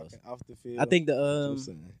Broncos. Off the field. I think the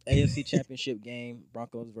AFC Championship game,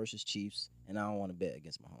 Broncos versus Chiefs, and I don't want to bet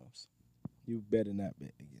against Mahomes. You better not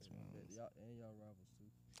bet against Mahomes. Y'all rivals too.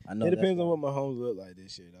 I know. It depends on what Mahomes look like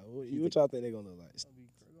this year, though. What y'all think they gonna look like? It's gonna be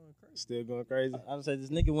going crazy. Still going crazy? I would say this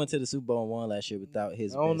nigga went to the Super Bowl and won last year without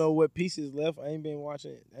his. I don't best. know what pieces left. I ain't been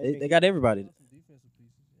watching it. They got everybody. Some defensive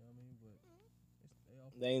pieces, you know what I mean?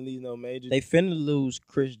 But They ain't leave no major. They finna lose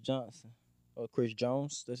Chris Johnson or Chris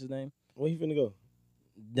Jones. That's his name. Where he finna go?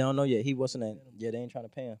 They don't know yet. He wasn't that. Yeah, they ain't trying to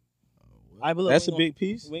pay him. Well, I believe that's a big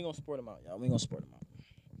piece. We ain't gonna support him out, y'all. We ain't gonna support him out.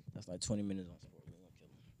 That's like 20 minutes on sport. We ain't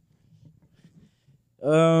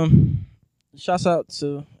gonna kill him. Shouts out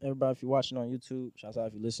to everybody if you're watching on YouTube. Shouts out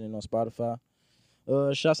if you're listening on Spotify.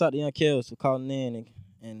 Shouts out to Young Kells for calling in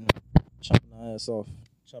and chopping our ass off.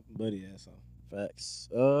 Chopping buddy ass off. Facts.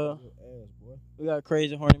 your ass, boy. We got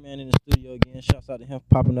Crazy Horny Man in the studio again. Shouts out to him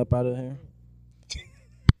popping up out of here.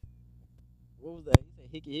 What was that? He said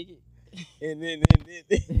hickey hickey. And then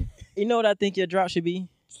You know what I think your drop should be?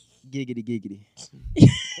 Giggity giggity.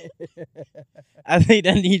 I think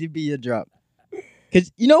that need to be your drop.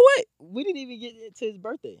 Cause you know what? We didn't even get to his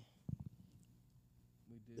birthday.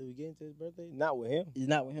 did we get into his birthday? Not with him. It's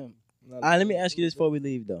not with him. Not All right, let me ask you this before we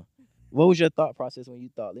leave though. What was your thought process when you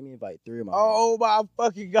thought? Let me invite 3 of my. Oh my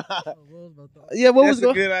fucking god! Oh, what was my thought? Yeah, what That's was a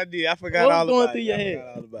going? good idea. I forgot what was all going about through it. your I head?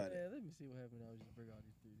 forgot all about it. Man, let me see what happened. I was just bring all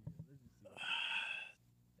these 3 together. Let's just see.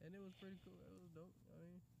 And it was pretty cool. It was dope. I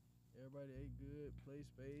mean, everybody ate good, played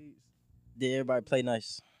spades. Did everybody play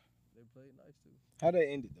nice? They played nice too. How that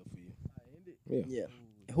ended though for you? I ended. Yeah.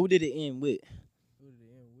 Yeah. Who did it end with? Who did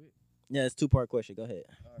it end with? Yeah, it's a 2-part question. Go ahead.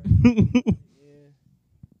 All right. Yeah.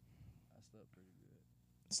 I slept pretty good.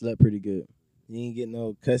 Slept pretty good. You ain't get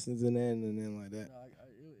no cussings in there and then like that. No,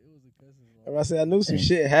 it was a cousin. Like I said, I knew some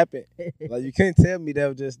shit happened. Like you couldn't tell me that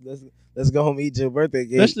was just let's go home and eat your birthday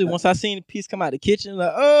cake. Especially once I seen the piece come out the kitchen,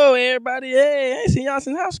 like, oh, everybody, hey, I ain't seen y'all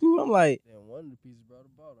since high school. I'm like, Then one of the pieces brought a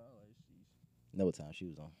bottle. I was like, sheesh. know what time she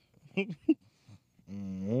was on.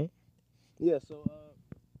 Mm-hmm. Yeah, so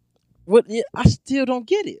what? Yeah, I still don't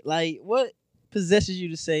get it. Like, what possesses you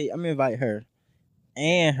to say I'm gonna invite her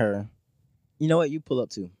and her? You know what? You pull up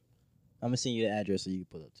too. I'm gonna send you the address so you can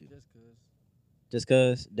pull up too. Just cause. Just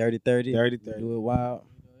cause Dirty 30, Dirty 30. do it wild.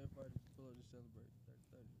 You know, everybody just pull up to celebrate.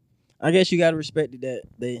 30. I guess you gotta respect it that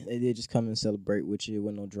they did just come and celebrate with you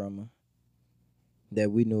with no drama that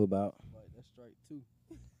we knew about. Like, that's strike 2.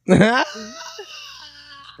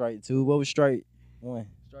 Strike 2. What was strike 1?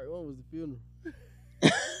 Strike 1 was the funeral.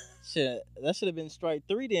 Shit, that should have been strike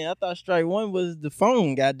 3 then. I thought strike 1 was the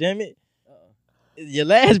phone. God damn it! Your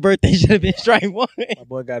last birthday should have been strike 1. My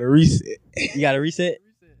boy got a reset. You got to reset.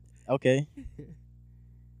 Okay.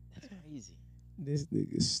 That's crazy. This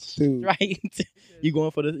nigga stupid. Right? You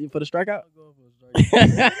going for the strikeout? I'm going for a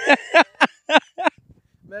strike.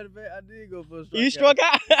 Matter of fact, I did go for a strikeout. You struck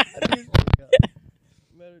out? I did strike out.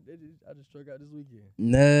 I just struck out this weekend.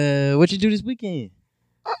 No. What you do this weekend?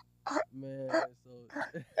 Man, so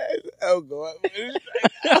Oh god.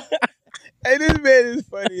 Hey, this man is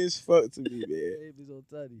funny as fuck to me, man. Abe is on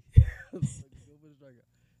tiny. Go for the strikeout.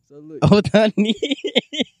 So look. Oh, honey.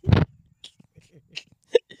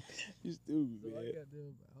 You stupid, So I man. got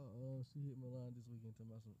them. She hit my line this weekend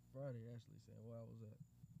talking about some Friday actually saying where I was at.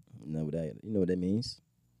 You know what that means?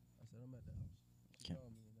 I said I'm at the house. She Okay.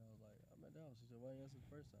 called me and I was like, I'm at the house. She said, why you answer the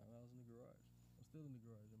first time? I was in the garage. I'm still in the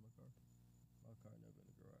garage in my car. My car never in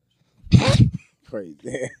the garage.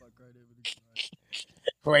 Crazy. My car never in the garage.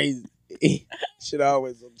 Crazy. Shit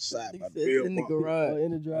always on the side by the It's bill. in the garage.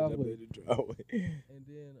 In the In driveway. the driveway. And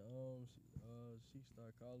then she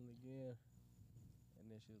started calling again. And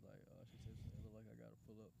then she was like, she said, it looked like I gotta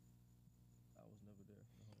pull up. I was never there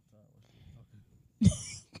the whole time when she was talking.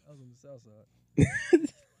 I was on the south side.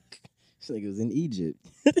 This nigga was in Egypt.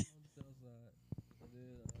 On the south side. And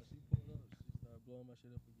then she pulled up. She started blowing my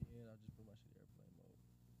shit up again. I just put my shit in airplane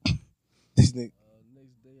mode. This nigga.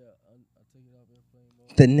 Next day, I took it off airplane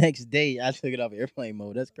mode. The next day, I took it off airplane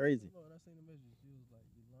mode. That's crazy. And I seen the message. She was like,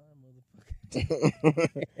 you lying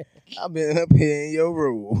motherfucker. I've been up here in your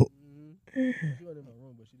room. She wasn't in my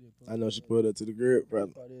room, but she did pull I know up. she pulled up to the crib, The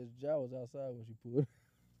brother. part is, Ja was outside when she pulled.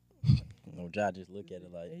 No, Jai just look at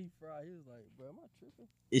it like, And he fried. He was like, bro, am I tripping?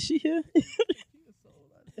 is she here? He was so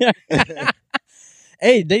like,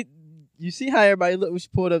 Hey, you see how everybody looked when she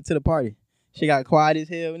pulled up to the party? She got quiet as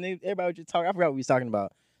hell, and everybody was just talking. I forgot what we was talking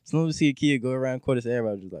about. As soon as we see a kid go around quarters,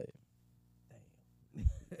 everybody was just like,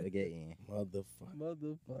 "Damn, get in." Motherfucker.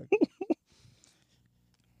 motherfucker.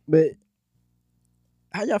 But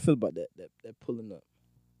how y'all feel about that pulling up,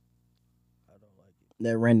 I don't like it.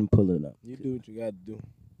 that random pulling up? You do what you gotta do.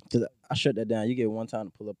 Cause I shut that down. You get one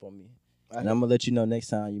time to pull up on me, and I'm gonna let you know next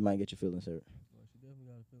time you might get your feelings hurt Well, she definitely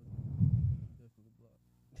got a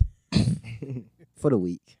feeling. Definitely blocked. for the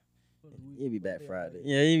week. For the week. He'll be back Monday, Friday. Monday.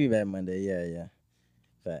 Yeah, he'll be back Monday. Yeah.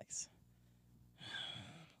 Facts.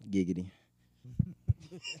 Giggity.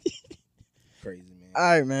 Crazy, man. All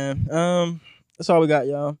right, man. That's all we got,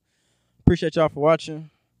 y'all. Appreciate y'all for watching.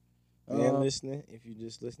 And listening, if you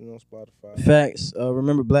just listening on Spotify. Facts.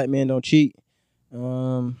 Remember, black men don't cheat.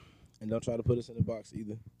 And don't try to put us in the box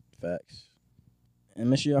either. Facts. And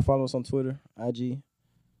make sure y'all follow us on Twitter, IG.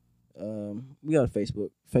 We got a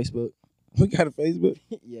Facebook. We got a Facebook?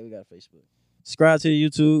 Yeah, we got a Facebook. Subscribe to the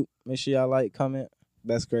YouTube. Make sure y'all like, comment.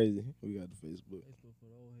 That's crazy. We got the Facebook. Facebook for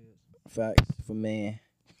the old heads. Facts for man.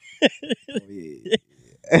 Oh, yeah.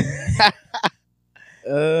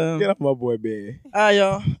 All Get off my boy bed. right,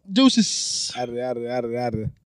 y'all. Deuces. Out of there.